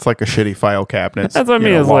a shitty file cabinet. That's what I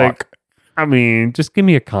mean. It's like, just give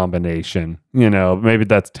me a combination. Maybe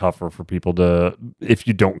that's tougher for people to, if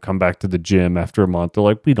you don't come back to the gym after a month, they're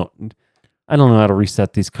like, I don't know how to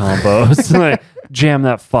reset these combos. Like, jam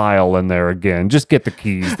that file in there again. Just get the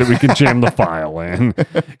keys that we can jam the file in.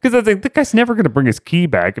 Because I think the guy's never going to bring his key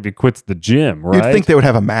back if he quits the gym, right? You'd think they would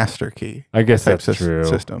have a master key. I guess that's true.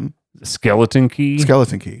 System. Skeleton key?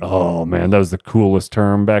 Skeleton key. Oh, man. That was the coolest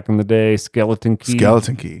term back in the day. Skeleton key.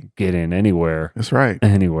 Skeleton key. Get in anywhere. That's right.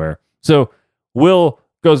 Anywhere. So Will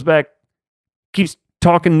goes back, keeps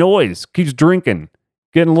talking noise, keeps drinking,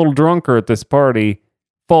 getting a little drunker at this party.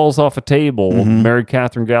 Falls off a table, Mary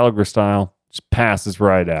Catherine Gallagher style, just passes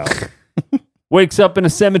right out. Wakes up in a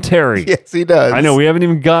cemetery. Yes, he does. I know, we haven't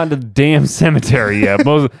even gotten to the damn cemetery yet.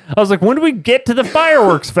 I was like, when do we get to the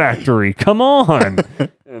fireworks factory? Come on.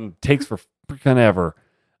 And it takes for freaking ever.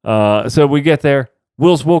 So we get there.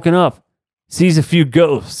 Will's woken up, sees a few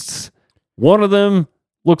ghosts. One of them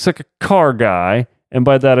looks like a car guy. And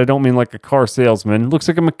by that, I don't mean like a car salesman. Looks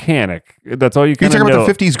like a mechanic. That's all you kind of know. You talking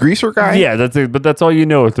about the 50s greaser guy? Yeah, that's it. But that's all you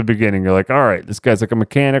know at the beginning. You're like, all right, this guy's like a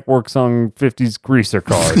mechanic, works on 50s greaser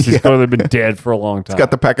cars. He's clearly been dead for a long time. He's got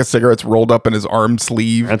the pack of cigarettes rolled up in his arm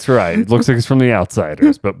sleeve. That's right. It looks like he's from the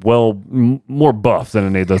Outsiders, but more buff than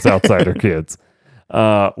any of those Outsider kids.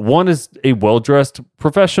 One is a well-dressed,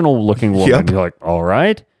 professional-looking woman. Yep. You're like, all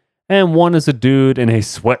right. And one is a dude in a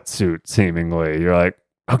sweatsuit, seemingly. You're like,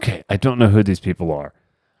 okay, I don't know who these people are.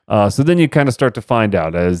 So then you kind of start to find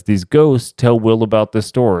out as these ghosts tell Will about this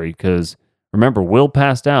story. Because remember, Will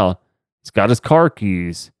passed out. He's got his car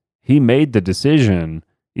keys. He made the decision.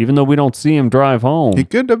 Even though we don't see him drive home, He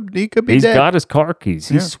could be he's dead. got his car keys.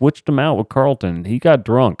 He switched them out with Carlton. He got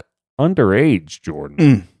drunk. Underage,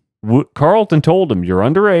 Jordan. Carlton told him, you're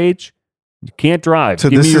underage. You can't drive. So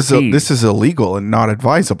Give me your keys. this is illegal and not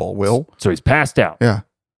advisable, Will. So he's passed out. Yeah.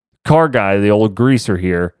 Car guy, the old greaser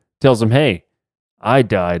here, tells him, hey, I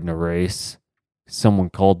died in a race. Someone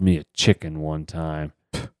called me a chicken one time.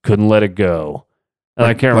 Couldn't let it go. And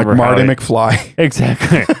I can't remember Marty how McFly.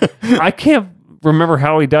 Exactly. I can't remember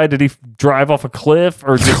how he died. Did he drive off a cliff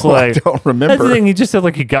or just I don't That's the remember. thing. He just said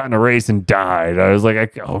like he got in a race and died. I was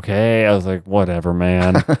like, okay. I was like, whatever,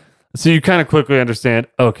 man. So you kind of quickly understand,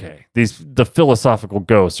 okay, the philosophical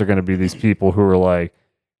ghosts are going to be these people who are like,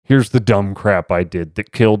 here's the dumb crap I did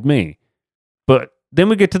that killed me. But then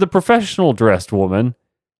we get to the professional dressed woman.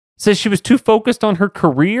 Says she was too focused on her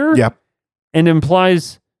career. Yep. And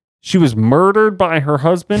implies she was murdered by her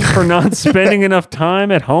husband for not spending enough time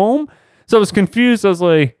at home. So I was confused. I was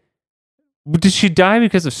like, did she die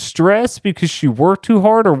because of stress because she worked too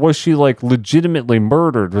hard, or was she like legitimately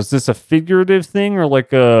murdered? Was this a figurative thing or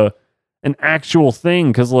like an actual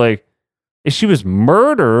thing? Because like if she was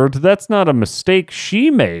murdered, that's not a mistake she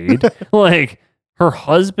made. Like her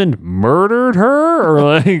husband murdered her, or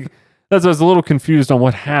like that's I was a little confused on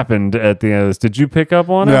what happened at the end of this. Did you pick up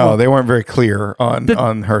on it? No, they weren't very clear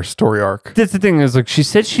on her story arc. That's the thing is like she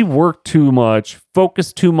said she worked too much,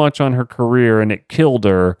 focused too much on her career, and it killed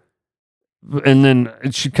her. And then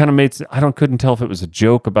she kind of couldn't tell if it was a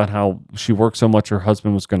joke about how she worked so much her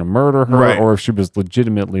husband was going to murder her, Right. or if she was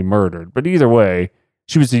legitimately murdered. But either way,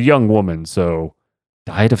 she was a young woman, so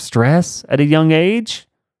died of stress at a young age.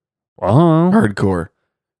 Hardcore.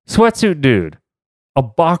 Sweatsuit dude, a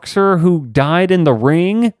boxer who died in the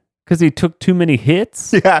ring because he took too many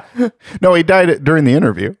hits. Yeah. No, he died during the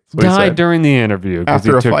interview. That's what he Died said. during the interview because he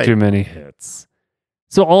After a took fight. too many hits.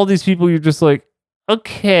 So all these people, you're just like,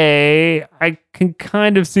 okay, I can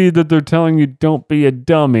kind of see that they're telling you don't be a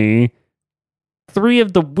dummy. 3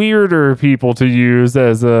 of the weirder people to use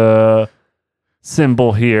as a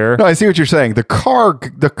symbol here. No, I see what you're saying. The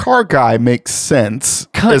car guy makes sense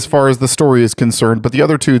as far as the story is concerned, but the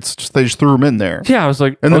other two, they just threw him in there. Yeah, I was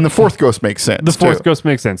like, And then the okay. fourth ghost makes sense. The fourth too. ghost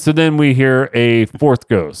makes sense. So then we hear a fourth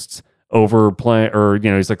ghost overplaying, or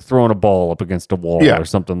he's like throwing a ball up against a wall Yeah. or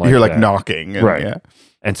something like You hear that. like knocking. And, Right. Yeah.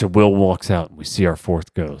 And so Will walks out and we see our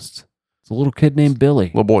fourth ghost. It's a little kid named Billy.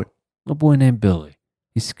 Little boy. Little boy named Billy.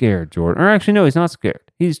 He's scared, Jordan. Or actually, no, he's not scared.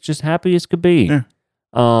 He's just happy as could be. Yeah.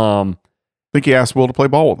 I think he asked Will to play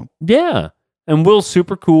ball with him. Yeah. And Will's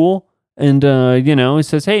super cool. And, he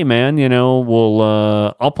says, hey, man,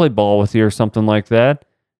 I'll play ball with you or something like that.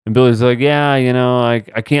 And Billy's like, yeah,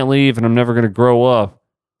 I can't leave and I'm never going to grow up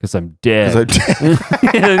because I'm dead.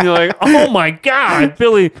 And you're like, oh my God,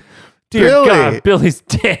 Billy. Dear Billy. God, Billy's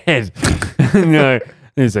dead. And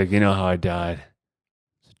he's like, you know how I died?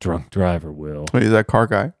 It's a drunk driver, Will. Wait, is that car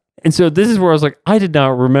guy? And so this is where I was like, I did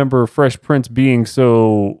not remember Fresh Prince being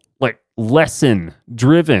so like lesson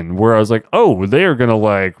driven, where I was like, oh, they're gonna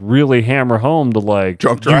like really hammer home the like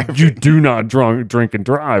Drunk driving. You do not drink and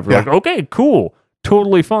drive. We're Yeah. like, okay, cool,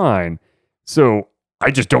 totally fine. So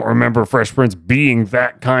I just don't remember Fresh Prince being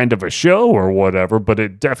that kind of a show or whatever, but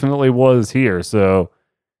it definitely was here. So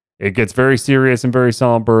it gets very serious and very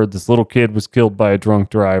somber. This little kid was killed by a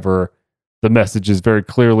drunk driver. The message is very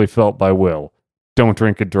clearly felt by Will. Don't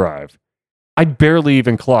drink and drive. I barely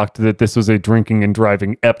even clocked that this was a drinking and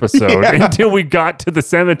driving episode until we got to the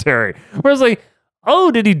cemetery. Where I was like,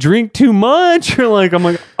 oh, did he drink too much? Or like, I'm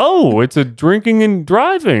like, oh, it's a drinking and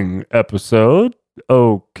driving episode.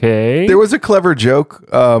 Okay. There was a clever joke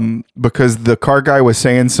because the car guy was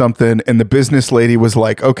saying something and the business lady was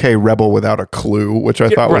like, okay, rebel without a clue, which I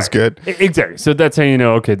thought was Right. good. Exactly. So that's how you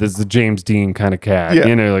know, okay, this is a James Dean kind of cat. Yeah.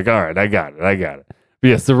 Like, all right, I got it. But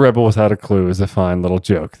yes, the rebel without a clue is a fine little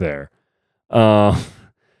joke there.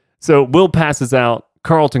 So Will passes out.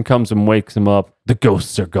 Carlton comes and wakes him up. The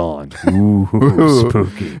ghosts are gone. Ooh,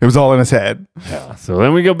 spooky. It was all in his head. Yeah. So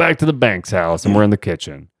then we go back to the Banks house and we're in the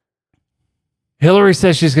kitchen. Hillary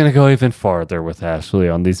says she's going to go even farther with Ashley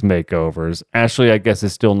on these makeovers. Ashley, I guess,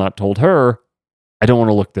 has still not told her, I don't want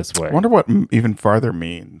to look this way. I wonder what even farther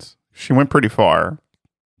means. She went pretty far.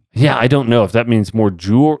 Yeah, I don't know if that means more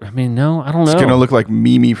jewel. I mean, no, I don't know. It's gonna look like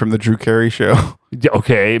Mimi from the Drew Carey show. Yeah,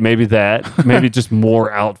 okay, maybe that. Maybe just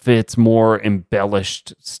more outfits, more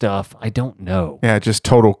embellished stuff. I don't know. Yeah, just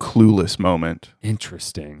total clueless moment.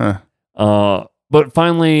 Interesting. Huh. But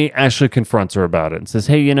finally, Ashley confronts her about it and says,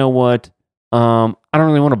 "Hey, you know what? I don't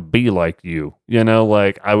really want to be like you. You know,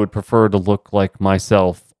 like I would prefer to look like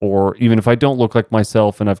myself, or even if I don't look like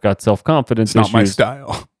myself and I've got self-confidence It's not issues, my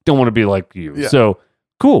style. don't want to be like you." Yeah. So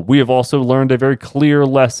cool. We have also learned a very clear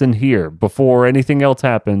lesson here before anything else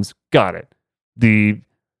happens. Got it. The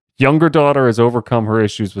younger daughter has overcome her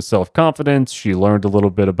issues with self-confidence. She learned a little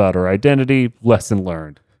bit about her identity. Lesson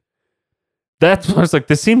learned. That's what I was like,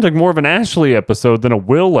 this seemed like more of an Ashley episode than a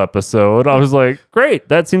Will episode. I was like, great.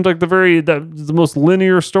 That seemed like the most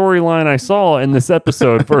linear storyline I saw in this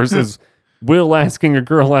episode versus Will asking a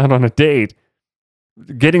girl out on a date,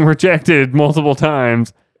 getting rejected multiple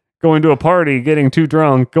times, going to a party, getting too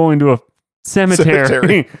drunk, going to a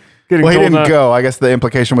cemetery. Getting Well, he told didn't not- go. I guess the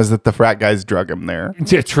implication was that the frat guys drug him there.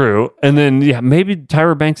 Yeah, true. And then, yeah, maybe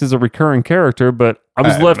Tyra Banks is a recurring character, but I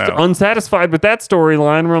was I don't left know. unsatisfied with that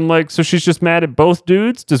storyline where I'm like, so she's just mad at both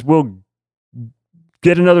dudes? Does Will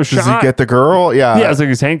get another Does shot? he get the girl? Yeah. Yeah, I was like,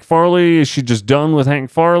 is Hank Farley? Is she just done with Hank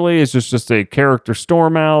Farley? Is this just a character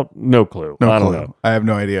storm out? No clue. No I don't clue. know. I have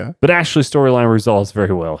no idea. But Ashley's storyline resolves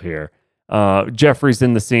very well here. Jeffrey's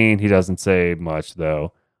in the scene. He doesn't say much,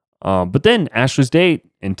 though. But then Ashley's date,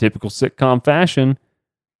 in typical sitcom fashion,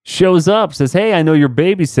 shows up, says, "Hey, I know you're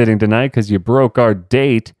babysitting tonight because you broke our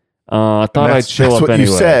date. I thought I'd show That's up what anyway."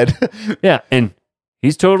 you said. Yeah, and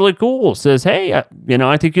he's totally cool. Says, "Hey,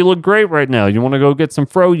 I think you look great right now. You want to go get some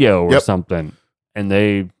froyo or Yep. something?" And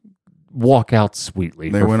they walk out sweetly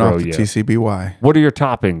They for went froyo. off to TCBY. What are your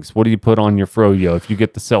toppings? What do you put on your froyo if you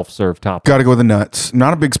get the self-serve topping? Got to go with the nuts.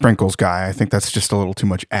 Not a big sprinkles guy. I think that's just a little too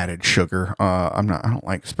much added sugar. I don't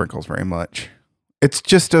like sprinkles very much. It's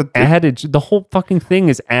just Added, the whole fucking thing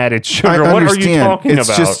is added I sugar. What are you understand. talking It's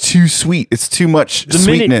about? just too sweet. It's too much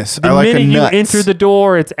sweetness. The I like a minute you nuts. enter the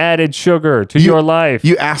door, it's added sugar to your life.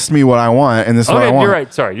 You asked me what I want, and this is what I Okay, want. you're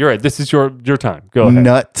right. Sorry, you're right. This is your time. Go ahead.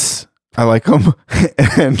 Nuts. I like them,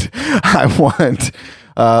 and I want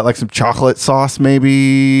like some chocolate sauce,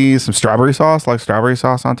 maybe some strawberry sauce. I like strawberry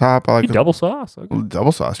sauce on top. I like Double sauce. Okay.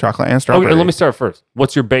 double sauce, chocolate and strawberry. Okay, let me start first.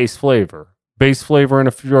 What's your base flavor? Base flavor in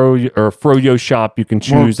a froyo shop you can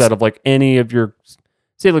choose out of like any of your,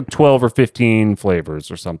 say like 12 or 15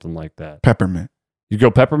 flavors or something like that. Peppermint. You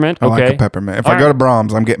go peppermint? I Okay. like a peppermint. If All I go right. to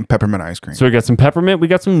Brahms, I'm getting peppermint ice cream. So we got some peppermint, we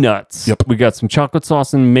got some nuts. Yep. We got some chocolate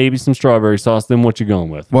sauce and maybe some strawberry sauce. Then what you going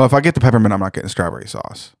with? Well, if I get the peppermint, I'm not getting strawberry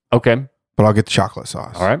sauce, Okay. but I'll get the chocolate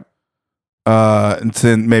sauce. All right. And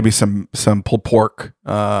then maybe some pulled pork.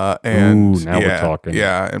 And Ooh, now we're talking.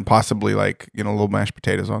 Yeah, and possibly like a little mashed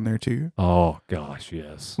potatoes on there too. Oh gosh,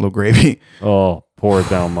 yes. A little gravy. Oh, pour it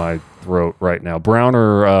down my throat right now. Brown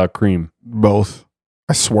or cream? Both.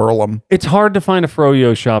 I swirl them. It's hard to find a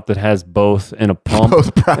froyo shop that has both in a pump.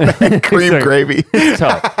 Both brown and cream It's gravy. It's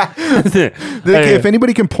tough. If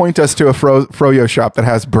anybody can point us to a froyo shop that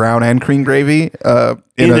has brown and cream gravy,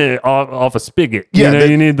 off a spigot. Yeah,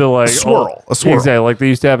 You need the like swirl, a swirl. Exactly, like they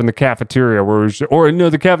used to have in the cafeteria, where it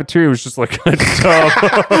was the cafeteria was just like a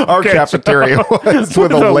tub. our cafeteria was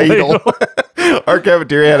with a ladle. Our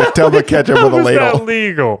cafeteria had a tub of ketchup with a How is that ladle.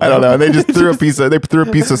 legal? I don't know. And they just threw a piece of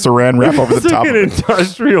saran wrap over the It's top like of an it.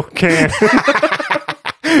 industrial can.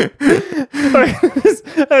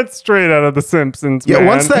 That's straight out of The Simpsons. Yeah, man.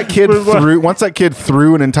 once that kid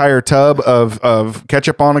threw an entire tub of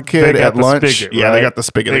ketchup on a They kid got at the lunch. spigot, Yeah, right? they got the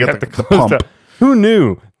spigot. They got the closed pump. up. Who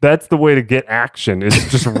knew? That's the way to get action. Is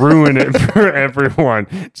just ruin it for everyone.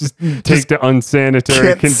 Just take to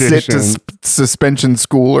unsanitary Can't sit to conditions. suspension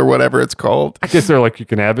school or whatever it's called. I guess they're like, you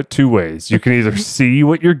can have it two ways. You can either see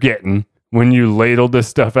what you're getting when you ladle this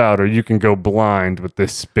stuff out, or you can go blind with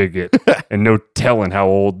this spigot and no telling how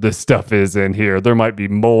old this stuff is in here. There might be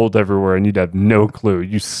mold everywhere and you'd have no clue.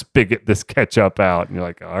 You spigot this ketchup out and you're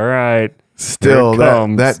like, all right. Still, Here it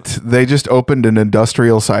comes. that they just opened an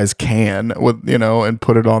industrial size can with and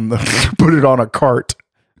put it on a cart.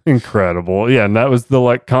 Incredible. Yeah, and that was the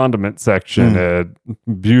like condiment section at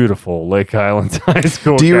beautiful Lake Highlands High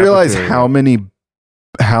School. Do you realize cafeteria.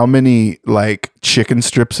 how many like chicken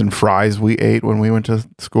strips and fries we ate when we went to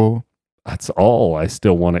school? That's all I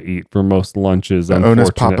still want to eat for most lunches.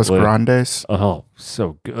 Onas Papas unfortunately. Grandes. Oh,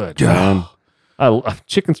 so good, Yeah. man.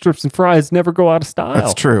 Chicken strips and fries never go out of style.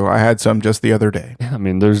 That's true. I had some just the other day. I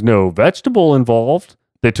mean, there's no vegetable involved.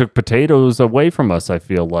 They took potatoes away from us, I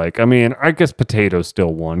feel like. I mean, I guess potatoes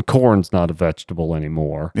still won. Corn's not a vegetable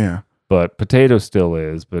anymore, Yeah. but potato still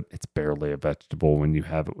is, but it's barely a vegetable when you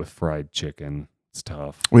have it with fried chicken. It's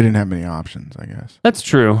tough. We didn't have many options, I guess. That's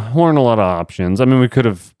true. Weren't a lot of options. I mean, we could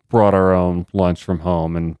have brought our own lunch from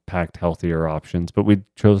home and packed healthier options, but we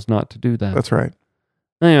chose not to do that. That's right.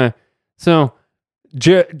 Anyway, so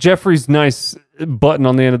Jeffrey's nice button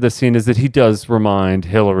on the end of the scene is that he does remind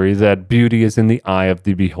Hillary that beauty is in the eye of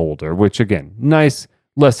the beholder, which again, nice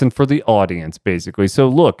lesson for the audience, basically. So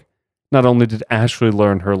look, not only did Ashley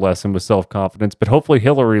learn her lesson with self-confidence, but hopefully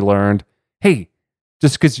Hillary learned, hey,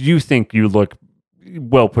 just because you think you look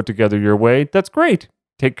well put together your way, that's great.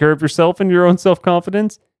 Take care of yourself and your own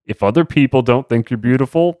self-confidence. If other people don't think you're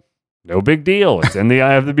beautiful, no big deal. It's in the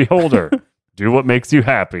eye of the beholder. Do what makes you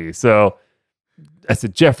happy. So I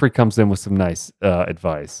said, Jeffrey comes in with some nice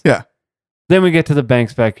advice. Yeah. Then we get to the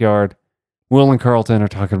Banks backyard. Will and Carlton are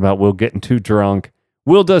talking about Will getting too drunk.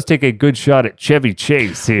 Will does take a good shot at Chevy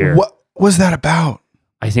Chase here. What was that about?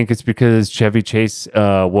 I think it's because Chevy Chase,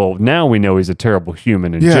 well, now we know he's a terrible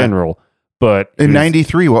human in general. But in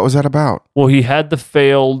 93, what was that about? Well, he had the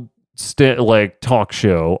failed talk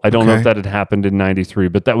show. I don't know if that had happened in 93,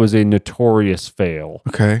 but that was a notorious fail.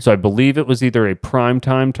 Okay. So I believe it was either a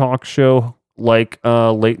primetime talk show like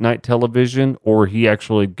late night television, or he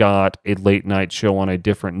actually got a late night show on a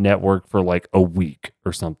different network for like a week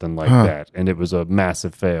or something like that. And it was a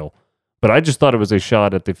massive fail. But I just thought it was a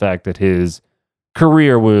shot at the fact that his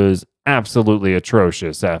career was absolutely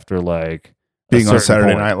atrocious after like being on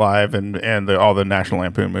Saturday Night Live and all the National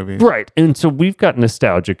Lampoon movies. Right. And so we've got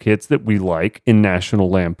nostalgic hits that we like in National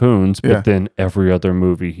Lampoons, but then every other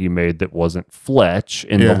movie he made that wasn't Fletch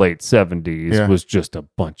in the late 70s was just a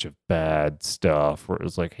bunch of bad stuff where it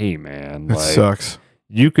was like, hey, man, it sucks.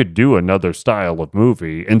 You could do another style of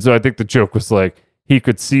movie. And so I think the joke was like, he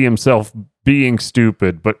could see himself being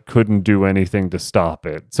stupid, but couldn't do anything to stop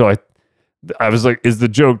it. So I was like, is the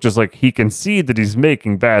joke just like he can see that he's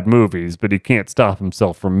making bad movies, but he can't stop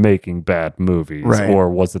himself from making bad movies? Right. Or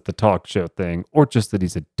was it the talk show thing? Or just that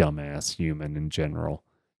he's a dumbass human in general?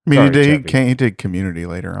 I mean, he did Community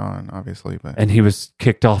later on, obviously. And he was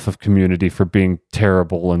kicked off of Community for being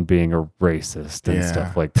terrible and being a racist and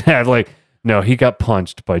stuff like that. Like, no, he got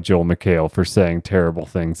punched by Joel McHale for saying terrible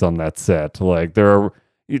things on that set. Like, there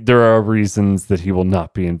are reasons that he will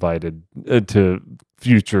not be invited to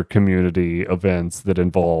future Community events that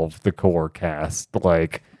involve the core cast,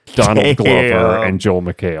 like Donald Glover and Joel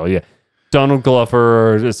McHale. Yeah, Donald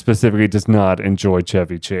Glover specifically does not enjoy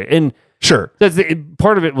Chevy Chase, and sure,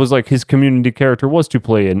 part of it was like his Community character was to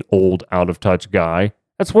play an old, out of touch guy.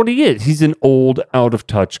 That's what he is. He's an old, out of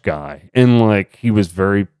touch guy, and like he was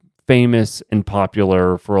very famous and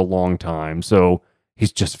popular for a long time, so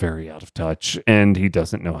he's just very out of touch, and he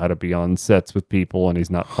doesn't know how to be on sets with people, and he's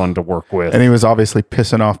not fun to work with. And he was obviously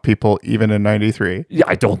pissing off people even in 93. Yeah,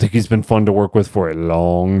 I don't think he's been fun to work with for a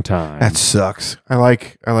long time. That sucks. I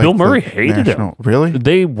like Bill Murray hated him. Really?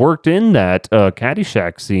 They worked in that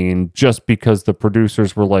Caddyshack scene just because the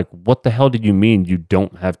producers were like, what the hell do you mean you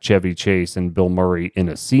don't have Chevy Chase and Bill Murray in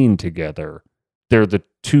a scene together? They're the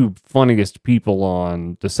two funniest people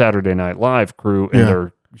on the Saturday Night Live crew, and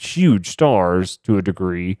they're huge stars to a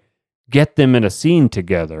degree. Get them in a scene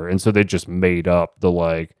together. And so they just made up the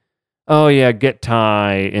like, oh yeah, get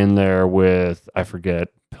Ty in there with, I forget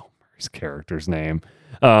Bill Murray's character's name,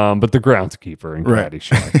 but the groundskeeper in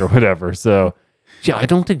Caddyshack or whatever. So yeah, I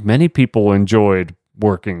don't think many people enjoyed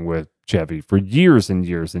working with Chevy for years and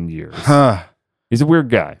years and years. He's a weird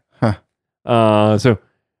guy. So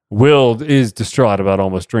Will is distraught about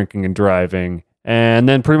almost drinking and driving. And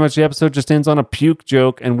then pretty much the episode just ends on a puke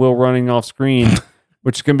joke and Will running off screen,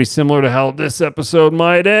 which can be similar to how this episode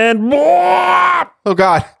might end. Oh,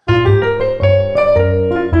 God.